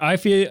 no, I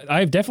feel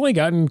I've definitely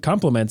gotten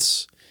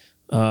compliments.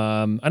 I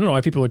don't know why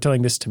people are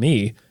telling this to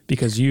me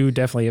because you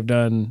definitely have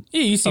done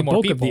You see a more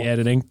bulk people. of the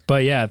editing.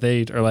 But yeah,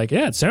 they are like,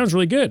 yeah, it sounds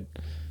really good.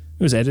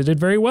 It was edited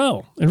very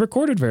well and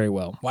recorded very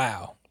well.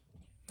 Wow.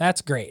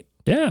 That's great.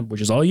 Yeah,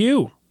 which is all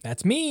you.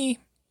 That's me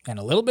and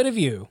a little bit of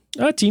you.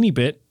 A teeny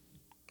bit.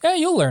 Yeah,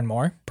 you'll learn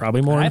more.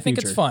 Probably more in I the think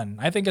future. it's fun.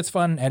 I think it's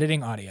fun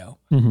editing audio.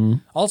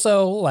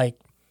 Also, like,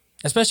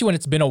 especially when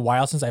it's been a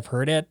while since I've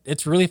heard it,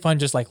 it's really fun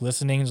just like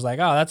listening, just like,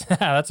 oh,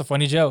 that's a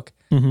funny joke.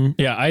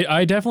 Yeah,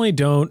 I definitely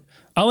don't.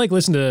 I'll like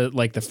listen to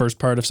like the first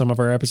part of some of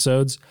our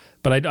episodes,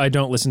 but I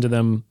don't listen to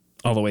them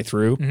all the way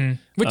through.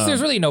 Which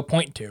there's really no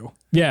point to.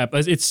 Yeah,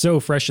 but it's so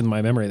fresh in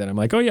my memory that I'm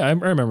like, oh yeah, I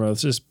remember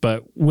this.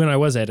 But when I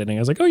was editing,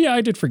 I was like, oh yeah,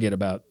 I did forget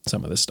about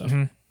some of this stuff.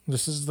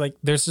 This is like,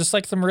 there's just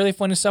like some really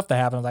funny stuff that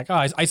happens. Like,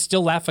 oh, I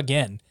still laugh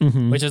again,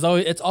 which is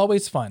always, it's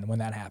always fun when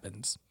that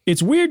happens.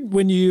 It's weird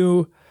when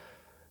you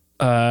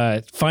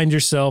find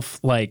yourself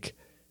like,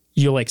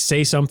 you'll like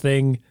say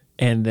something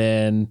and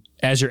then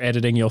as you're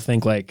editing, you'll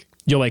think like,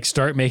 you'll like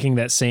start making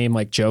that same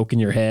like joke in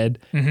your head.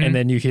 And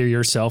then you hear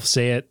yourself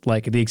say it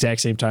like at the exact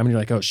same time. And you're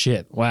like, oh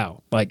shit,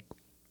 wow. Like,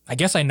 I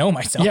guess I know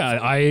myself.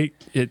 yeah,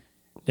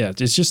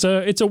 it's just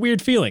it's a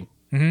weird feeling.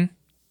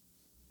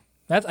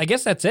 I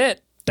guess that's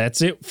it.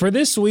 That's it for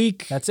this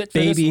week. That's it for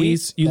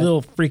babies. this week. You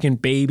little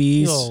freaking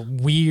babies. Little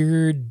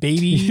weird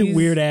babies. You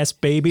weird ass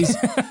babies.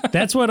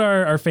 That's what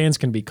our fans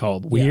can be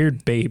called.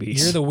 Weird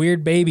babies. You're the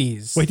weird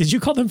babies. Wait, did you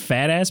call them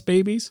fat ass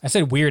babies? I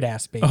said weird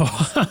ass babies.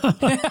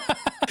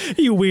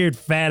 You weird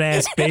fat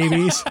ass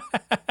babies.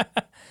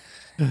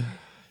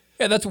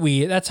 Yeah,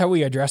 that's how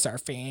we address our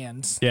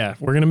fans. Yeah,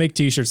 we're gonna make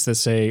t-shirts that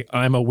say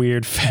 "I'm a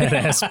weird fat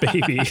ass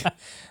baby."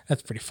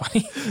 That's pretty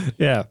funny.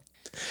 Yeah.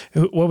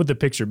 What would the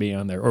picture be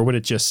on there, or would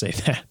it just say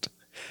that?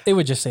 It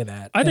would just say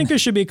that. I think there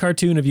should be a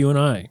cartoon of you and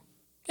I.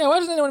 Yeah, why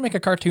doesn't anyone make a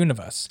cartoon of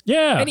us?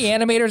 Yeah. Any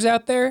animators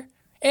out there?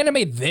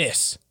 Animate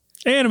this.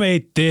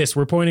 Animate this.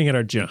 We're pointing at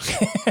our junk.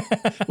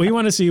 We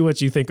want to see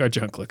what you think our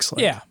junk looks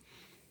like. Yeah.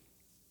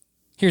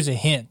 Here's a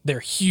hint. They're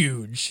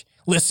huge.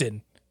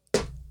 Listen.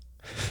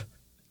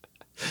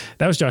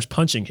 That was Josh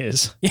punching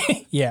his.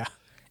 Yeah.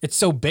 It's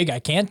so big I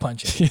can't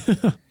punch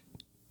it.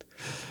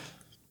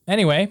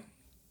 Anyway,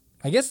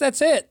 I guess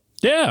that's it.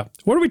 Yeah.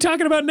 What are we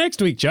talking about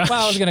next week, Josh?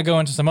 Well, I was going to go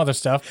into some other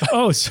stuff.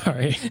 Oh,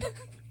 sorry.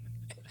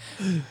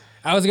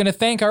 I was going to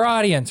thank our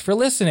audience for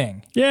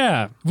listening.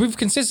 Yeah. We've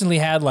consistently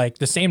had like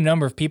the same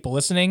number of people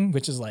listening,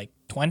 which is like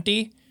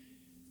 20,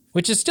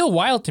 which is still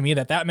wild to me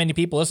that many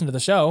people listen to the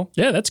show.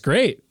 Yeah, that's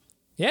great.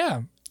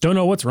 Yeah. Don't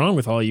know what's wrong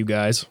with all you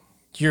guys.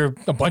 You're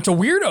a bunch of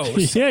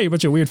weirdos. Yeah, you're a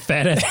bunch of weird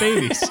fat ass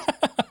babies.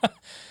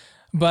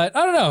 But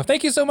I don't know.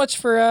 Thank you so much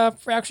for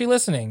actually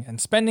listening and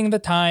spending the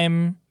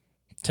time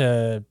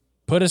to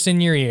put us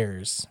in your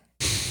ears.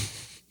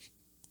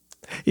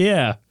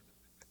 Yeah.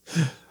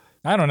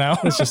 I don't know.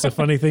 That's just a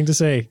funny thing to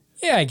say.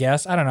 Yeah, I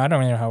guess. I don't know. I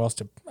don't know how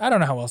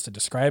else to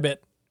describe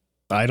it.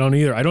 I don't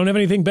either. I don't have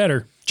anything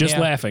better. Just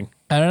Yeah. laughing.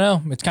 I don't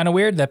know. It's kind of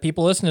weird that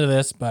people listen to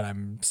this, but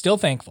I'm still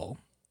thankful.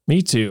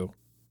 Me too.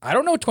 I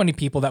don't know 20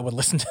 people that would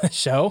listen to the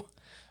show.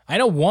 I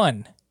know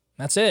one.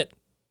 That's it.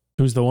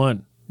 Who's the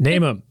one?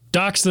 Name them.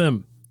 Dox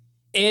them.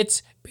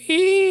 It's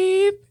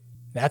Beep.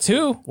 That's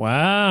who.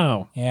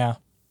 Wow. Yeah.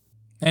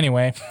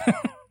 Anyway.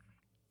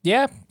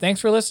 Yeah. Thanks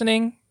for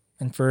listening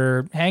and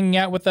for hanging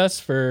out with us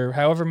for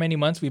however many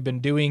months we've been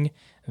doing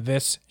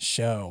this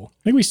show.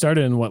 I think we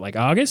started in what, like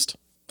August?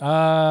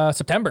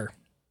 September.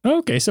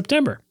 Okay,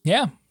 September.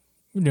 Yeah.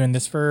 We're doing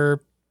this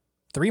for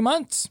 3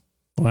 months.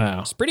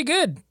 Wow. It's pretty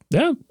good.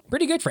 Yeah,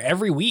 Pretty good for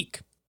every week.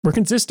 we're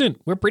consistent.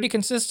 We're pretty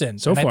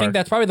consistent. So and I far. think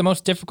that's probably the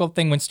most difficult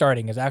thing when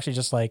starting is actually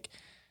just like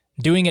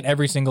doing it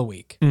every single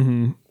week.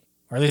 Mm-hmm.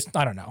 Or at least,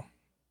 I don't know.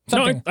 No,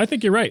 Something, I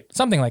think you're right.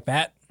 something like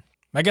that.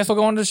 I guess we'll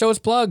go on to the show's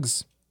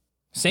plugs.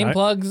 Same Right.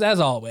 plugs as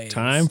always.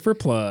 Time for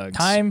plugs.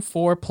 Time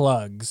for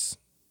plugs.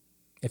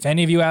 If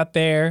any of you out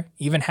there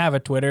even have a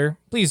Twitter,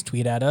 please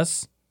tweet at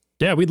us.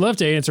 Yeah, we'd love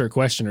to answer a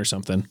question or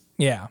something.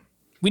 Yeah.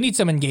 We need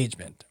some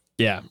engagement.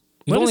 Yeah.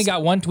 We've Let only us-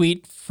 got one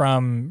tweet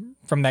from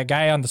that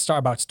guy on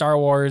about Star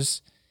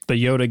Wars. the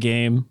Yoda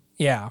game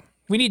Yeah.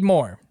 We need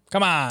more.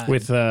 Come on.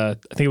 with, I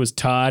think it was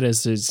Todd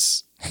as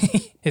his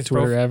his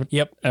Twitter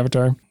Yep.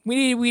 avatar.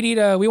 We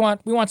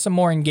want some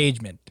more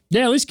engagement.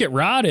 Yeah, at least get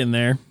Rod in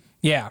there.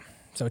 Yeah.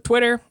 So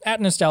Twitter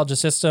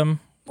 @NostalgiaSystem,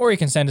 or you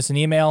can send us an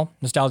email,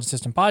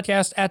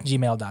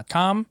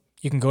 nostalgiasystempodcast@gmail.com.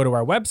 You can go to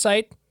our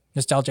website,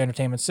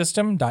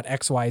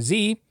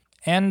 nostalgiaentertainmentsystem.xyz,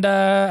 and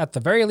at the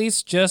very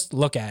least, just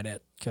look at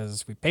it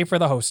because we pay for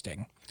the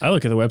hosting. I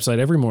look at the website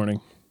every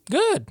morning.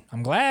 Good.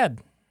 I'm glad.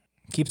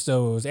 Keeps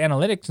those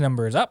analytics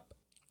numbers up.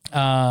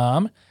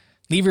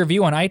 Leave a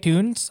review on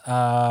iTunes.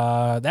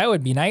 That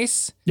would be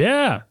nice.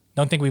 Yeah.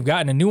 Don't think we've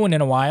gotten a new one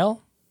in a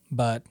while,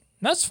 but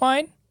that's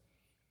fine.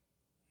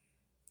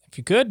 If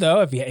you could,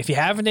 though, if you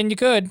haven't and you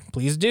could,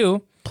 please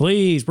do.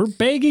 Please, we're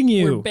begging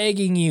you. We're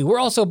begging you. We're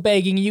also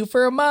begging you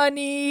for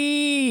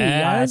money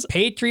As- at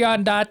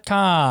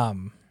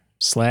patreon.com.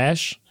 /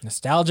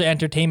 Nostalgia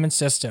Entertainment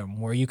System,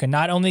 where you can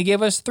not only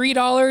give us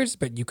 $3,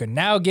 but you can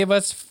now give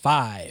us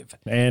 $5.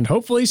 and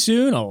hopefully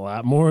soon a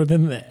lot more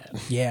than that.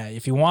 Yeah,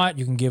 if you want,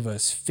 you can give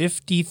us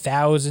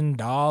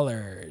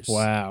 $50,000.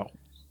 Wow.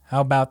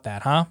 How about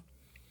that, huh?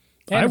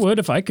 And I would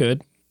if I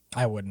could.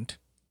 I wouldn't.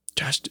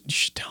 Josh, you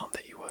should tell him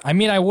that you would. I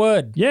mean, I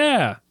would.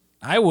 Yeah.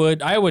 I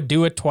would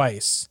do it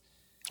twice.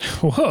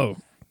 Whoa.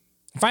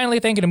 Finally,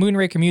 thank you to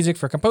Moonraker Music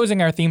for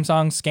composing our theme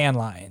song,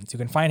 Scanlines. You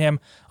can find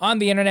him on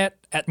the internet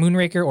at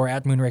Moonraker or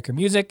at Moonraker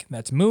Music.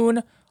 That's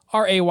Moon,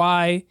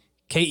 RAYKER.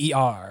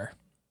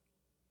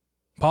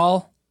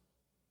 Paul,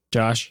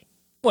 Josh.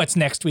 what's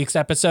next week's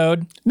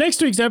episode?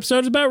 Next week's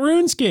episode is about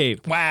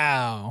RuneScape.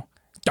 Wow.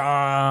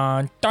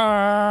 Dun,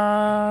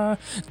 dun,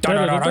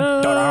 dun, dun, dun,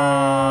 dun,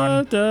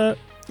 dun. Da.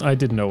 I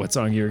didn't know what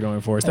song you were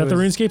going for. Is that the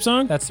was- RuneScape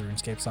song? That's the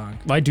RuneScape song.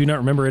 I do not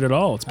remember it at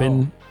all. It's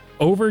been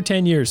over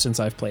 10 years since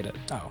I've played it.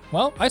 Oh,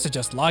 well, I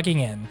suggest logging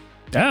in.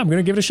 Yeah, I'm going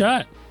to give it a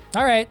shot.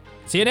 All right.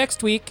 See you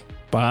next week.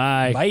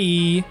 Bye.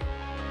 Bye.